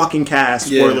entire fucking cast.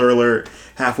 Yeah. Spoiler alert!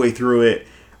 Halfway through it,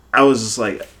 I was just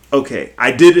like, okay,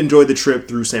 I did enjoy the trip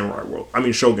through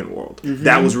Shogun World.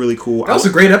 That was really cool. That was a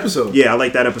great episode. Yeah, I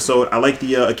like that episode. I like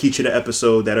the Akichita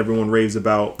episode that everyone raves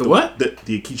about. The what?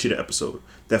 The Akichita episode.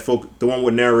 The one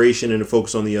with narration and the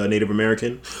focus on the Native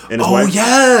American and his Oh wife.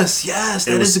 yes, that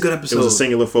It was- is a good episode. It was a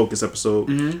singular focus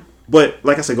episode. But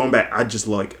like I said, going back, I just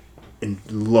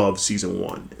love season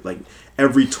 1. Like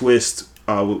every twist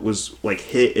was like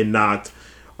hit and knocked.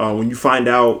 When you find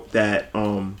out that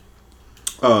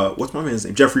what's my man's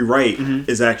name? Jeffrey Wright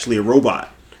is actually a robot.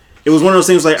 It was one of those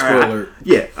things like, all right, alert.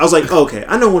 yeah, I was like, okay,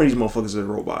 I know one of these motherfuckers is a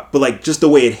robot, but like just the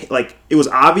way it was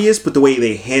obvious, but the way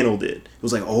they handled it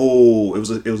was like, oh, it was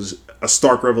a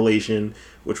stark revelation,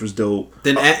 which was dope.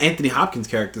 Then Anthony Hopkins'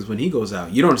 characters when he goes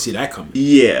out, you don't see that coming.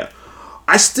 Yeah,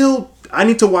 I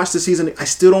need to watch the season.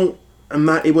 I'm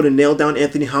not able to nail down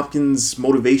Anthony Hopkins'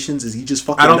 motivations. Is he just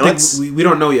fucking I don't nuts? think we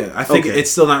don't know yet. I think Okay.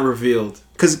 it's still not revealed.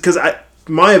 Because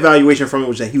my evaluation from it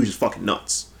was that he was just fucking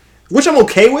nuts, which I'm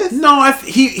okay with. No,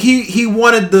 he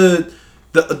wanted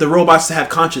the robots to have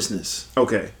consciousness.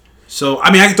 Okay, So I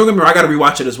mean, don't get me wrong, I got to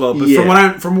rewatch it as well. But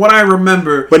Yeah. from what I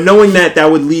remember, but knowing that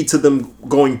would lead to them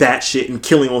going batshit and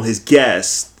killing all his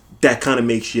guests, that kind of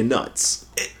makes you nuts.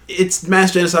 it's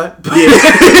mass genocide.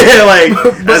 Yeah, like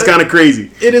that's kind of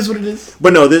crazy. It is what it is.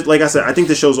 But no, like I said, I think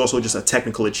the show's also just a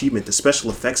technical achievement. The special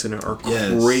effects in it are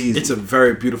Yes. crazy. It's a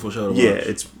very beautiful show to watch.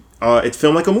 Yeah, it's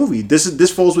filmed like a movie.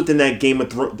 This falls within that Game of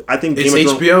Thrones. I think It's Game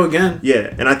of HBO again.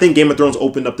 Yeah, and I think Game of Thrones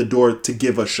opened up the door to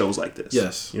give us shows like this.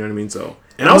 Yes. You know what I mean. So,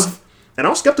 And I I was And I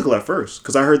was skeptical at first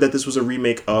because I heard that this was a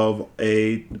remake of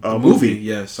a movie.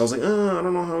 Yes. So I was like, I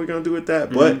don't know how we're gonna do with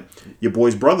that. But your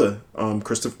boy's brother,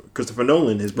 Christopher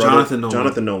Nolan, his brother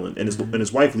Jonathan Nolan, and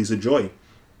his wife Lisa Joy,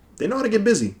 they know how to get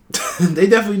busy. They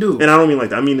definitely do. And I don't mean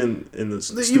like that. I mean in the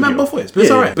studio. You meant both ways, but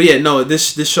it's all right. But yeah, no,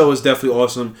 this show is definitely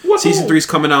awesome. Season 3 is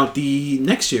coming out the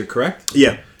next year, correct?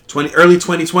 Yeah. Early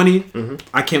 2020.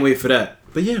 I can't wait for that.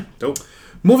 But yeah, Dope.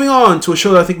 moving on to a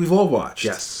show that I think we've all watched.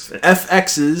 Yes.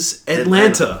 FX's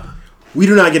Atlanta. We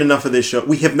do not get enough of this show.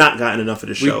 We have not gotten enough of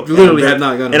this show. We literally have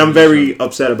not gotten enough. And I'm of this very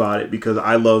upset about it because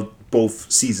I love both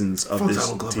seasons of this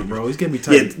Donald Glover, TV. bro. He's getting me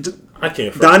tight. Yeah, I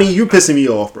can't. Donnie, you're pissing me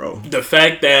off, bro. The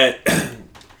fact that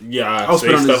I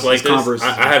say stuff like this.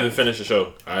 I haven't finished the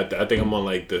show. I think I'm on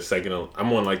like the second.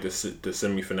 I'm on like the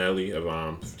semi finale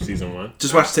of season 1.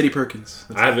 Just watch Teddy Perkins.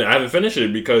 I haven't finished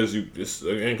it because it's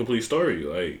an incomplete story.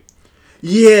 Like,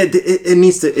 yeah, it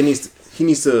needs to. He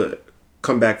needs to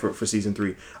come back for season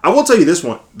 3. I will tell you this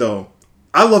one though.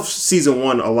 I love season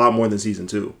 1 a lot more than season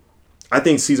 2. I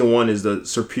think season 1 is the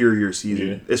superior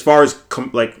season as far as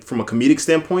like from a comedic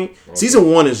standpoint. Okay.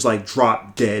 Season 1 is like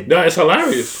drop dead. No, it's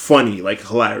hilarious, funny, like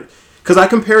hilarious. Because I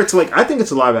compare it to like I think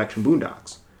it's a live action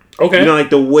Boondocks. Okay, you know, like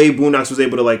the way Boondocks was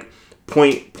able to like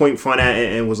point fun at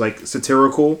and was like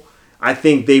satirical. I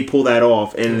think they pull that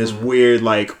off in this weird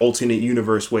like alternate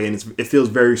universe way, and it feels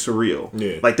very surreal.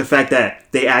 Yeah, like the fact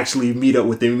that they actually meet up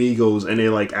with the Amigos and they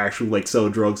like actually like sell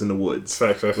drugs in the woods.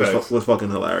 Facts. Was fucking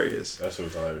hilarious. That's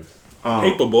what's hilarious.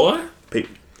 Paperboy.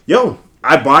 Yo,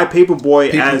 I buy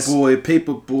Paperboy as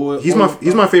Paperboy. He's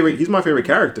my favorite. He's my favorite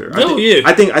character. Yeah.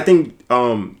 I think.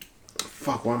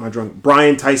 Fuck. Why am I drunk?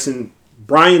 Brian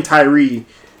Tyree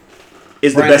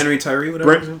is the best. Henry Tyree.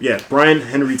 Whatever. Brian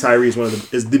Henry Tyree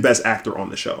is the best actor on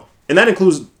the show, and that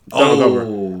includes Donald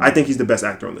Glover. I think he's the best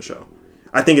actor on the show.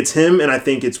 I think it's him, and I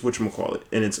think it's whatchamacallit,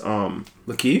 and it's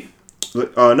Lakeith.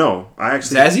 No, I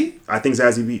actually Zazie. I think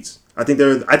Zazie Beetz. I think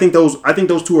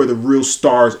those two are the real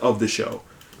stars of the show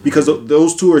because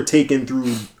those two are taken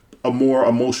through a more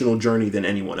emotional journey than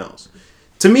anyone else.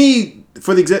 To me,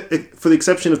 for the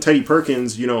exception of Teddy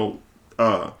Perkins, you know,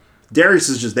 Darius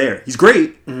is just there. He's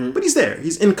great, but he's there.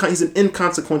 He's an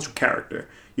inconsequential character,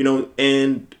 you know.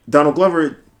 And Donald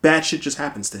Glover, bad shit just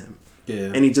happens to him,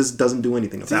 and he just doesn't do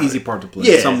anything about it. It's an easy part to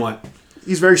play, somewhat.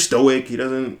 He's very stoic.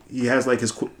 He has like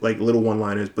his like little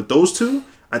one-liners, but those two,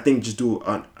 I think, just do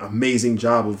an amazing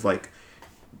job of like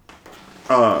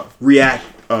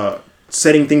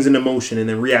setting things into motion and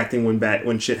then reacting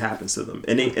when shit happens to them,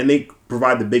 and they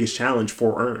provide the biggest challenge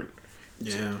for Earn.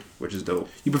 Yeah, which is dope.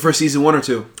 You prefer season 1 or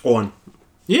 2? 1.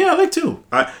 Yeah, I like 2.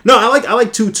 I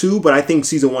like 2 too, but I think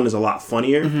season 1 is a lot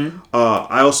funnier.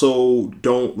 I also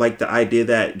don't like the idea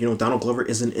that Donald Glover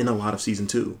isn't in a lot of season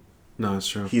 2. No, it's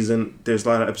true. There's a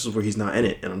lot of episodes where he's not in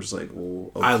it, and I'm just like, well,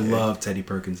 okay. I love Teddy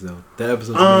Perkins though. That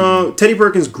episode. Teddy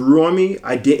Perkins grew on me.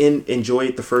 I didn't enjoy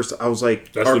it the first. I was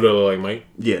like, that's what they look like, Mike.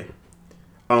 Yeah.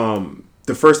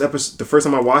 The first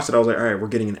time I watched it, I was like, all right, we're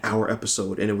getting an hour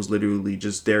episode, and it was literally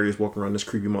just Darius walking around this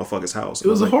creepy motherfucker's house. It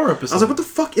was a horror episode. I was like, what the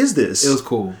fuck is this? It was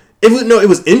cool. It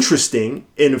was interesting,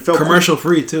 and it felt commercial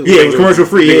free too. Yeah, it was commercial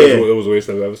free. Yeah, it was a waste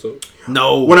of an episode.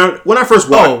 No, when I first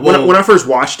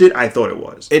watched it, I thought it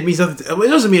was. It means nothing. It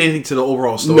doesn't mean anything to the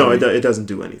overall story. No, it doesn't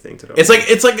do anything to the.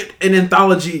 It's like an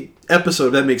anthology episode.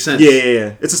 If that makes sense.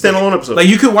 Yeah. It's a standalone episode. Like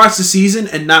you could watch the season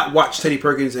and not watch Teddy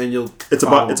Perkins, and you'll. It's a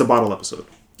bottle episode.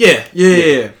 Yeah.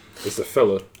 It's a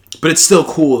fella. But it's still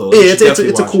cool though. Yeah,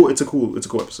 it's a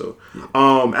cool episode.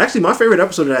 Yeah. Actually, my favorite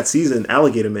episode of that season,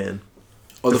 Alligator Man.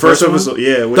 Oh, the first episode.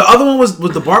 Yeah. The other one was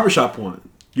the barbershop one.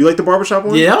 You like the barbershop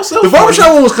one? Yeah, the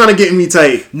barbershop one was kind of getting me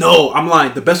tight. No, I'm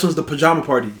lying. The best one's the pajama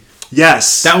party.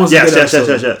 Yes, that one's yes.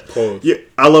 Yeah,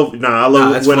 I love when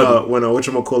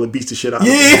whatchamacallit beats the shit out.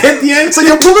 Yeah, at the end, it's like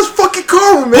pull this fucking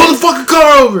car over, man. Pull the fucking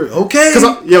car over, okay?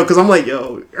 Because I'm like,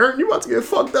 Earn, you about to get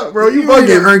fucked up, bro. You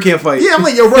bugging. Earn can't fight. Yeah, I'm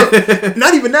like, bro.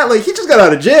 Not even that. Like he just got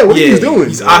out of jail. What are you doing?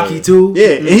 He's Aki too.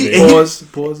 Yeah, and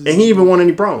he even won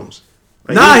any problems.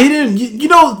 Like, he didn't.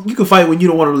 You can fight when you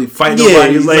don't want to really fight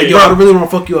nobody. He's like, yo, I really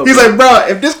want to fuck you up. He's like, bro,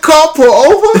 if this car pull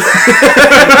over,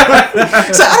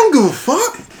 he's like, I don't give a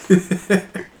fuck.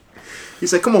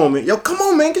 He's like, come on,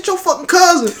 man, get your fucking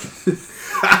cousin.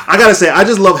 I gotta say, I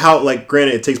just love how, like,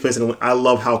 granted, it takes place I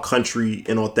love how country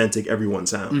and authentic everyone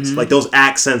sounds. Mm-hmm. Like, those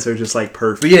accents are just, like,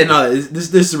 perfect. But yeah, no,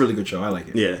 this is a really good show. I like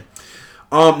it. Yeah.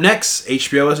 Next,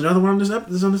 HBO has another one on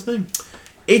this thing.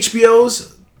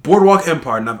 HBO's Boardwalk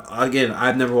Empire. Now, again,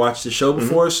 I've never watched the show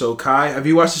before, so Kai, have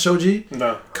you watched the show, G?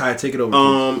 No. Kai, take it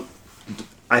over.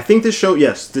 I think this show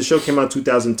came out in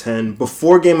 2010.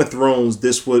 Before Game of Thrones,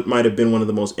 this might have been one of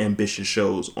the most ambitious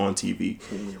shows on TV.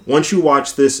 Once you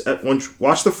watch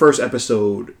watch the first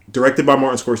episode, directed by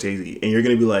Martin Scorsese, and you're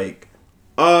gonna be like,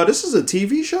 this is a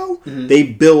TV show? Mm-hmm. They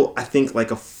built, I think,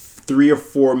 like a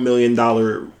 $3 or $4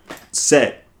 million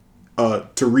set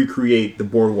to recreate the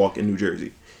boardwalk in New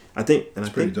Jersey. I think, and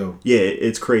it's pretty dope. Yeah,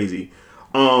 it's crazy.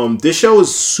 This show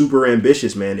is super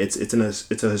ambitious, man. It's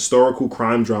a historical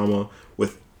crime drama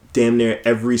with damn near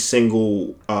every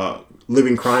single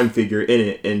living crime figure in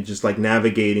it, and just like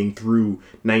navigating through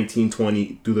the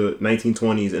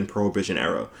 1920s and Prohibition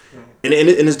era, and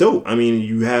it's dope. I mean,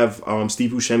 you have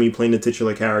Steve Buscemi playing the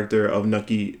titular character of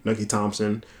Nucky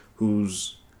Thompson,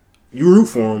 who's you root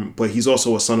for him, but he's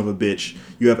also a son of a bitch.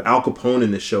 You have Al Capone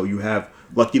in this show. You have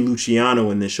Lucky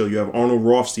Luciano in this show. You have Arnold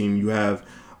Rothstein. You have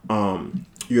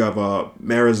Marizano,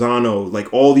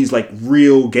 like all these like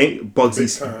real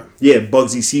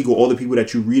Bugsy Siegel, all the people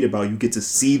that you read about, you get to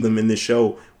see them in this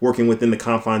show working within the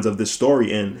confines of this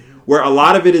story, and where a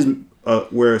lot of it is,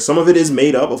 where some of it is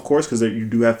made up, of course, because you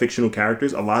do have fictional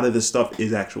characters. A lot of this stuff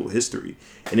is actual history,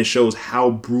 and it shows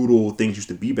how brutal things used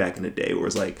to be back in the day. Where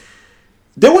it's like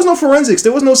there was no forensics,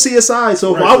 there was no CSI,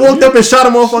 so if I walked up and shot a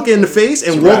motherfucker in the face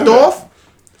and walked off,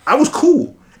 I was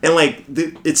cool. And like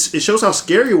it shows how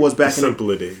scary it was back in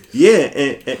simpler days. Yeah,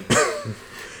 and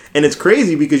and it's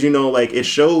crazy because like it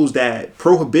shows that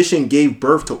Prohibition gave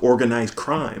birth to organized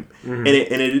crime, and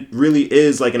it really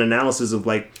is like an analysis of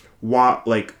like why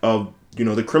of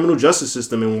the criminal justice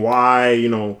system and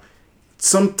why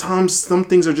sometimes some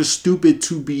things are just stupid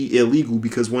to be illegal,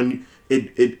 because when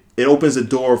it opens the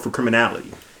door for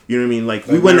criminality. You know what I mean? Like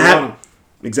we wouldn't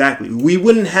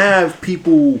have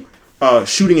people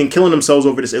shooting and killing themselves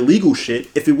over this illegal shit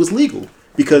if it was legal.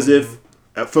 Because if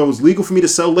it was legal for me to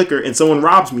sell liquor and someone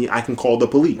robs me, I can call the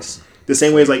police. The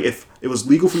same way as like if it was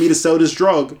legal for me to sell this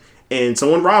drug and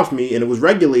someone robs me and it was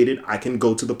regulated, I can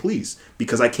go to the police.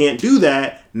 Because I can't do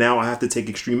that, now I have to take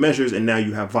extreme measures, and now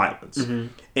you have violence. Mm-hmm.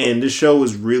 And this show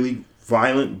is really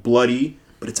violent, bloody,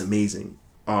 but it's amazing.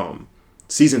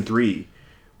 Season 3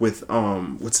 with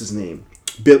what's his name?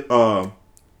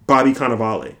 Bobby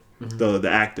Cannavale. The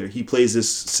actor, he plays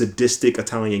this sadistic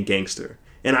Italian gangster,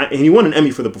 and he won an Emmy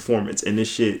for the performance, and this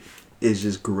shit is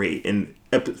just great. And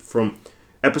from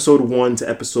episode 1 to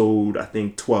episode I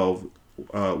think 12,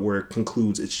 where it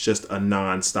concludes, it's just a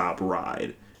non-stop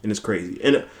ride, and it's crazy.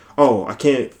 And I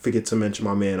can't forget to mention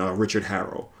my man Richard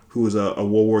Harrow, who is a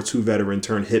World War II veteran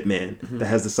turned hitman that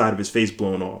has the side of his face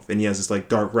blown off, and he has this like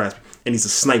dark rasp, and he's a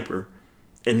sniper,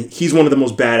 and he's one of the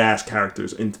most badass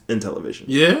characters in television.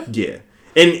 Yeah.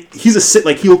 And he's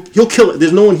he'll kill it.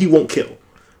 There's no one he won't kill,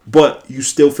 but you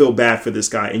still feel bad for this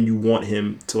guy, and you want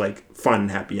him to like find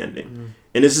a happy ending. Mm-hmm.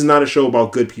 And this is not a show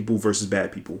about good people versus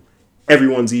bad people.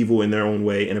 Everyone's evil in their own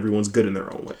way, and everyone's good in their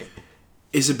own way.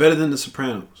 Is it better than The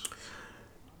Sopranos?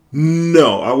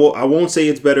 No, I won't say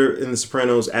it's better than The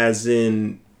Sopranos, as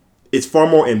in it's far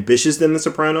more ambitious than The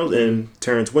Sopranos. And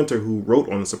Terrence Winter, who wrote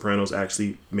on The Sopranos,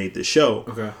 actually made this show.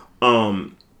 Okay.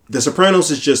 The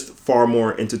Sopranos is just far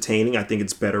more entertaining. I think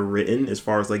it's better written as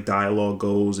far as like dialogue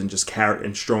goes, and just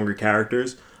and stronger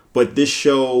characters. But this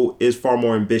show is far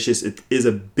more ambitious. It is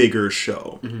a bigger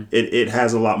show. Mm-hmm. It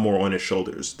has a lot more on its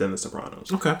shoulders than The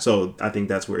Sopranos. Okay. So I think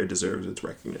that's where it deserves its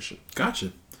recognition.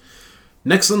 Gotcha.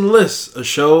 Next on the list, a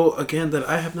show again that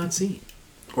I have not seen,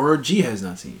 or G has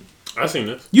not seen. I've seen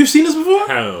this. You've seen this before?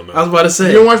 Hell no. I was about to say.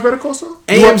 You didn't watch Better Call Saul?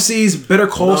 AMC's Better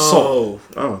Call Saul.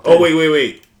 Oh,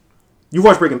 wait. You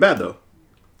watched Breaking Bad, though.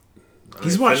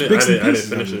 He's watched bits and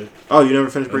pieces. I didn't finish it. Oh, you never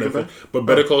finished Breaking Bad? But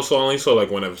Better Call Saul only saw like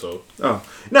one episode. Oh.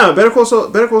 No, Better Call Saul,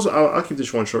 I'll keep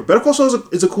this one short. Better Call Saul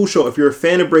is a cool show. If you're a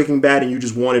fan of Breaking Bad and you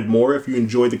just wanted more, if you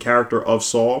enjoyed the character of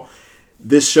Saul,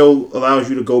 this show allows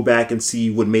you to go back and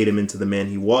see what made him into the man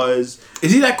he was.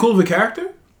 Is he that cool of a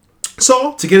character?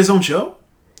 Saul? To get his own show?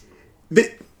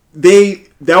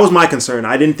 That was my concern.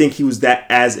 I didn't think he was that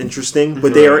as interesting,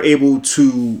 but they are able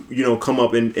to, come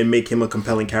up and make him a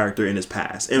compelling character in his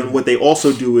past. And what they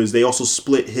also do is they also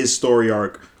split his story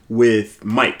arc with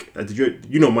Mike.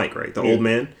 You know Mike, right? The old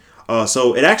man.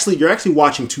 So you're actually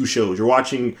watching two shows. You're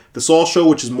watching the Saul show,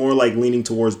 which is more like leaning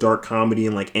towards dark comedy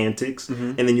and like antics,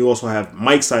 and then you also have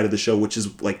Mike's side of the show, which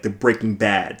is like the Breaking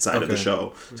Bad side of the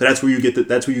show. So that's where you get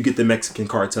the Mexican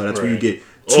cartel. That's where you get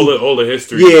all the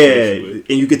history. Yeah,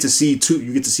 and you get to see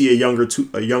a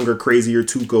younger, crazier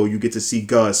Tuco. You get to see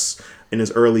Gus in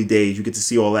his early days. You get to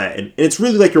see all that, and it's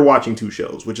really like you're watching two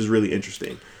shows, which is really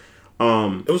interesting.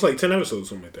 It was like 10 episodes,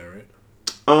 something like that, right?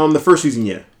 The first season,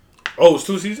 yeah. Oh, it's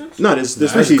 2 seasons? No, there's 3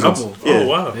 seasons. Couple. Yeah. Oh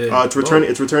wow! Yeah. It's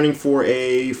returning for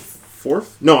a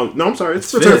fourth. No, I'm sorry.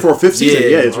 It's returning for a fifth season.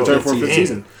 Yeah, it's returning for a fifth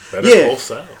season. Yeah.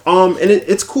 And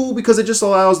it's cool because it just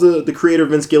allows the creator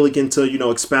Vince Gilligan to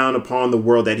expound upon the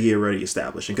world that he already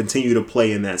established and continue to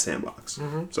play in that sandbox.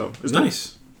 So it's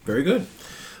nice, very good.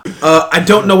 I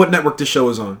don't know what network this show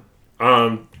is on.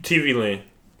 TV Land.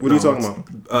 What are you talking about?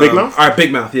 Big Mouth? All right,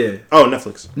 Big Mouth. Yeah. Oh,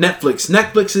 Netflix.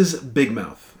 Netflix is Big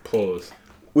Mouth. Pause.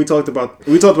 We talked about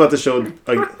the show.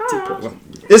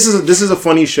 This is a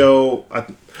funny show. I'm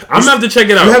gonna have to check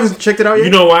it out. You haven't checked it out yet?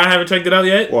 You know why I haven't checked it out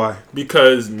yet? Why?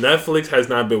 Because Netflix has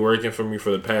not been working for me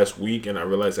for the past week, and I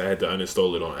realized I had to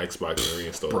uninstall it on Xbox and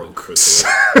reinstall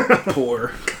it.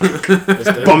 Poor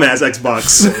bum ass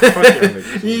Xbox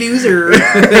loser.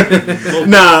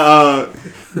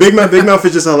 Big Mouth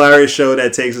is just a hilarious show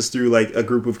that takes us through like a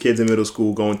group of kids in middle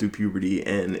school going through puberty,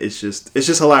 and it's just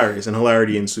hilarious, and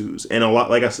hilarity ensues. And a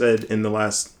lot, like I said in the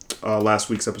last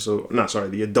week's episode,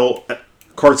 the adult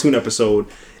cartoon episode,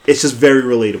 it's just very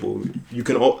relatable. You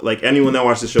can, like, anyone that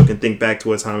watched the show can think back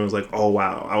to a time and was like, oh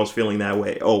wow, I was feeling that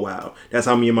way. Oh wow, that's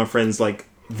how me and my friends like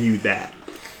viewed that.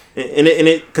 And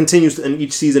it continues, and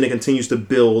each season it continues to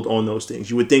build on those things.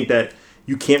 You would think that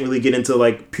you can't really get into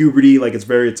like puberty, like it's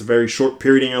a very short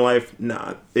period in your life.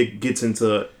 Nah, it gets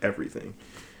into everything.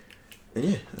 And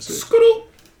yeah, that's it.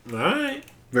 All right,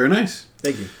 very nice.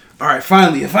 Thank you. All right,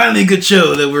 finally a good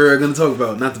show that we're going to talk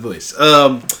about. Not The Voice.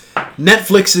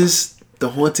 Netflix's The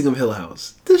Haunting of Hill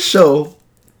House. This show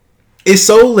is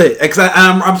so lit.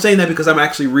 I'm saying that because I'm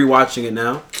actually rewatching it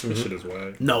now. This shit is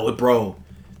wild. No, bro,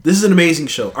 this is an amazing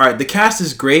show. All right, the cast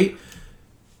is great.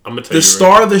 I'm gonna tell you the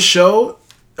star of the show.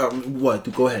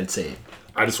 What? Go ahead and say it.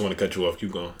 I just want to cut you off.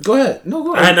 Keep going. Go ahead. No,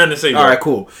 go ahead. I had nothing to say. All right,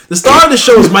 cool. The star of the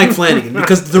show is Mike Flanagan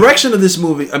because the direction of this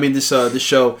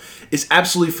show is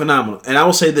absolutely phenomenal. And I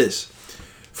will say this: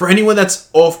 for anyone that's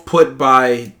off put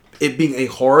by it being a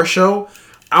horror show,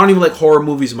 I don't even like horror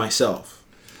movies myself.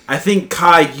 I think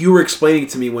Kai, you were explaining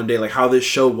to me one day like how this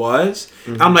show was.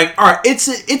 Mm-hmm. I'm like, all right, it's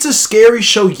a scary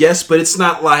show, yes, but it's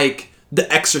not like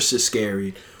The Exorcist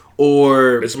scary.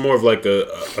 Or it's more of like a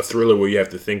thriller where you have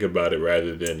to think about it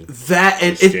rather than that.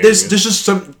 And there's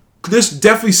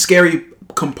definitely scary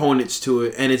components to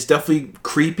it, and it's definitely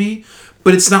creepy,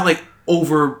 but it's not like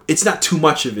over. It's not too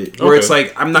much of it, where it's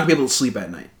like I'm not gonna be able to sleep at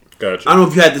night. Gotcha. I don't know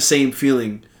if you had the same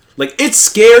feeling. Like it's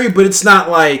scary, but it's not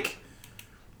like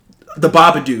The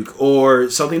Babadook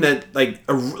or something that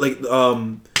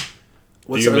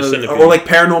what's or like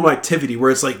Paranormal Activity, where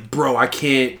it's like, bro, I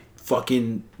can't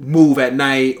fucking move at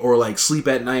night or like sleep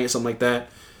at night or something like that.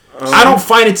 I don't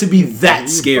find it to be that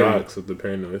scary. With the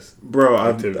paranoid. Bro,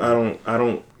 I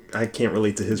can't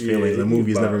relate to his feelings. The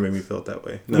movies never made me feel that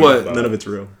way. None of it's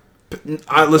real.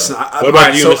 What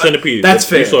about the Human Centipede? That's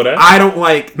fair. You saw that? I don't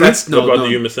like. That's no. What about the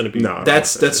Human Centipede? No,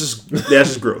 that's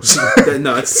just gross.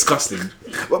 No, it's disgusting.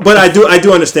 But I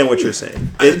do understand what you're saying.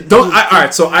 I get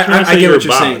what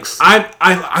you're saying.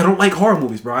 I don't like horror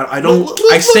movies, bro.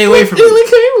 I stay away from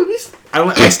it.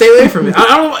 I stay away from it.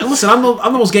 I don't listen. I'm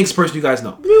the most gangster person you guys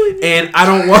know, and I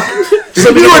don't want. So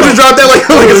you want to drop that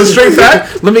like it's a straight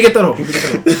fact? Let me get that off.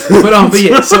 But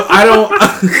yeah. So I don't.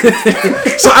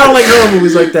 So I don't like horror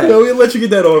movies like that. No, we'll let you get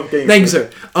that off. Thank you, sir.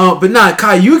 But nah,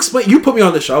 Kai, you put me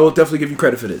on the show. I will definitely give you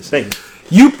credit for this. Thank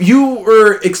you. You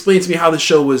were explaining to me how the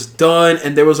show was done,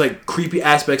 and there was like creepy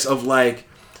aspects of like.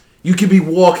 You could be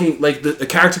walking, like the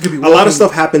character could be walking. A lot of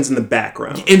stuff happens in the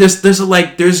background. And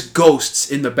there's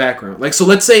ghosts in the background. Like, so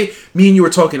let's say me and you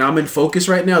were talking, I'm in focus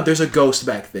right now, there's a ghost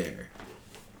back there.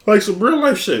 Like some real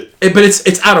life shit. But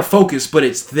it's out of focus, but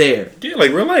it's there. Yeah,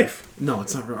 like real life. No,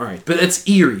 it's not real. All right. But it's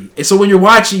eerie. And so when you're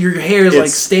watching, your hair is like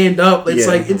stand up. It's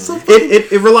like, it's so funny.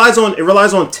 It relies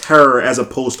on terror as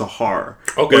opposed to horror.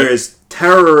 Okay. Whereas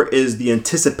terror is the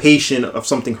anticipation of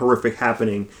something horrific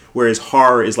happening, whereas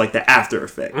horror is like the after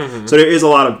effect. Mm-hmm. So there's a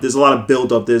lot of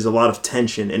build up, there's a lot of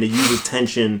tension, and it uses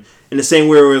tension in the same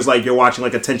way where it's like you're watching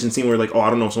like a tension scene where like, oh, I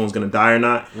don't know if someone's gonna die or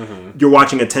not. Mm-hmm. You're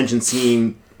watching a tension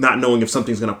scene not knowing if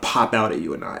something's gonna pop out at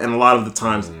you or not, and a lot of the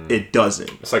times it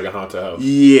doesn't. It's like a haunted house.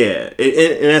 Yeah,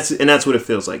 and that's what it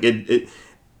feels like.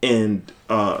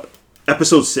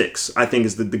 Episode 6, I think,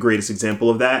 is the greatest example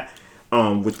of that.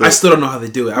 I still don't know how they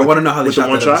do it. I want to know how they shot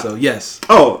that episode. Yes.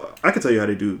 Oh, I can tell you how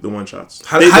they do the one shots.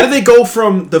 How did they go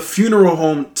from the funeral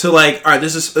home to like, all right,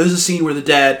 there's a scene where the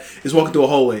dad is walking through a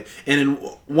hallway, and in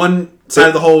one side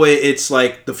of the hallway it's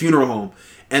like the funeral home,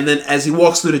 and then as he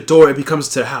walks through the door, it becomes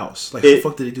to the house. Like, how the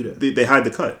fuck did they do that? They hide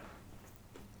the cut.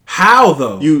 How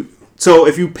though? So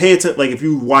if you pay attention, like if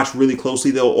you watch really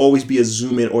closely, there'll always be a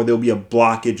zoom in or there'll be a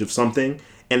blockage of something,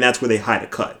 and that's where they hide a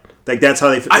cut. Like that's how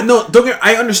they.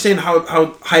 I understand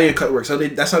how hiding a cut works.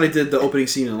 That's how they did the opening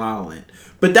scene in La La Land.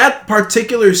 But that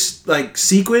particular like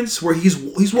sequence where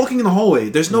he's walking in the hallway,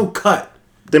 there's no cut.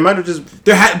 They might have just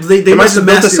they must have built the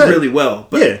mastered set. it really well.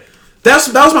 But Yeah. that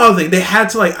was my other thing. They had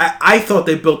to like I thought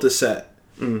they built a set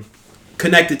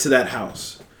connected to that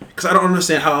house because I don't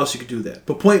understand how else you could do that.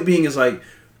 But point being is like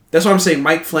that's what I'm saying.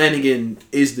 Mike Flanagan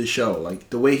is the show. Like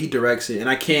the way he directs it, and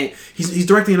I can't. He's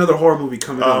directing another horror movie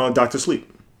coming up. Dr. Sleep.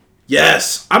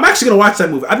 Yes, I'm actually gonna watch that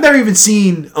movie. I've never even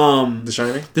seen The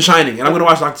Shining. The Shining, and I'm gonna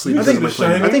watch Doctor Sleep. You because think of Mike The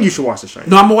Flanagan. Shining? I think you should watch The Shining.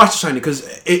 No, I'm gonna watch The Shining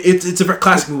because it's a very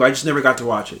classic movie. I just never got to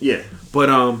watch it. Yeah. But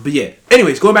yeah.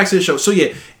 Anyways, going back to the show. So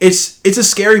yeah, it's a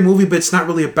scary movie, but it's not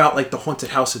really about like the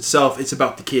haunted house itself. It's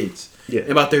about the kids. Yeah.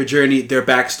 About their journey, their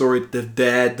backstory, the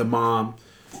dad, the mom.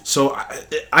 So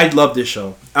I love this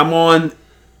show.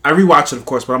 I rewatched it, of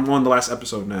course, but I'm on the last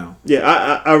episode now. Yeah,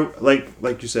 I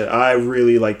like you said, I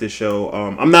really like this show.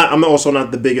 I'm also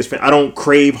not the biggest fan. I don't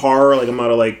crave horror. Like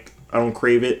I don't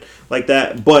crave it like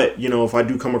that. But if I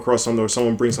do come across something or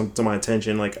someone brings something to my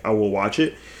attention, like I will watch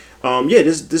it.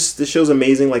 This show's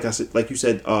amazing. Like I said, like you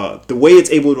said, the way it's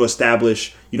able to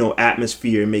establish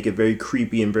atmosphere and make it very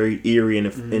creepy and very eerie,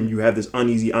 and you have this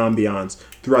uneasy ambiance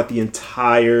throughout the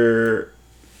entire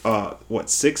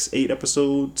 8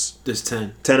 episodes? There's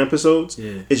 10 episodes.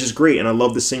 Yeah. It's just great, and I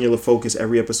love the singular focus.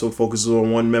 Every episode focuses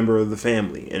on one member of the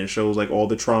family, and it shows like all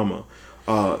the trauma.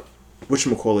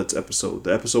 Whatchamacallit's episode,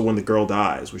 the episode when the girl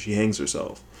dies, where she hangs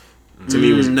herself. To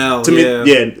me was Nell,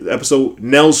 the episode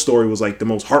Nell's story was like the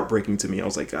most heartbreaking to me. I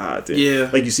was like, damn. Yeah.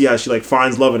 Like you see how she like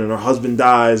finds love and her husband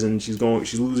dies and she's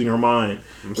losing her mind.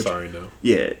 I'm sorry, no.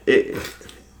 Yeah,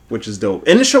 which is dope.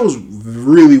 And the show is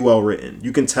really well written.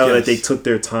 You can tell that they took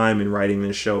their time in writing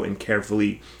this show and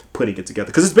carefully putting it together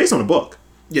because it's based on a book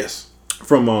Yes.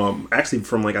 from I think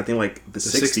the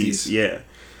 60s. Yeah.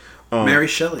 Mary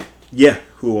Shelley. Yeah,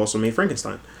 who also made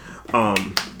Frankenstein.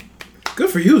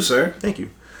 Good for you, sir. Thank you.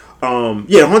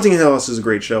 Haunting Hill House is a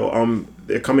great show.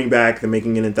 They're coming back. They're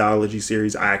making an anthology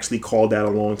series. I actually called that a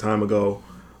long time ago.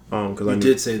 Because I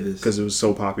did say this because it was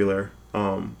so popular.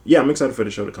 I'm excited for the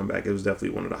show to come back. It was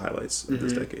definitely one of the highlights of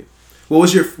this decade. What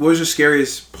was your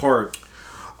scariest part?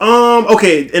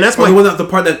 Okay, and that's the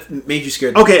part that made you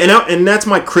scared. Okay, and that's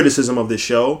my criticism of this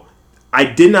show. I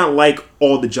did not like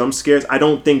all the jump scares. I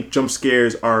think jump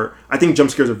scares are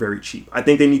very cheap. I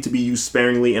think they need to be used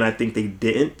sparingly, and I think they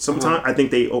didn't sometimes. I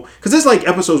think because there's like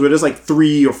episodes where there's like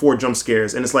 3 or 4 jump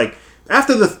scares, and it's like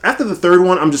after the third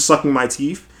one, I'm just sucking my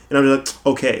teeth, and I'm just like,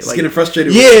 okay, it's getting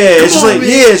frustrated. Yeah,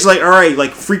 it's like all right,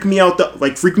 like freak me out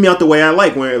the way I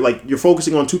like, where like you're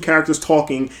focusing on 2 characters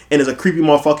talking, and there's a creepy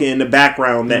motherfucker in the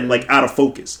background that like out of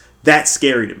focus. That's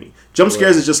scary to me. Jump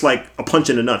scares is just like a punch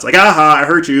in the nuts, like aha, I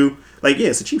hurt you. Like, yeah,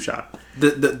 it's a cheap shot.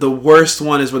 The worst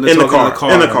one is when they're talking in the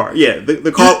car. In the car, yeah.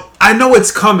 The car. I know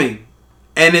it's coming,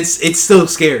 and it's still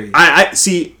scary. I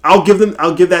see. I'll give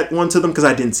that one to them because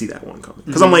I didn't see that one coming.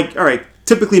 Because I'm like, all right.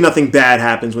 Typically, nothing bad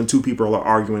happens when 2 people are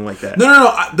arguing like that.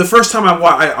 No. The first time I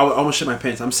watched, I almost shit my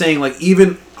pants. I'm saying like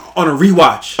even on a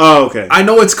rewatch. Oh, okay. I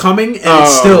know it's coming, and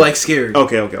it's still like scary.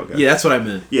 Okay. Yeah, that's what I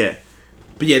meant. Yeah.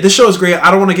 But yeah, this show is great. I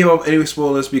don't want to give up any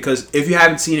spoilers because if you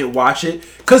haven't seen it, watch it.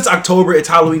 Because it's October, it's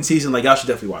Halloween season. Like y'all should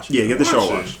definitely watch it. Yeah, give the show a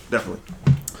watch. Definitely.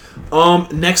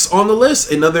 Next on the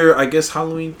list, another I guess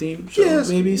Halloween themed show,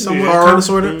 maybe somewhat horror, kind of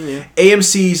sort of. yeah.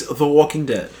 AMC's The Walking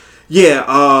Dead.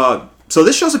 Yeah. So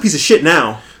this show's a piece of shit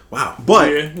now. Wow.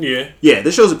 But yeah,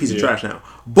 this show's a piece of trash now.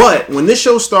 But when this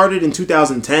show started in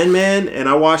 2010, man, and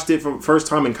I watched it for the first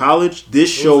time in college,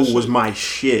 this show was my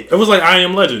shit. It was like I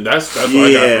Am Legend. That's what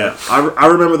I got from it. I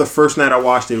remember the first night I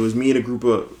watched it. It was me and a group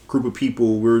of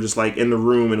people. We were just like in the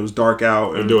room and it was dark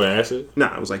out. And doing acid?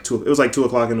 Nah, it was like 2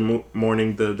 o'clock in the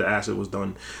morning. The acid was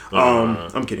done.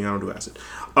 I'm kidding. I don't do acid.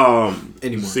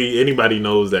 Anymore. See, anybody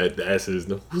knows that the acid is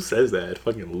done. Who says that?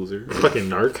 Fucking loser. Fucking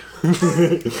narc.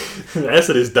 The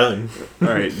acid is done. All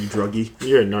right, you druggie.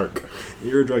 You're a narc.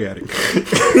 You're a drug addict.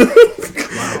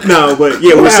 No, but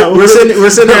yeah, we're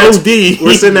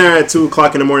sitting there at 2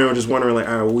 o'clock in the morning. We're just wondering like,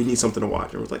 all right, well, we need something to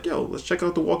watch. And we're like, yo, let's check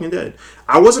out The Walking Dead.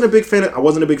 I wasn't a big fan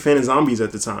of zombies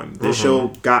at the time. This show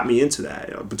got me into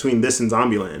that. Between this and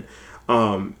Zombieland.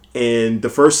 And the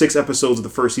first 6 episodes of the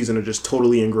first season are just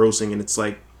totally engrossing, and it's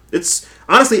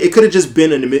honestly, it could have just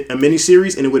been a mini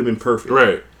series, and it would have been perfect.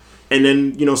 Right. And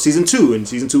then season 2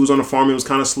 was on a farm. It was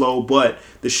kind of slow, but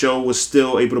the show was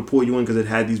still able to pull you in because it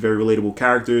had these very relatable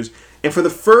characters. And for the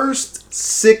first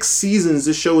 6 seasons,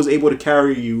 this show was able to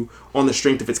carry you on the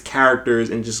strength of its characters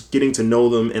and just getting to know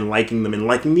them and liking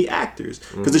the actors,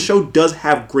 because the show does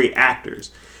have great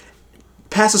actors.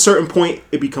 Past a certain point,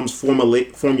 it becomes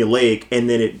formulaic, and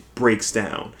then it breaks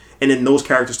down. And then those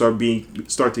characters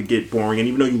start to get boring. And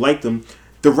even though you like them,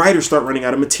 the writers start running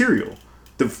out of material.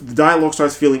 the dialogue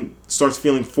starts feeling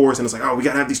forced, and it's like, oh, we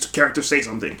gotta have these two characters say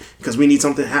something because we need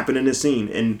something to happen in this scene,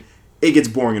 and it gets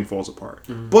boring and falls apart.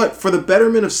 But for the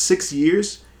betterment of 6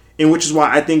 years, and which is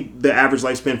why I think the average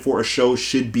lifespan for a show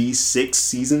should be 6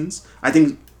 seasons. I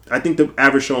think the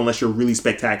average show, unless you're really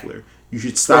spectacular, you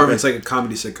should stop. Or if it's like a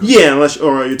comedy sitcom. Yeah,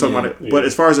 or you're talking about it. Yeah. But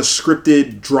as far as a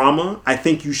scripted drama, I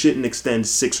think you shouldn't extend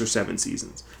 6 or 7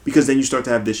 seasons because then you start to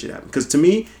have this shit happen. Because to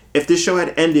me, if this show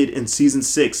had ended in season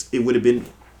 6, it would have been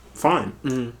fine.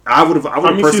 I would have. How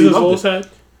many personally seasons loved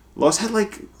it. Lost had?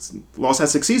 Lost had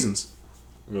 6 seasons.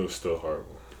 It was still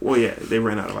horrible. Well, yeah, they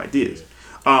ran out of ideas.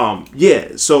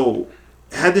 So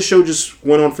had the show just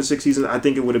went on for 6 seasons, I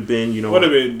think it would have been, it would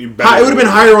have been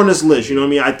higher on this list. You know what I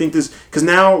mean? I think this because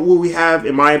now what we have,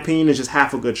 in my opinion, is just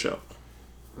half a good show.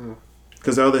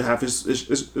 Because the other half is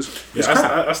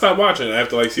crap. I stopped watching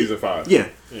after like season 5. Yeah,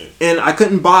 and I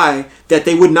couldn't buy that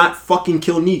they would not fucking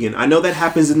kill Negan. I know that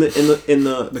happens in the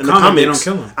comics. They don't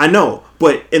kill him. I know,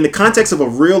 but in the context of a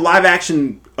real live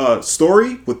action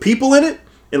story with people in it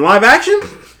in live action,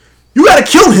 you gotta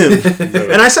kill him.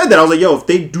 And I said that I was like, yo, if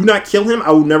they do not kill him,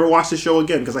 I will never watch this show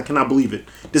again because I cannot believe it.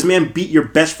 This man beat your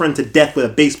best friend to death with a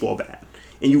baseball bat,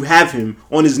 and you have him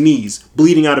on his knees,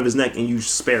 bleeding out of his neck, and you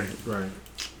spare him. Right.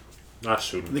 Not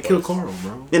shooting. They kill Carl,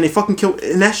 bro. And they fucking kill,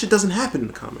 and that shit doesn't happen in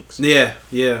the comics. Yeah.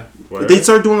 They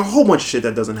start doing a whole bunch of shit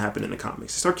that doesn't happen in the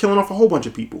comics. They start killing off a whole bunch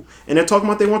of people, and they're talking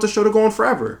about they want the show to go on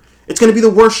forever. It's gonna be the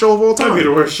worst show of all time. That'd be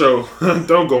the worst show.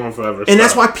 Don't go on forever. And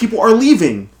that's why people are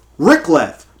leaving. Rick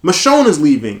left. Michonne is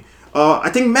leaving. I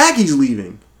think Maggie's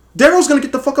leaving. Daryl's gonna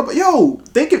get the fuck up. Yo,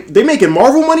 they making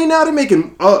Marvel money now. They're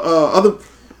making other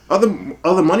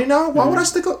money now. Why would I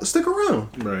stick around?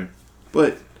 Right.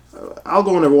 But I'll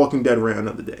go on a Walking Dead rant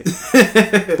another day.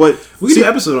 But We can do an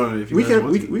episode on it if you we guys can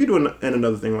want we to. can do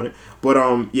another thing on it. But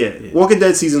Walking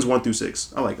Dead seasons 1 through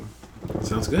 6. I like them.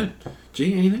 Sounds good.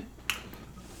 G, anything?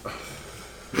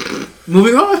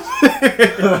 Moving on.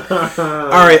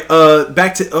 All right.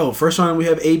 Back to first one we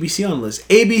have ABC on the list.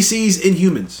 ABC's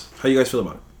Inhumans. How you guys feel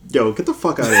about it? Yo, get the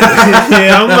fuck out of here.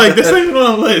 Yeah, I'm like, this ain't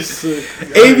on the list.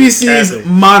 ABC's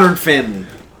Modern Family.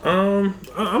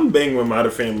 I'm banging with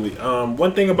Modern Family.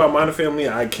 One thing about Modern Family,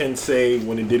 I can say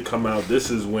when it did come out, this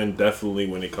is when definitely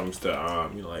when it comes to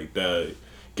like the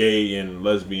gay and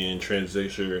lesbian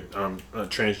transgender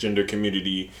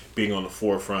community being on the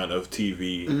forefront of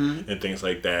TV and things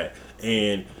like that.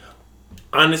 And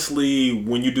honestly,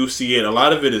 when you do see it, a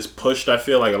lot of it is pushed. I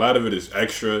feel like a lot of it is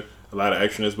extra, a lot of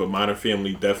extraness. But Modern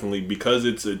Family definitely because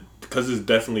it's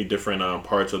definitely different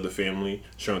parts of the family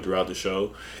shown throughout the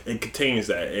show. It contains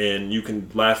that, and you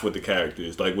can laugh with the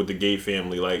characters, like with the gay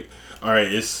family. Like, all right,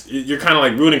 you're kind of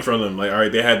like rooting for them. Like, all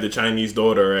right, they had the Chinese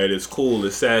daughter, right? It's cool,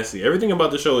 it's sassy. Everything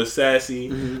about the show is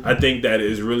sassy. I think that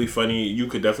is really funny. You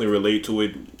could definitely relate to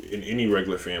it in any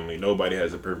regular family. Nobody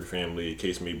has a perfect family,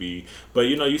 case may be. But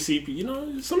you see, you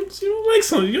don't like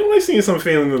seeing some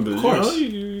family members. Of course.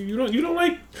 You don't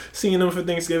like seeing them for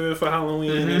Thanksgiving, for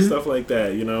Halloween, and stuff like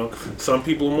that. Some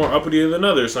people are more uppity than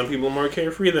others. Some people are more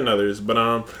carefree than others. But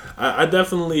I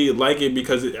definitely like it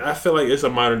because I feel like it's a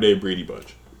modern day Brady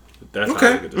Bunch. That's how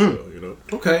I look at the show.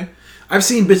 Okay. I've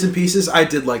seen bits and pieces. I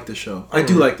did like the show. I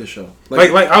do like the show.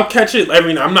 Like I'll catch it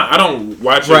every. I don't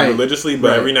watch it religiously, but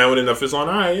Right. every now and then if it's on,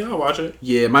 I'll watch it.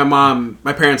 Yeah,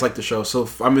 my parents like the show, so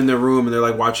if I'm in their room and they're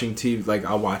like watching TV, like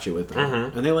I'll watch it with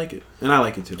them, and they like it, and I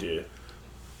like it too. Yeah.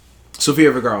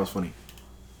 Sofia Vergara was funny.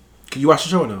 Can you watch the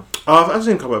show or no? I've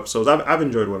seen a couple episodes. I've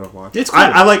enjoyed what I've watched. It's cool.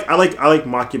 I like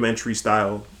mockumentary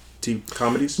style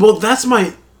comedies. Well, that's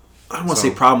my I don't want to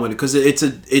say problem with it because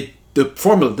the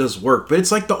formula does work, but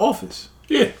it's like The Office.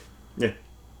 Yeah. Yeah.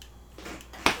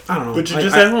 I don't know, But you're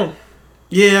just at home.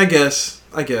 Yeah, I guess.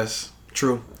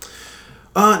 True.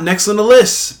 Next on the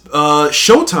list,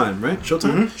 Showtime, right?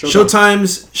 Showtime.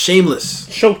 Showtime's Shameless.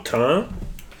 Showtime.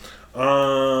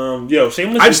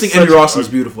 Shameless. I just think Amy Ross is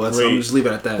beautiful. That's I'm just leave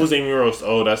it at that. Who's Amy Ross?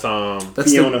 Oh, that's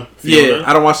Fiona. Yeah,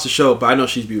 I don't watch the show, but I know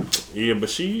she's beautiful. Yeah, but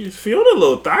Fiona a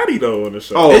little thotty though on the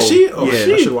show. Oh, Is she? Oh, yeah, I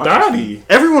she's should watch it. thotty.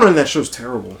 Everyone on that show's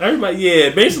terrible. Everybody, yeah,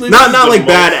 basically Not this is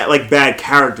like bad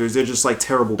characters. They're just like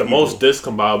terrible. the people. most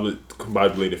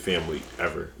discombobulated family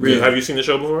ever. Really? Have you seen the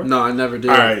show before? No, I never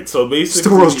did. All right, so basically, It's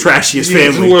the world's trashiest It's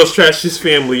family. the world's trashiest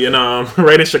family, and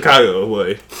right in Chicago,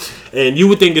 boy. And you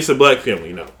would think it's a black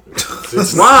family, no?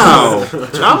 Wow.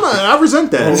 I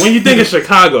resent that. When you think of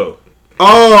Chicago,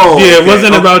 Oh. yeah, it okay.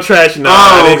 wasn't about trash. No, Oh,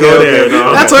 I didn't go okay, there. okay.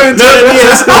 No. That's why I'm telling you.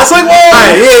 I was like, whoa,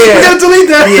 Alright, yeah. we gotta delete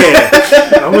that.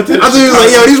 Yeah. I went to I thought he was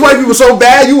like, yo, these white people so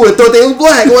bad, you would have thought they was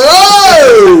black. I'm like,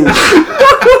 oh!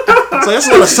 So that's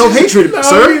a lot of self-hatred,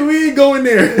 sir. We ain't going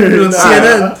there. Nah.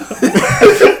 CNN.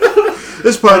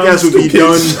 This podcast would be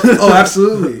done. Oh,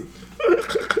 absolutely.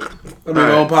 I mean,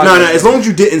 No, as long as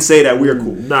you didn't say that, we are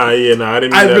cool. I didn't mean I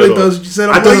that really at thought all. that's what you said.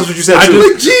 I thought that's what you said I too. just,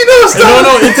 like, Gino, stop.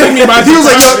 No, it took me by He was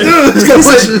like,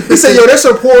 surprise. yo, he said, yo, they're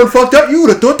so poor and fucked up. You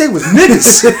would have thought they was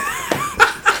niggas.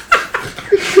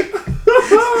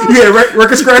 Yeah,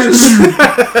 record scratches.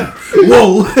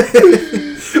 Whoa.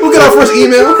 We'll get our first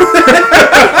email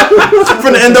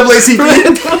From the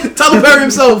NAACP. Tyler Perry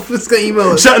himself. Let's get email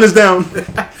us. Shutting us down.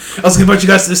 I was going to invite you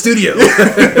guys to the studio.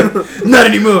 Not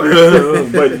anymore.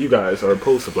 But you guys are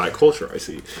opposed to black culture, I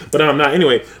see. But not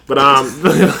anyway. But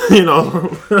you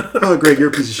know. Oh, Greg, you're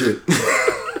a piece of shit.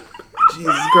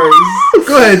 Jesus Christ.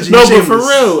 Go ahead, G. No, but Shameless. for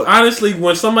real, honestly,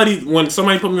 when somebody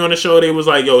put me on the show, they was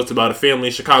like, "Yo, it's about a family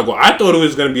in Chicago." I thought it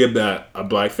was gonna be about a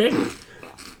black family.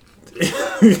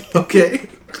 Okay.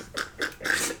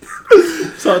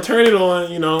 So I turned it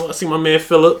on. You know, I see my man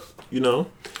Philip. You know,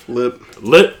 Lip,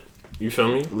 you feel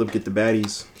me? get the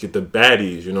baddies. Get the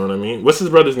baddies. You know what I mean? What's his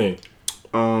brother's name?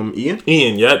 Ian.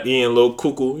 Yep, Ian, little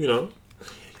cuckoo. You know,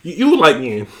 you would like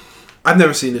Ian. I've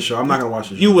never seen this show. I'm not going to watch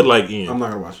this show. You would like Ian. I'm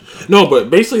not going to watch this show. No, but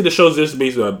basically the show's just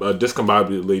basically a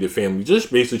discombobulated family,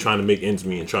 just basically trying to make ends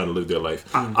meet and trying to live their life.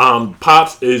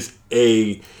 Pops is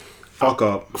a Fuck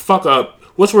up. fuck up.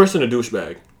 What's worse than a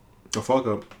douchebag? A fuck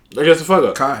up. I guess a fuck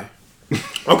up. Kai.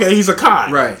 Okay, he's a Kai.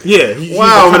 Right. Yeah. He's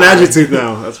Wow, a I'm an Kai. adjective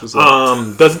now. That's what's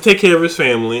up. Doesn't take care of his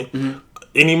family.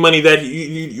 Any money that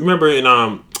you remember in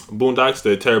Boondocks,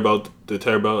 the Terrible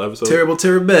episode. Terrible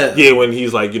bad. Yeah, when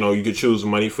he's like, you know, you could choose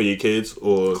money for your kids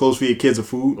or Clothes for your kids or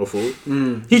food.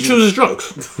 He chooses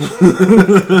drugs.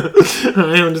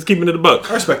 I'm just keeping it a buck.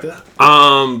 I respect that.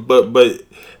 But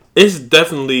it's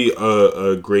definitely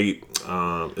a great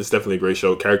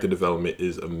show. Character development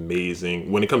is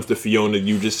amazing. When it comes to Fiona,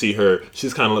 you just see her.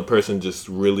 She's kind of the person just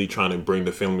really trying to bring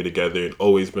the family together and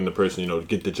always been the person, you know, to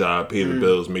get the job, pay the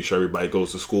bills, make sure everybody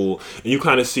goes to school. And you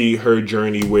kind of see her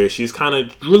journey where she's kind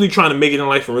of really trying to make it in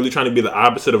life and really trying to be the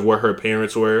opposite of where her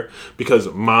parents were, because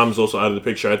mom's also out of the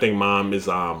picture. I think mom is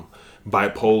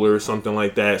bipolar or something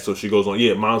like that, so she goes on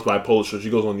mom's bipolar, so she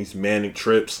goes on these manic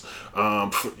trips.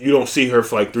 You don't see her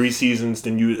for like 3 seasons,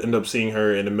 then you end up seeing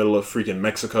her in the middle of freaking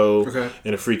Mexico,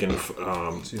 in a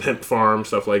freaking hemp farm,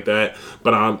 stuff like that.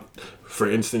 But for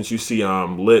instance, you see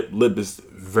Lip is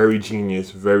very genius,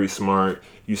 very smart.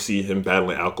 You see him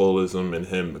battling alcoholism and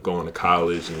him going to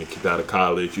college and he kicked out of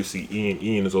college. You see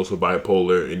Ian is also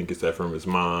bipolar and he gets that from his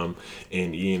mom.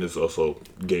 And Ian is also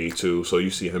gay too. So you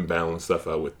see him battling stuff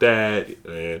out with that.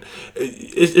 And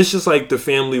it's just like the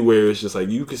family where it's just like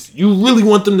you really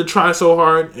want them to try so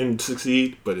hard and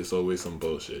succeed, but it's always some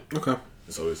bullshit. Okay.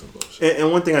 It's always some bullshit. And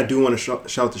one thing I do want to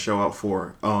shout the show out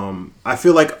for, I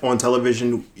feel like on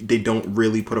television they don't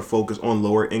really put a focus on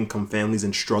lower income families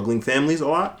and struggling families a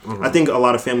lot. I think a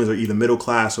lot of families are either middle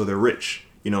class or they're rich.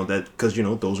 You know, that because you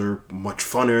know those are much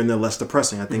funner and they're less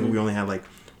depressing. I think we only had like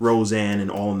Roseanne and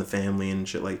All in the Family and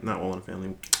shit, like not All in the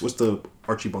Family. What's the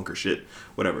Archie Bunker shit?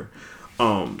 Whatever.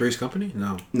 Three's Company?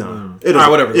 No. It doesn't,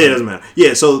 whatever. It doesn't matter.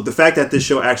 Yeah, so the fact that this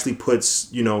show actually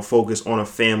puts, you know, focus on a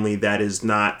family that is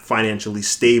not financially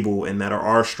stable and that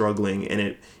are struggling, and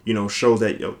it, you know, shows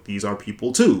that these are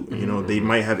people too. You know, they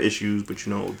might have issues, but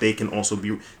you know, they can also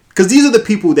be, because these are the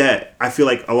people that I feel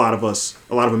like a lot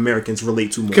of Americans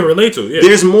relate to more. Can relate to, yeah.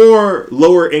 There's more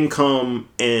lower income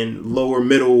and lower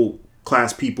middle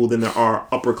class people than there are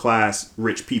upper class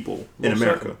rich people in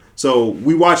America. Certainly. So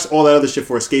we watched all that other shit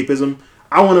for escapism.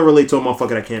 I want to relate to a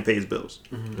motherfucker that can't pay his bills.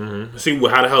 See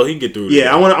how the hell he get through it.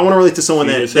 Yeah, I want to relate to someone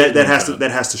See, that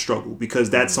has to struggle, because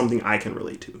that's something I can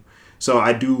relate to. So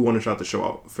I do want to shout the show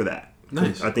out for that.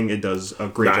 Nice. I think it does a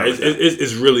great job.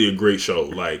 It's really a great show.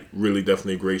 Like, really,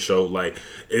 definitely a great show. Like,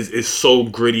 it's so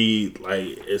gritty.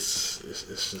 Like, it's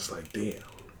just like, damn,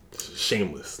 it's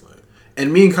shameless. Like,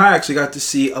 And me and Kai actually got to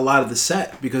see a lot of the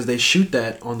set because they shoot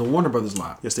that on the Warner Brothers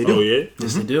lot. Yes, they do. oh yeah,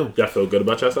 Yes, they do. y'all feel good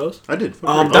about yourselves? I did.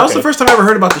 That was the first time I ever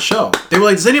heard about the show. They were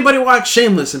like, "Does anybody watch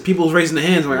Shameless?" And people was raising their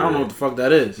hands. I'm like, I don't know what the fuck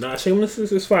that is. Nah, Shameless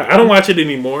is fine. I don't watch it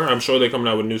anymore. I'm sure they're coming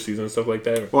out with new seasons and stuff like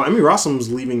that. Well, Emmy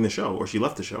Rossum's leaving the show, or she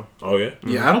left the show. Oh yeah.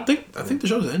 Yeah, I think the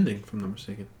show's ending, if I'm not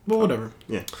mistaken. But whatever.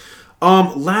 Yeah.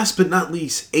 Last but not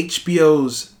least,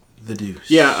 HBO's The Deuce.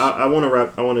 Yeah, I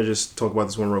want to just talk about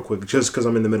this one real quick, just because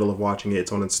I'm in the middle of watching it.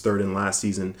 It's on its third and last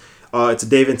season. It's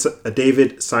a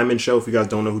David Simon show. If you guys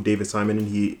don't know who David Simon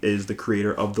is, he is the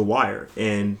creator of The Wire,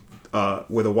 and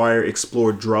where The Wire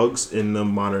explored drugs in the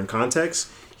modern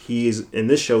context, in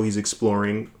this show he's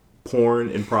exploring porn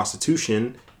and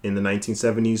prostitution in the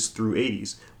 1970s through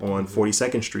 80s on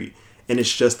 42nd Street, and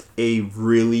it's just a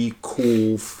really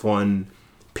cool, fun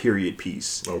period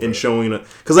piece Okay. in showing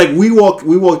because like we walk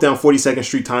down 42nd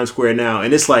Street Times Square now,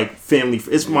 and it's like family.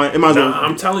 It might as well.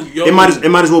 I'm telling you, yo, it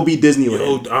might as well be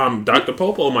Disneyland. Yo, Dr.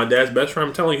 Popo, my dad's best friend,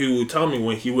 I'm telling you, he would tell me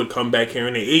when he would come back here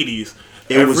in the 80s,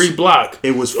 every block.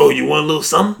 It was. Oh, you want a little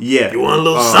something? Yeah. You want a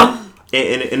little something?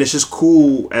 And it's just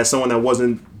cool as someone that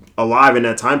wasn't alive in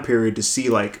that time period to see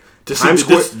like Times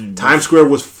Square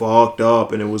was fucked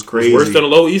up and it was crazy. Worse than the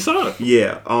Lower East Side.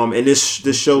 Yeah. And this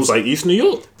shows It's like East New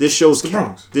York. this show's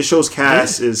Bronx. this show's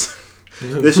cast is.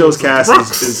 This show's cast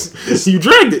is You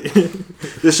dragged it.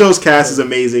 this show's cast is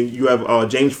amazing. You have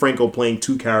James Franco playing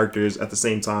two characters at the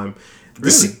same time.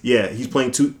 Really? Yeah, he's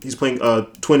playing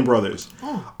twin brothers.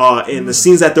 And the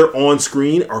scenes that they're on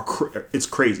screen are it's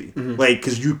crazy. Like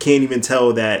because you can't even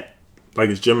tell that Like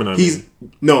it's Gemini. he's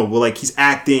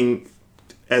acting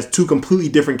as two completely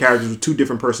different characters with two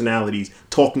different personalities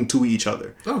talking to each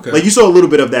other. Okay. Like you saw a little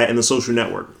bit of that in The Social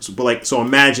Network. So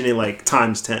imagine it like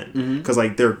times 10 because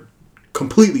like they're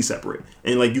completely separate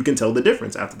and like you can tell the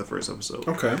difference after the first episode.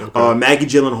 Okay. Maggie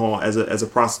Gyllenhaal as a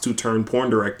prostitute turned porn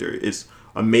director is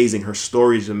amazing. Her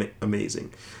story is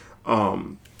amazing.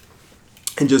 And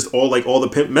just all the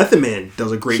pimp. Method Man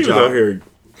does a great She was job. out here.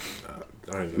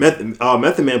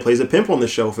 Method Man plays a pimp on the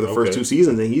show for the first Okay. 2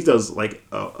 seasons, and he does like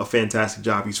a fantastic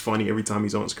job. He's funny every time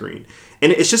he's on screen,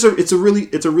 and it's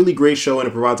a really great show, and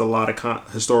it provides a lot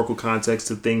of historical context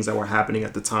to things that were happening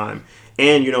at the time.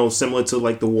 And similar to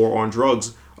like the war on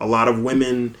drugs, a lot of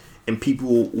women and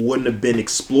people wouldn't have been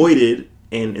exploited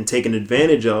and taken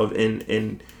advantage of,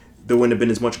 and there wouldn't have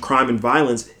been as much crime and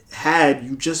violence had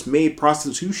you just made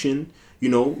prostitution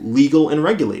legal and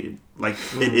regulated like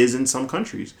it is in some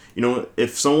countries.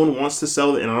 If someone wants to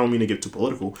sell it, and I don't mean to get too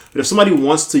political, but if somebody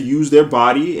wants to use their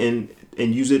body and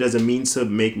use it as a means to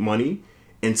make money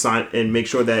and make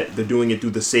sure that they're doing it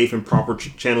through the safe and proper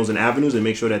channels and avenues, and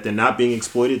make sure that they're not being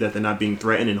exploited, that they're not being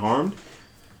threatened and harmed,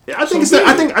 I think it's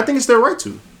their right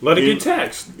to Let it get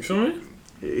taxed. You feel me?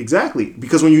 Exactly,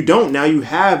 because when you don't, now you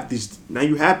have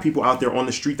people out there on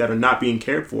the street that are not being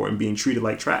cared for and being treated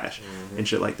like trash and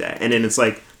shit like that. And then it's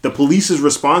like the police's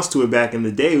response to it back in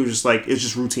the day was just like it's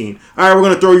just routine. All right, we're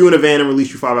gonna throw you in a van and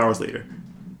release you 5 hours later,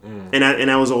 and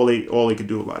that was all they could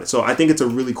do about it. So I think it's a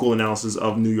really cool analysis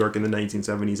of New York in the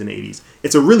 1970s and 80s.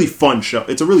 It's a really fun show.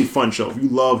 If you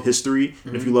love history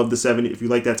and if you love the 70s, if you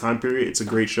like that time period, it's a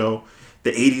great show.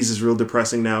 The 80s is real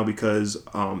depressing now because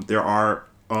there are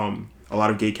a lot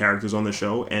of gay characters on the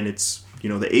show, and it's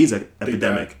the AIDS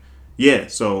epidemic. Yeah,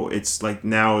 so it's like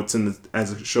now it's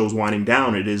as the show's winding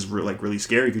down, it is really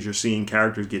scary because you're seeing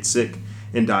characters get sick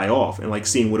and die off, and like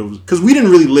seeing what it was because we didn't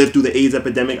really live through the AIDS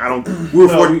epidemic. We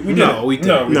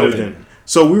didn't.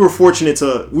 So we were fortunate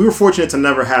to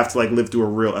never have to like live through a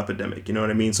real epidemic. You know what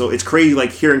I mean? So it's crazy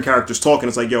like hearing characters talking.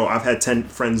 It's like, yo, I've had 10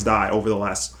 friends die over the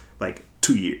last like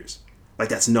 2 years. Like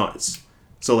that's nuts.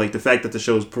 So like the fact that the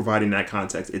show's providing that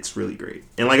context, it's really great.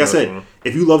 And like I said,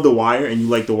 if you love The Wire and you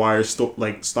like The Wire's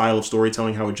style of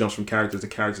storytelling, how it jumps from characters to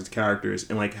characters to characters,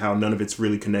 and like how none of it's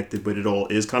really connected, but it all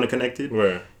is kind of connected,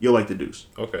 Right. You'll like The Deuce.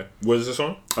 Okay. What is this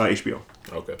on? HBO.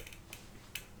 Okay.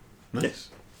 Nice.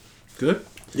 Good.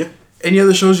 Yeah. Any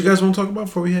other shows you guys want to talk about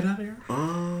before we head out of here?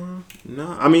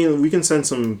 No, I mean we can send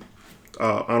some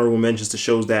honorable mentions to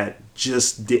shows that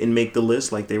just didn't make the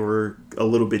list, like they were a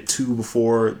little bit too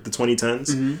before the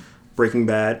 2010s. Breaking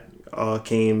Bad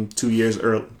came 2 years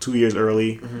early. 2 years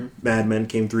early. Mad Men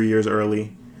came 3 years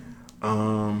early.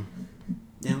 Yeah,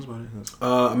 that's about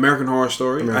it. American Horror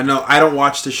Story. I know I don't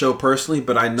watch the show personally,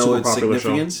 but I know Super its popular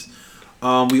significance.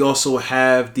 We also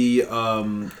have the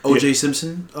O.J.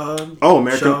 Simpson.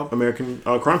 American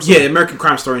Crime Story. Yeah, American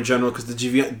Crime Story in general, because the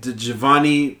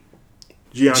Gianni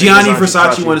Gianni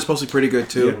Versace one is supposed to be pretty good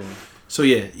too. Yeah. So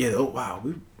yeah. Oh wow,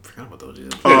 we forgot about those.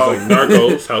 It's like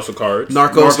Narcos, House of Cards.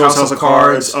 Narcos, House of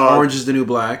Cards, Orange is the New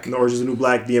Black. Orange is the New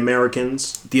Black, The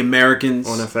Americans The Americans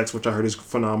on FX, which I heard is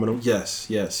phenomenal. Yes.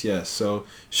 So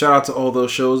shout out to all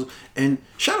those shows, and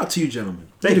shout out to you gentlemen. You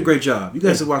Thank did a you. great job. You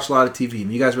guys have watched a lot of TV,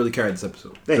 and you guys really carried this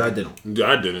episode. Thank 'Cause I you. didn't.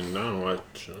 I didn't. I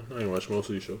didn't watch most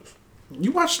of these shows.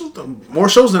 You watched more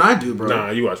shows than I do, bro.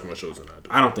 Nah, you watch more shows than I do.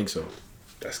 I don't think so.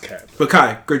 That's cap. But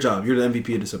Kai, great job. You're the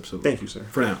MVP of this episode. Thank you, sir.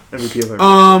 For now. MVP of every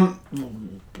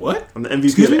What? I'm the MVP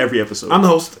Excuse of me? every episode. I'm the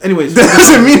host. Anyways, that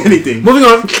doesn't mean anything. moving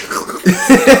on.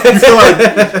 You feel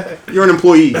like you're an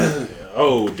employee.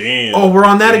 Oh, damn. Oh, we're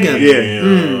on that again.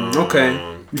 Yeah. Okay.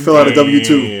 You fill out a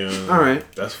W-2. All right.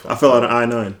 That's fine. I fill out an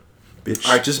I-9. Bitch.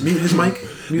 All right, just mute his mic.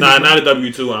 Nah, not a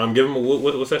W-2. I'm giving him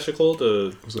what's that shit called?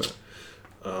 What's that?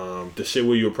 The shit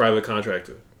where you're a private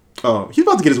contractor. Oh, he's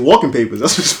about to get his walking papers.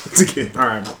 That's what he's about to get. All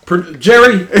right,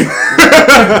 Jerry,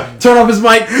 turn off his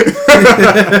mic.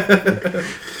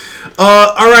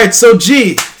 All right, so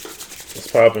G,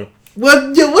 It's popping.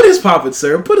 what is poppin',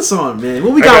 sir? Put us on, man.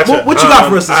 What we I got? gotcha. What you got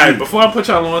for us this All right, week? before I put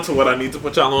y'all on to what I need to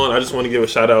put y'all on, I just want to give a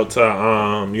shout out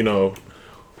to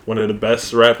one of the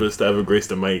best rappers to ever grace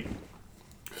the mic.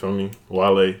 Feel me?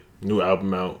 Wale, new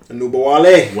album out. Anuba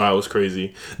Wale. Wow, it's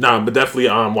crazy. Nah, but definitely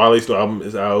Wale's new album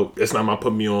is out. It's not my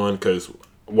put me on because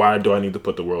why do I need to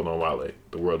put the world on Wale?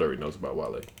 The world already knows about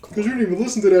Wale. Because you didn't even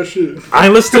listen to that shit. I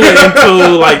ain't listened to it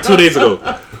until like 2 days ago.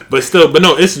 But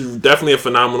no, it's definitely a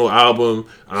phenomenal album.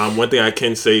 One thing I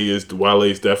can say is Wale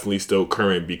is definitely still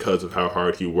current because of how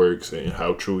hard he works and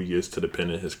how true he is to the pen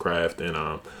and his craft. And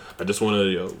I just want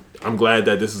to, I'm glad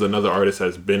that this is another artist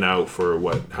that's been out for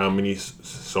how many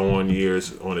so on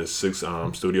years on his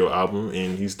 6th studio album.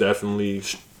 And he's definitely,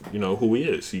 who he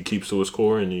is. He keeps to his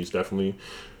core and he's definitely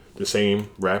the same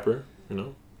rapper,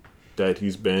 that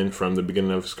he's been from the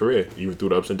beginning of his career, even through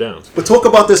the ups and downs. But talk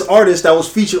about this artist that was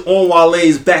featured on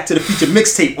Wale's Back to the Future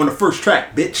mixtape on the first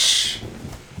track, bitch.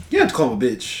 You have to call him a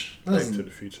bitch. Back to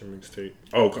the Future mixtape.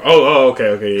 Okay.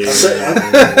 I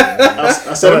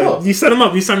set him up. You set him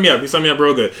up. You set me up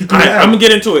real good. I'm gonna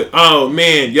get into it. Oh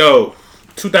man,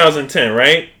 2010,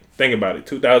 right? Think about it.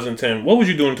 2010. What was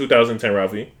you doing in 2010,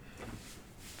 Ralphie?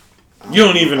 You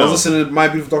don't even I know. was listening to My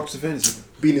Beautiful Dark Twisted Fantasy.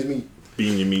 Beating his meat.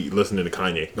 Being your meat, listening to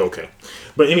Kanye. Okay.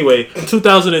 But anyway,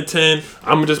 2010,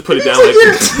 I'm going to just put it down like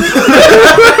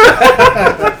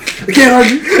I can't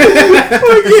argue.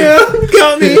 yeah,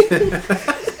 got me.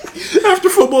 After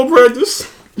football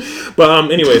practice. But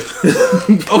anyway.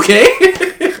 Okay.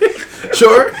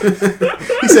 Sure.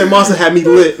 He said Monster had me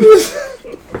lit.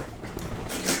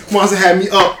 Monster had me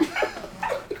up.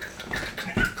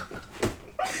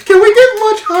 Can we get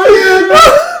much higher?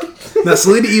 Now,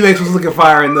 Selena Ebanks was looking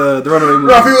fire in the Runaway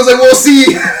movie. Rafi was like, we'll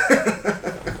see.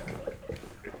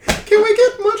 Can we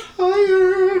get much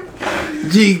higher?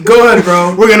 G, go ahead,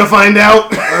 bro. We're gonna find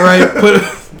out. All right,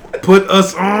 put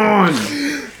us on.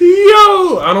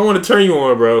 Yo, I don't want to turn you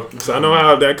on, bro. Because I know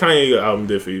how that Kanye album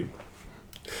did for you.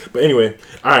 But anyway,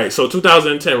 all right, so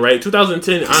 2010, right?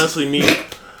 2010, honestly,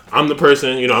 I'm the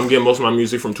person, I'm getting most of my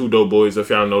music from Two Dope Boys. If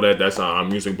y'all know that, that's a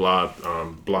music blog,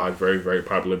 very, very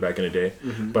popular back in the day.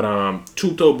 Mm-hmm. But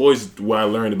Two Dope Boys, what I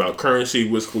learned about Currency,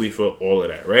 Wiz Khalifa, all of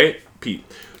that, right? Pete.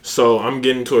 So I'm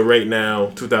getting to it right now,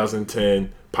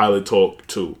 2010, Pilot Talk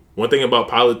 2. One thing about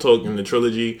Pilot Talk in the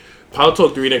trilogy, Pilot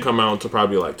Talk 3 didn't come out until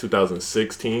probably like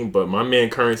 2016, but my man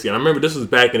Currency, and I remember this was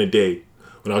back in the day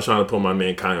when I was trying to put my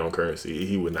man Kanye on Currency.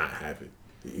 He would not have it.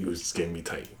 He was just getting me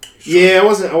tight. Yeah, I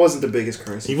wasn't the biggest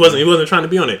Currency. He wasn't trying to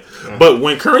be on it. But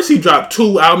when Currency dropped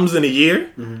 2 albums in a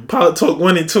year, Pilot Talk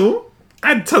 1 and 2, I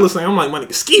had to tell us, I'm like, my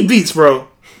nigga, Ski Beats, bro.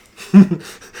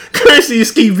 Currency is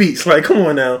Ski Beats. Like, come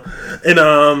on now. And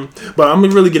but I'm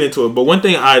gonna really get into it. But one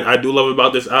thing I do love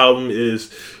about this album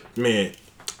is, man,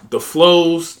 the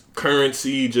flows.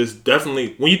 Currency just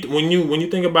definitely when you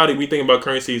think about it, we think about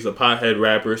Currency as a pothead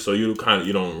rapper, so you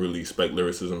don't really expect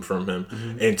lyricism from him.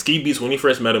 Mm-hmm. And Ski Beats, when he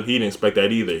first met him, he didn't expect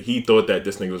that either. He thought that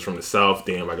this nigga was from the South.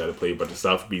 Damn, I gotta play a bunch of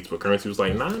South beats. But Currency was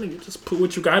like, nah, nigga, just put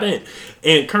what you got in.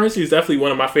 And Currency is definitely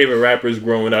one of my favorite rappers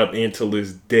growing up until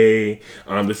this day.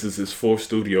 This is his 4th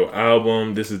studio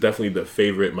album. This is definitely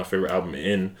my favorite album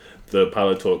in the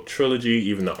Pilot Talk trilogy.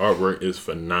 Even the artwork is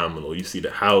phenomenal. You see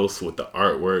the house with the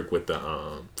artwork with the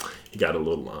he got a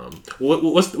little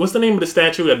what's the name of the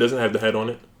statue that doesn't have the head on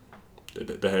it?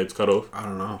 The head's cut off. I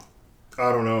don't know.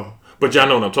 But y'all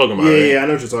know what I'm talking about. Yeah, right? yeah, I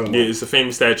know what you're talking about. Yeah, it's a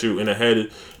famous statue, and the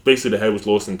head, basically the head was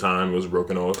lost in time. It was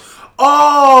broken off.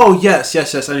 Oh, yes. I know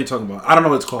what you're talking about. I don't know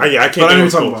what it's called. Yeah, I can't think what what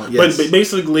it's talking called. about. Yes. But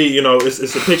basically,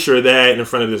 it's a picture of that in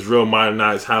front of this real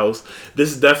modernized house.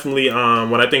 This is definitely,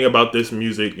 when I think about this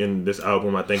music and this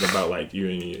album, I think about like you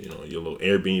in your little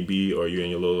Airbnb or you're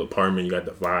in your little apartment. You got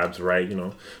the vibes right.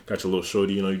 Got your little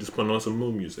shorty. You just putting on some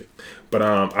mood music. But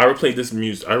I replayed this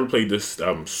music. I replayed this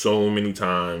album so many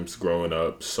times growing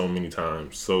up. So many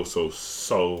times. So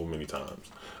many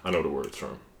times. I know the words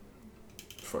from.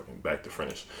 Fucking back to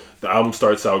finish. The album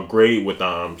starts out great with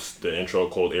the intro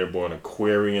called Airborne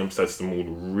Aquarium. Sets the mood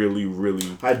really, really.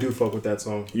 I do fuck with that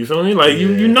song. You feel me? Like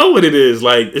you know what it is.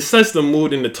 Like it sets the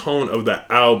mood and the tone of the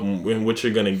album and what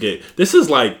you're gonna get. This is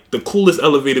like the coolest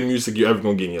elevator music you're ever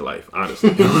gonna get in your life, honestly.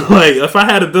 Like if I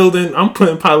had a building, I'm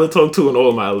putting Pilot Talk 2 in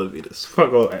all my elevators.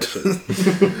 Fuck all that shit.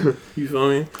 You feel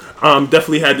me?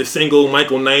 Definitely had the single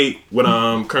Michael Knight with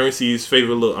Currency's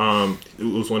favorite little it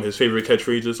was one of his favorite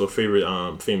catchphrases or favorite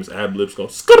famous ad libs go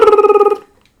skrrr.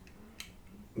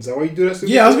 Is that why you do that?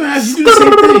 Yeah, I was gonna ask you do the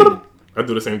same thing. I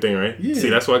do the same thing, right? Yeah. See,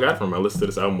 that's what I got from him. I listened to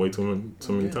this album way too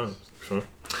many times. Sure.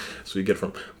 So you get it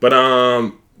from. But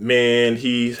man,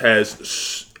 he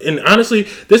has and honestly,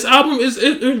 this album is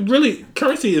it really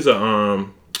Currency is a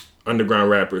underground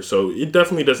rapper, so it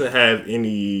definitely doesn't have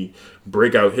any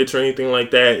breakout hits or anything like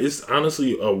that. It's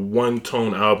honestly a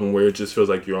one-tone album where it just feels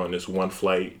like you're on this one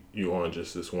flight, you're on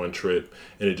just this one trip,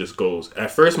 and it just goes.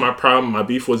 At first, my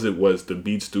beef was the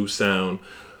beats do sound.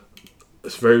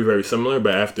 It's very, very similar,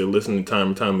 but after listening time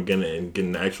and time again and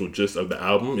getting the actual gist of the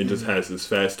album, it just has its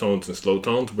fast tones and slow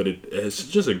tones, but it's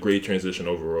just a great transition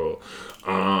overall.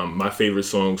 My favorite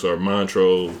songs are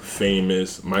Montreux,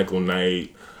 Famous, Michael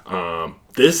Knight.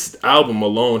 This album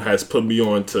alone has put me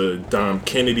on to Dom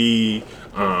Kennedy,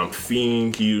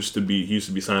 Fiend. He used to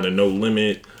be signed to No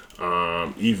Limit.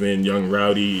 Even Young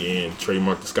Rowdy and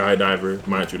Trademark the Skydiver.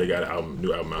 Mind you, they got a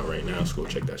new album out right now, so go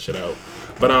check that shit out.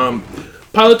 But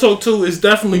Pilot Talk 2 is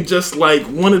definitely just like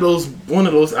one of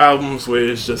those albums where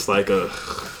it's just like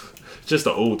just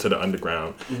an ode to the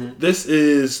underground. Mm-hmm. This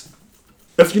is,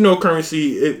 if you know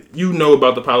Currency, if you know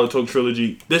about the Pilot Talk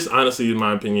trilogy, this honestly, in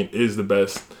my opinion, is the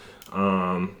best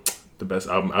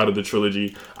album out of the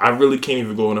trilogy. I really can't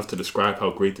even go enough to describe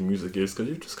how great the music is, because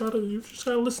you just gotta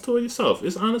listen to it yourself.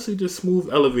 It's honestly just smooth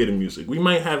elevator music. We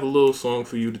might have a little song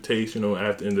for you to taste,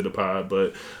 after the end of the pod,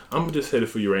 but I'm gonna just hit it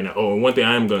for you right now. Oh, and one thing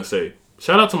I am gonna say,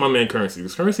 shout out to my man Currency,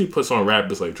 because Currency puts on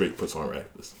rappers like Drake puts on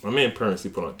rappers. My man Currency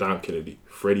put on Dom Kennedy,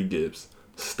 Freddie Gibbs,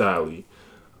 Styley.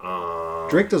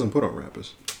 Drake doesn't put on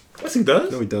rappers. Yes, he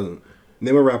does. No, he doesn't.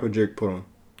 Name a rapper Drake put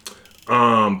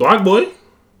on. Block Boy.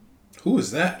 Who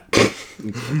is that?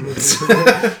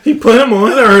 He put him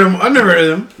on. I've never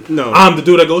heard of him. No. I'm the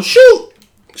dude that goes shoot.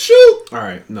 All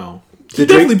right, no. He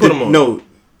definitely put him on. No,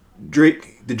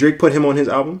 Drake. Did Drake put him on his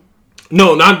album?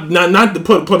 No, not to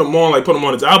put him on, like put him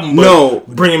on his album. But no,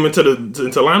 bring him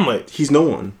into limelight. He's no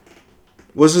one.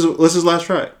 What's his last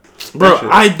track? Bro,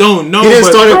 I don't know. He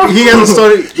hasn't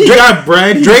started. He got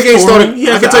Brad. Drake ain't started. He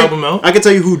has the album out. I can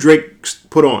tell you who Drake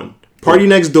put on. Party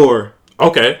Next Door.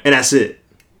 Okay, and that's it.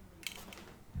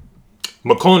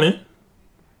 McConan.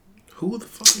 Who the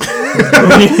fuck?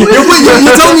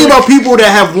 You're telling me about people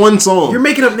that have one song. You're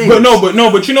making up names.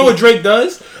 But you know what Drake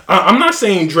does? I'm not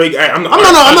saying Drake. I'm not.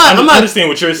 I understand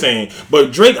what you're saying,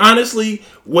 but Drake, honestly,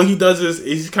 what he does is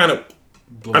he's kind of.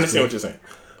 I understand what you're saying,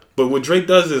 but what Drake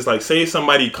does is like, say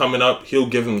somebody coming up, he'll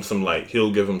give him some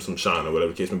shine or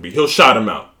whatever the case may be. He'll shout him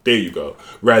out. There you go.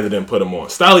 Rather than put him on.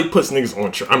 Styley puts niggas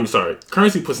on. I'm sorry.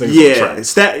 Currency puts niggas on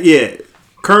track.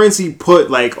 Currency put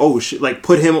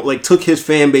put him took his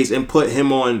fan base and put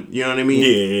him on. You know what I mean?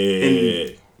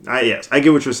 Yeah. And I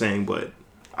get what you're saying, but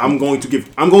I'm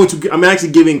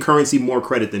actually giving Currency more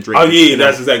credit than Drake. Oh yeah,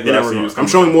 that's exactly what I was. I'm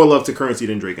showing more love to Currency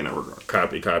than Drake in that regard.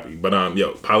 Copy. But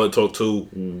Pilot Talk 2,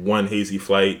 One Hazy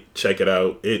Flight, check it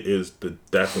out. It is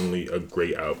definitely a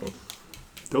great album.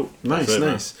 Dope.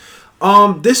 Nice.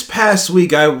 This past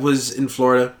week I was in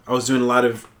Florida. I was doing a lot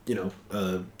of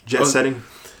jet setting.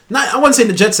 I wouldn't say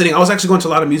the jet setting. I was actually going to a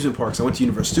lot of amusement parks. I went to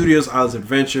Universal Studios, Islands of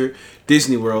Adventure,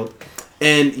 Disney World.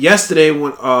 And yesterday,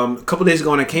 a couple days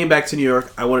ago, when I came back to New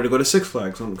York, I wanted to go to Six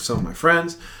Flags with some of my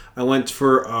friends. I went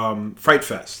for Fright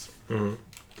Fest. Mm-hmm.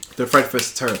 The Fright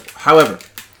Fest is terrible. However,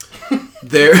 you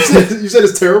said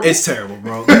it's terrible? It's terrible,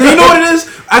 bro. You know what it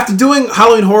is? After doing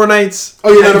Halloween Horror Nights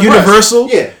at Universal,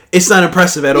 it's not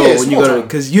impressive at all when you go to,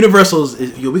 because Universal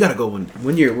is we gotta go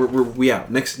one year. We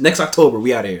out next October.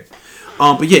 We out here.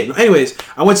 But yeah. Anyways,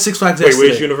 I went to Six Flags yesterday.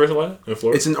 Where's Universal at? In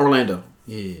Florida? It's in Orlando.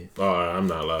 Yeah. I'm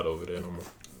not allowed over there no more.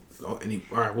 All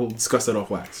right, we'll discuss that off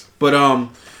wax. But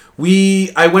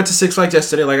I went to Six Flags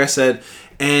yesterday, like I said,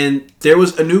 and there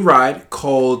was a new ride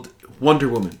called Wonder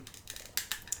Woman.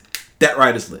 That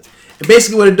ride is lit. And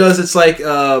basically, what it does, it's like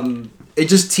it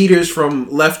just teeters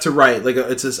from left to right, like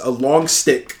it's a long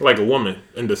stick. Like a woman,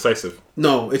 indecisive.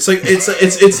 No, it's like it's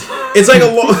like a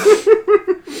long.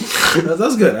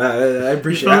 That's good. I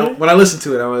appreciate it. When I listened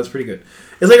to it, it's pretty good.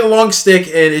 It's like a long stick,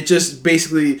 and it just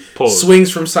basically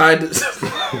swings from side to...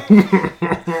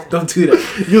 Don't do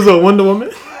that. You're a Wonder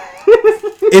Woman?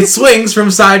 It swings from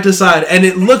side to side, and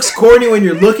it looks corny when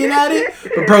you're looking at it.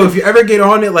 But, bro, if you ever get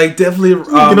on it, like, definitely...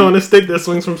 get on the stick that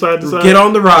swings from side to side? Get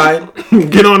on the ride.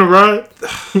 Get on the ride?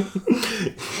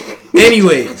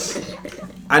 Anyways...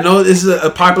 I know this is a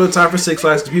popular time for Six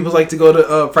Flags because people like to go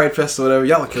to Fright Fest or whatever.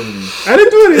 Y'all are killing me. I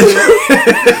didn't do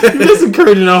anything. You're just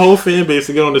encouraging our whole fan base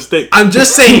to get on the stick. I'm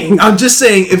just saying.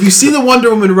 If you see the Wonder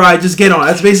Woman ride, just get on.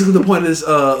 That's basically the point of this.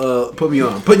 Put me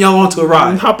on. Putting y'all onto a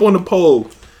ride. Hop on the pole.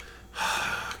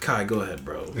 Kai, go ahead,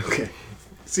 bro. Okay.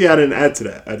 See, I didn't add to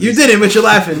that. You didn't, but you're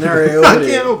laughing. All right, I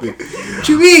can't help it. What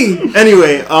you mean?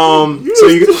 Anyway, so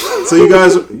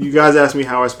you guys asked me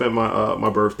how I spent my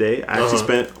birthday. I actually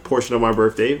spent a portion of my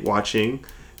birthday watching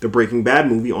the Breaking Bad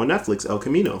movie on Netflix, El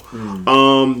Camino.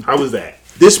 How was that?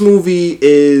 This movie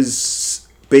is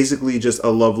basically just a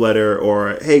love letter,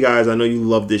 or hey guys, I know you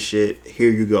love this shit.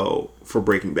 Here you go for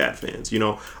Breaking Bad fans. You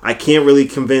know, I can't really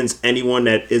convince anyone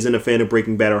that isn't a fan of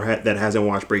Breaking Bad or that hasn't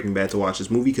watched Breaking Bad to watch this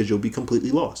movie because you'll be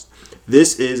completely lost.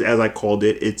 This is, as I called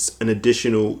it, it's an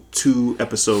additional 2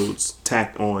 episodes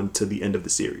tacked on to the end of the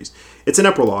series. It's an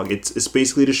epilogue. It's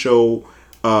basically to show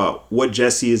what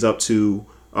Jesse is up to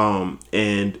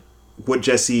and what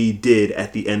Jesse did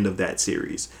at the end of that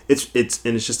series. It's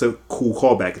just a cool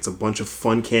callback. It's a bunch of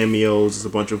fun cameos. It's a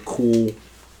bunch of cool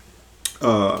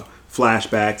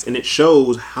flashbacks, and it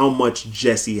shows how much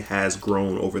Jesse has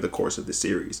grown over the course of the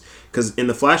series. Because in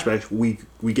the flashbacks,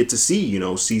 we get to see, you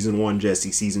know, season 1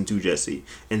 Jesse, season 2 Jesse,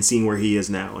 and seeing where he is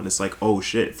now. And it's like, oh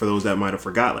shit, for those that might have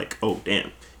forgot, like, oh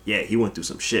damn, yeah, he went through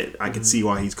some shit. I can see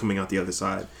why he's coming out the other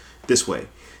side this way.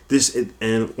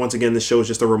 And once again, this show is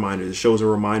just a reminder. This show is a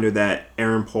reminder that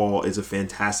Aaron Paul is a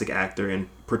fantastic actor and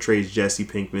portrays Jesse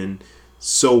Pinkman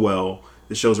so well.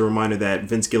 This show is a reminder that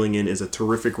Vince Gilligan is a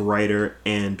terrific writer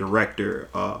and director.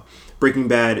 Breaking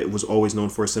Bad, it was always known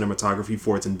for its cinematography,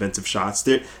 for its inventive shots.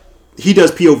 He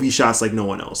does POV shots like no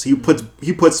one else. He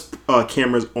puts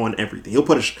cameras on everything. He'll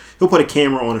put a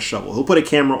camera on a shovel. He'll put a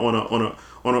camera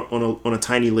on a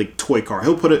tiny like toy car.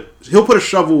 He'll put a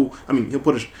shovel. I mean,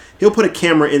 he'll put a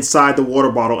camera inside the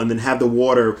water bottle and then have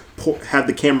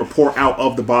the camera pour out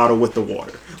of the bottle with the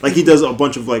water. Like, he does a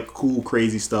bunch of like cool,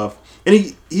 crazy stuff.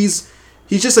 And he's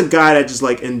just a guy that just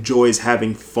like enjoys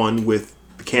having fun with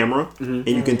the camera, and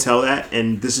you can tell that.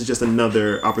 And this is just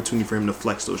another opportunity for him to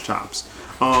flex those chops.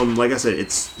 Like I said,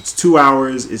 it's 2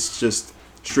 hours. It's just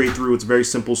straight through. It's a very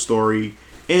simple story.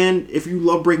 And if you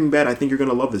love Breaking Bad, I think you're going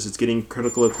to love this. It's getting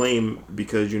critical acclaim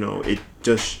because, you know, it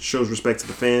just shows respect to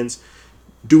the fans.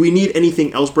 Do we need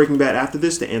anything else Breaking Bad after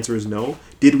this? The answer is no.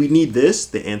 Did we need this?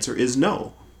 The answer is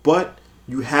no. But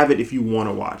you have it if you want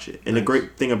to watch it. And the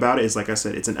great thing about it is, like I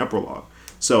said, it's an epilogue.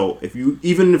 So if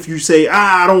you say,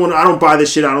 I don't buy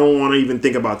this shit, I don't want to even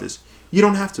think about this, you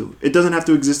don't have to. It doesn't have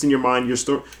to exist in your mind.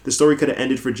 The story could have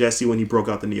ended for Jesse when he broke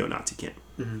out the neo-Nazi camp.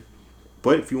 Mm-hmm.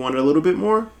 But if you wanted a little bit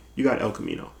more, you got El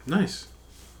Camino. Nice.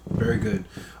 Very good.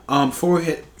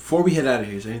 Before we head out of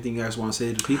here, is there anything you guys want to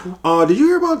say to people? Did you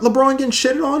hear about LeBron getting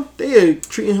shitted on? They are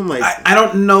treating him like... I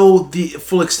don't know the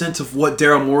full extent of what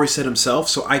Daryl Morey said himself,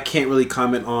 so I can't really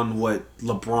comment on what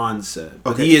LeBron said.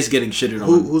 But he is getting shitted on.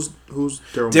 Who's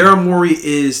Daryl Morey? Daryl Morey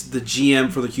is the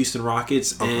GM for the Houston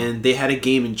Rockets, and they had a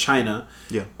game in China.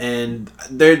 Yeah. And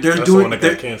they're That's doing... the one that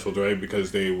got canceled, right?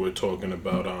 Because they were talking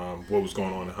about what was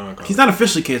going on in Hong Kong. He's not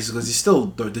officially canceled because he's still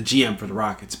the GM for the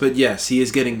Rockets. But yes, he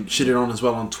is getting shitted on as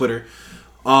well on Twitter.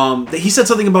 He said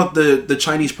something about the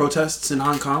Chinese protests in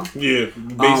Hong Kong. Yeah,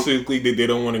 basically they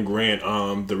don't want to grant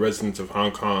the residents of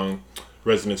Hong Kong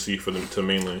residency for them to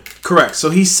mainland. Correct. So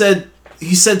he said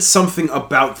something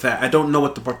about that. I don't know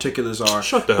what the particulars are.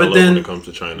 Shut the hell up when it comes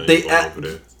to China. Over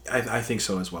there. I think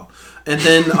so as well. And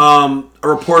then a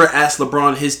reporter asked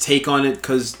LeBron his take on it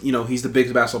because, you know, he's the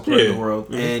biggest basketball player in the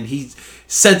world, and he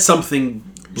said something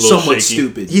somewhat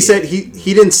stupid. He said he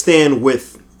didn't stand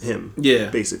with him,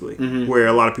 basically, where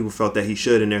a lot of people felt that he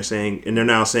should, and they're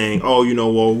now saying, oh, you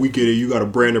know, well, we get it, you got a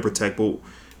brand to protect,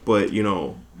 but you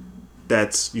know,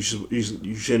 that's you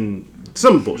shouldn't,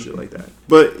 some bullshit like that.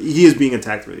 But he is being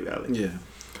attacked really badly.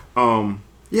 I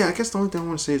guess the only thing I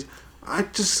want to say is I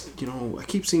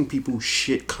keep seeing people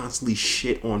constantly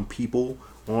shit on people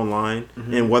online,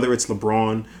 and whether it's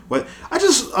LeBron, I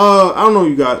don't know,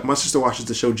 you got, my sister watches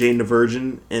the show Jane the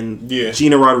Virgin, and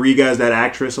Gina Rodriguez, that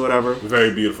actress or whatever,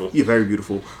 very beautiful. Yeah, very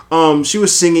beautiful. She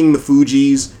was singing the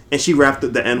Fugees, and she rapped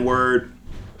the N-word,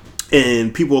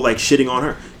 and people were like shitting on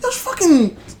her. It was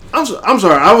fucking, I'm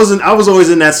sorry, I was always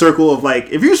in that circle of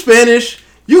like, if you're Spanish,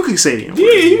 you can say the N-word.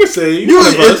 Yeah, you can say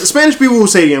it. Spanish people will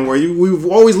say the N-word. We've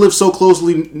always lived so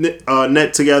closely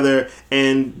knit together,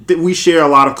 and we share a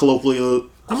lot of colloquialisms.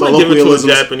 I'm gonna give it to a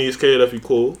Japanese kid if you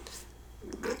cool.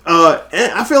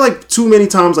 And I feel like too many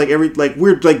times,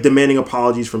 we're like demanding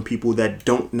apologies from people that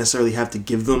don't necessarily have to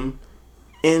give them,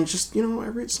 and just, you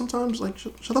know, sometimes like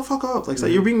shut the fuck up. Like,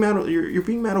 you're being mad. You're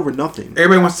being mad over nothing.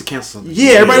 Everybody wants to cancel something.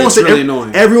 Yeah, everybody wants to. Really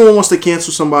annoying. Everyone wants to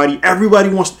cancel somebody. Everybody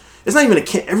wants. It's not even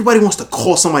everybody wants to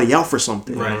call somebody out for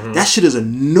something. Right. That shit is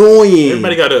annoying.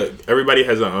 Everybody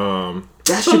has a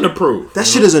something to prove. That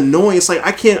shit is annoying. It's like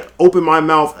I can't open my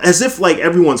mouth as if like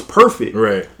everyone's perfect.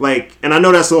 Right. Like, and I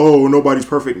know that's nobody's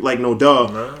perfect. Like, no duh.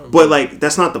 No, but like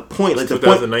that's not the point. Like, the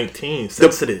 2019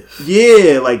 sensitive.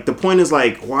 Like the point is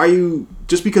like, why are you,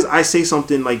 just because I say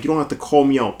something, like, you don't have to call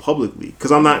me out publicly,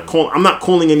 because I'm not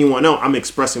calling anyone out. I'm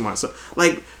expressing myself.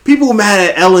 Like, people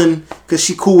mad at Ellen because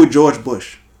she cool with George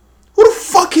Bush. Who the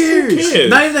fuck cares? cares?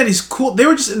 Not even that he's cool. They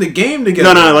were just in the game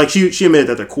together. No, like she admitted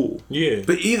that they're cool. Yeah.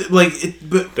 But either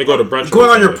but They go to brunch. going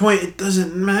or on your something. point, it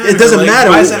doesn't matter. It doesn't matter.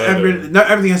 Why is that not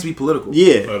everything has to be political?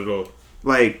 Yeah, Not at all.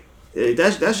 like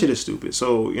that shit is stupid.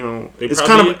 So They it's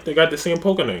probably kind of they got the same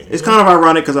poker name. it's kind of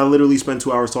ironic because I literally spend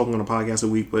 2 hours talking on a podcast a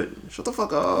week, but shut the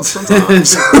fuck up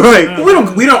sometimes. Like,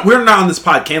 We're not on this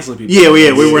pod canceling people. yeah,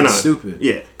 we're It's not stupid.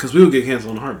 Yeah, Because we would get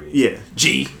canceled in a heartbeat. yeah.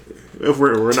 G. If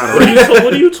we're not What are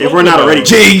already, you talking if we're not about? already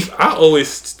G. I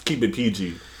always keep it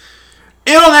PG.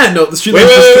 And on that note, the street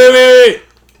Wait.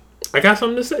 I got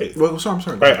something to say. Well, I'm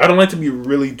sorry. Right, I don't like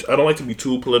to be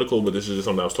too political, but this is just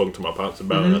something I was talking to my pops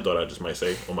about, and I thought I just might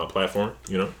say on my platform.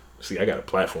 You know, see, I got a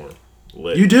platform.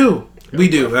 Lit. You do. We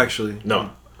do, actually. No,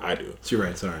 I do. You're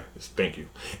right, sorry. Thank you.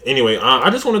 Anyway, I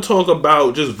just want to talk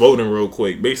about just voting real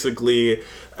quick. Basically,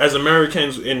 as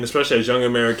Americans, and especially as young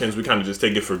Americans, we kind of just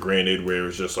take it for granted, where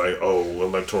it's just like, oh,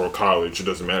 electoral college, it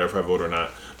doesn't matter if I vote or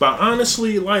not. But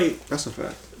honestly, like, That's a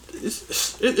fact.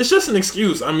 it's just an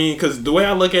excuse. I mean, because the way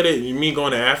I look at it, me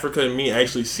going to Africa and me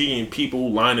actually seeing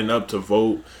people lining up to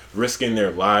vote, risking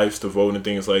their lives to vote and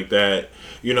things like that,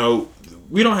 you know,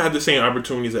 we don't have the same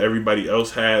opportunities that everybody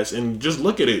else has. And just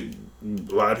look at it.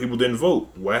 A lot of people didn't vote.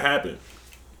 What happened?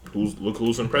 Look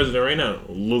who's in president right now.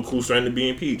 Look who's trying to be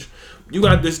impeached. You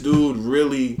got this dude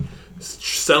really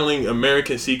selling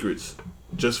American secrets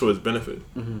just for his benefit.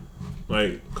 Mm-hmm.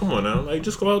 Like, come on now. Like,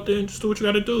 just go out there and just do what you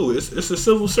got to do. It's a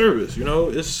civil service, you know.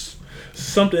 It's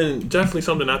definitely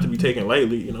something not to be taken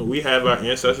lightly. You know, we have our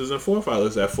ancestors and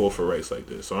forefathers that fought for rights like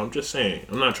this. So I'm just saying,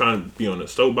 I'm not trying to be on a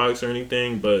soapbox or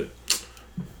anything, but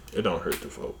it don't hurt to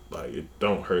vote. Like, it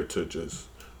don't hurt to just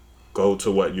go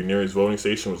to your nearest voting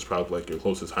station, which is probably like your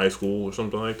closest high school or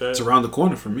something like that. It's around the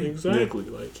corner for me. Exactly.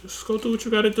 Yeah. Like, just go do what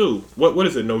you got to do. What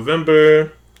is it?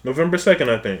 November 2nd,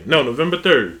 I think. No, November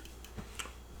 3rd.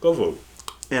 Go vote.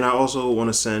 And I also want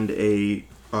to send a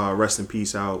rest in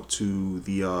peace out to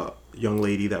the young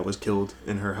lady that was killed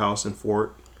in her house in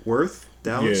Fort Worth,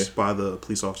 Dallas, by the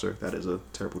police officer. That is a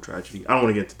terrible tragedy. I don't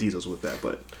want to get into details with that,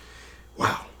 but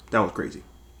wow, that was crazy.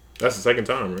 That's the second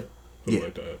time, right? Something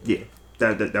like that. Yeah,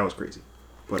 that was crazy.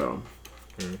 But I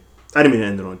didn't mean to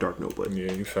end it on a dark note, but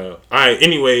yeah, you fell. All right.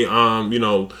 Anyway, you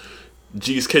know,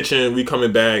 G's Kitchen, we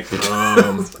coming back.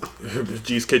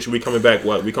 G's Kitchen, we coming back.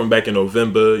 We coming back in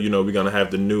November. You know, we're gonna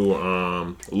have the new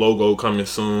logo coming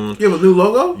soon. You have a new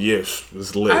logo? Yes,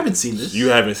 it's lit. I haven't seen this. You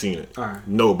haven't seen it. All right.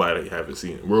 Nobody haven't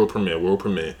seen it. World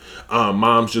premiere.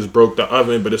 Mom's just broke the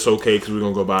oven, but it's okay because we're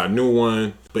gonna go buy a new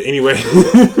one. But anyway,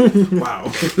 Wow.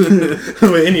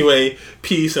 but anyway,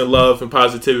 peace and love and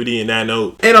positivity in that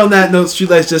note. And on that note,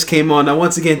 Streetlights just came on. Now,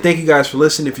 once again, thank you guys for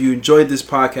listening. If you enjoyed this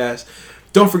podcast,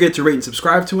 don't forget to rate and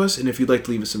subscribe to us. And if you'd like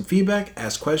to leave us some feedback,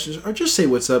 ask questions, or just say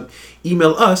what's up,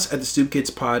 email us at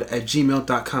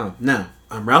thestoopkidspod@gmail.com. Now,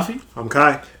 I'm Ralphie. I'm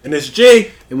Kai. And it's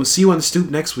Jay. And we'll see you on the stoop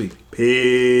next week.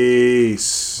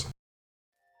 Peace.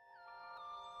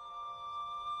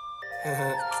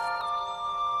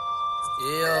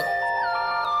 Yeah.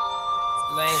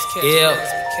 Lanes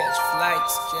catch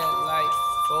flights, jet light,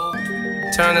 fold.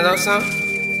 Turn it up, son.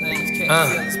 Lanes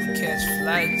catch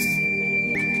flights.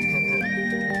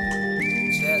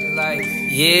 Jet light.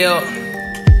 Yeah.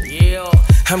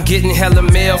 I'm getting hella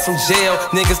mail from jail.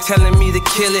 Niggas telling me to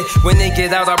kill it. When they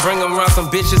get out, I bring them around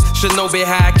some bitches. Should know be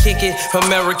how I kick it.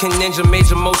 American Ninja,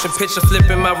 major motion picture,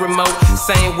 flipping my remote.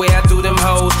 Same way I do them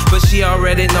hoes. But she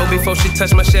already know before she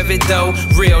touch my Chevy dough.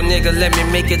 Real nigga, let me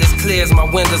make it as clear as my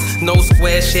windows. No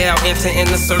square shall enter in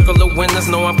the circle of winners.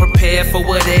 Know I'm prepared for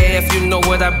what if you know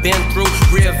what I've been through.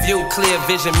 Rear view, clear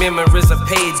vision, memories of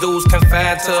paid dues.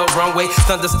 Confined to a runway,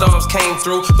 thunderstorms came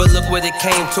through. But look what it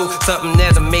came to, something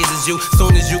that amazes you.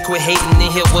 Soon as you quit hating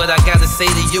and hear what I gotta say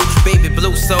to you. Baby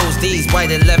blue souls, these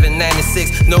white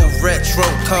 1196. No retro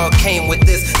car came with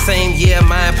this. Same year,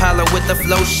 my Impala with the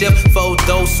flow shift.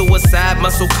 Photo, suicide,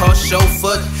 muscle car,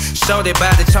 chauffeur. Shorty by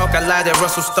the chalk, I light at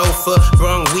Russell Stover.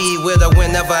 Brung weed with her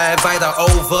whenever I invite her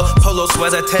over. Polo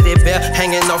sweater, teddy bear,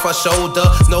 hanging off her shoulder.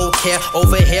 No care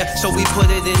over here, so we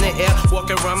put it in the air.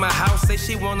 Walking around my house, say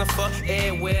she wanna fuck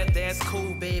everywhere. That's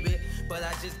cool, baby. But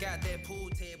I just got that pool.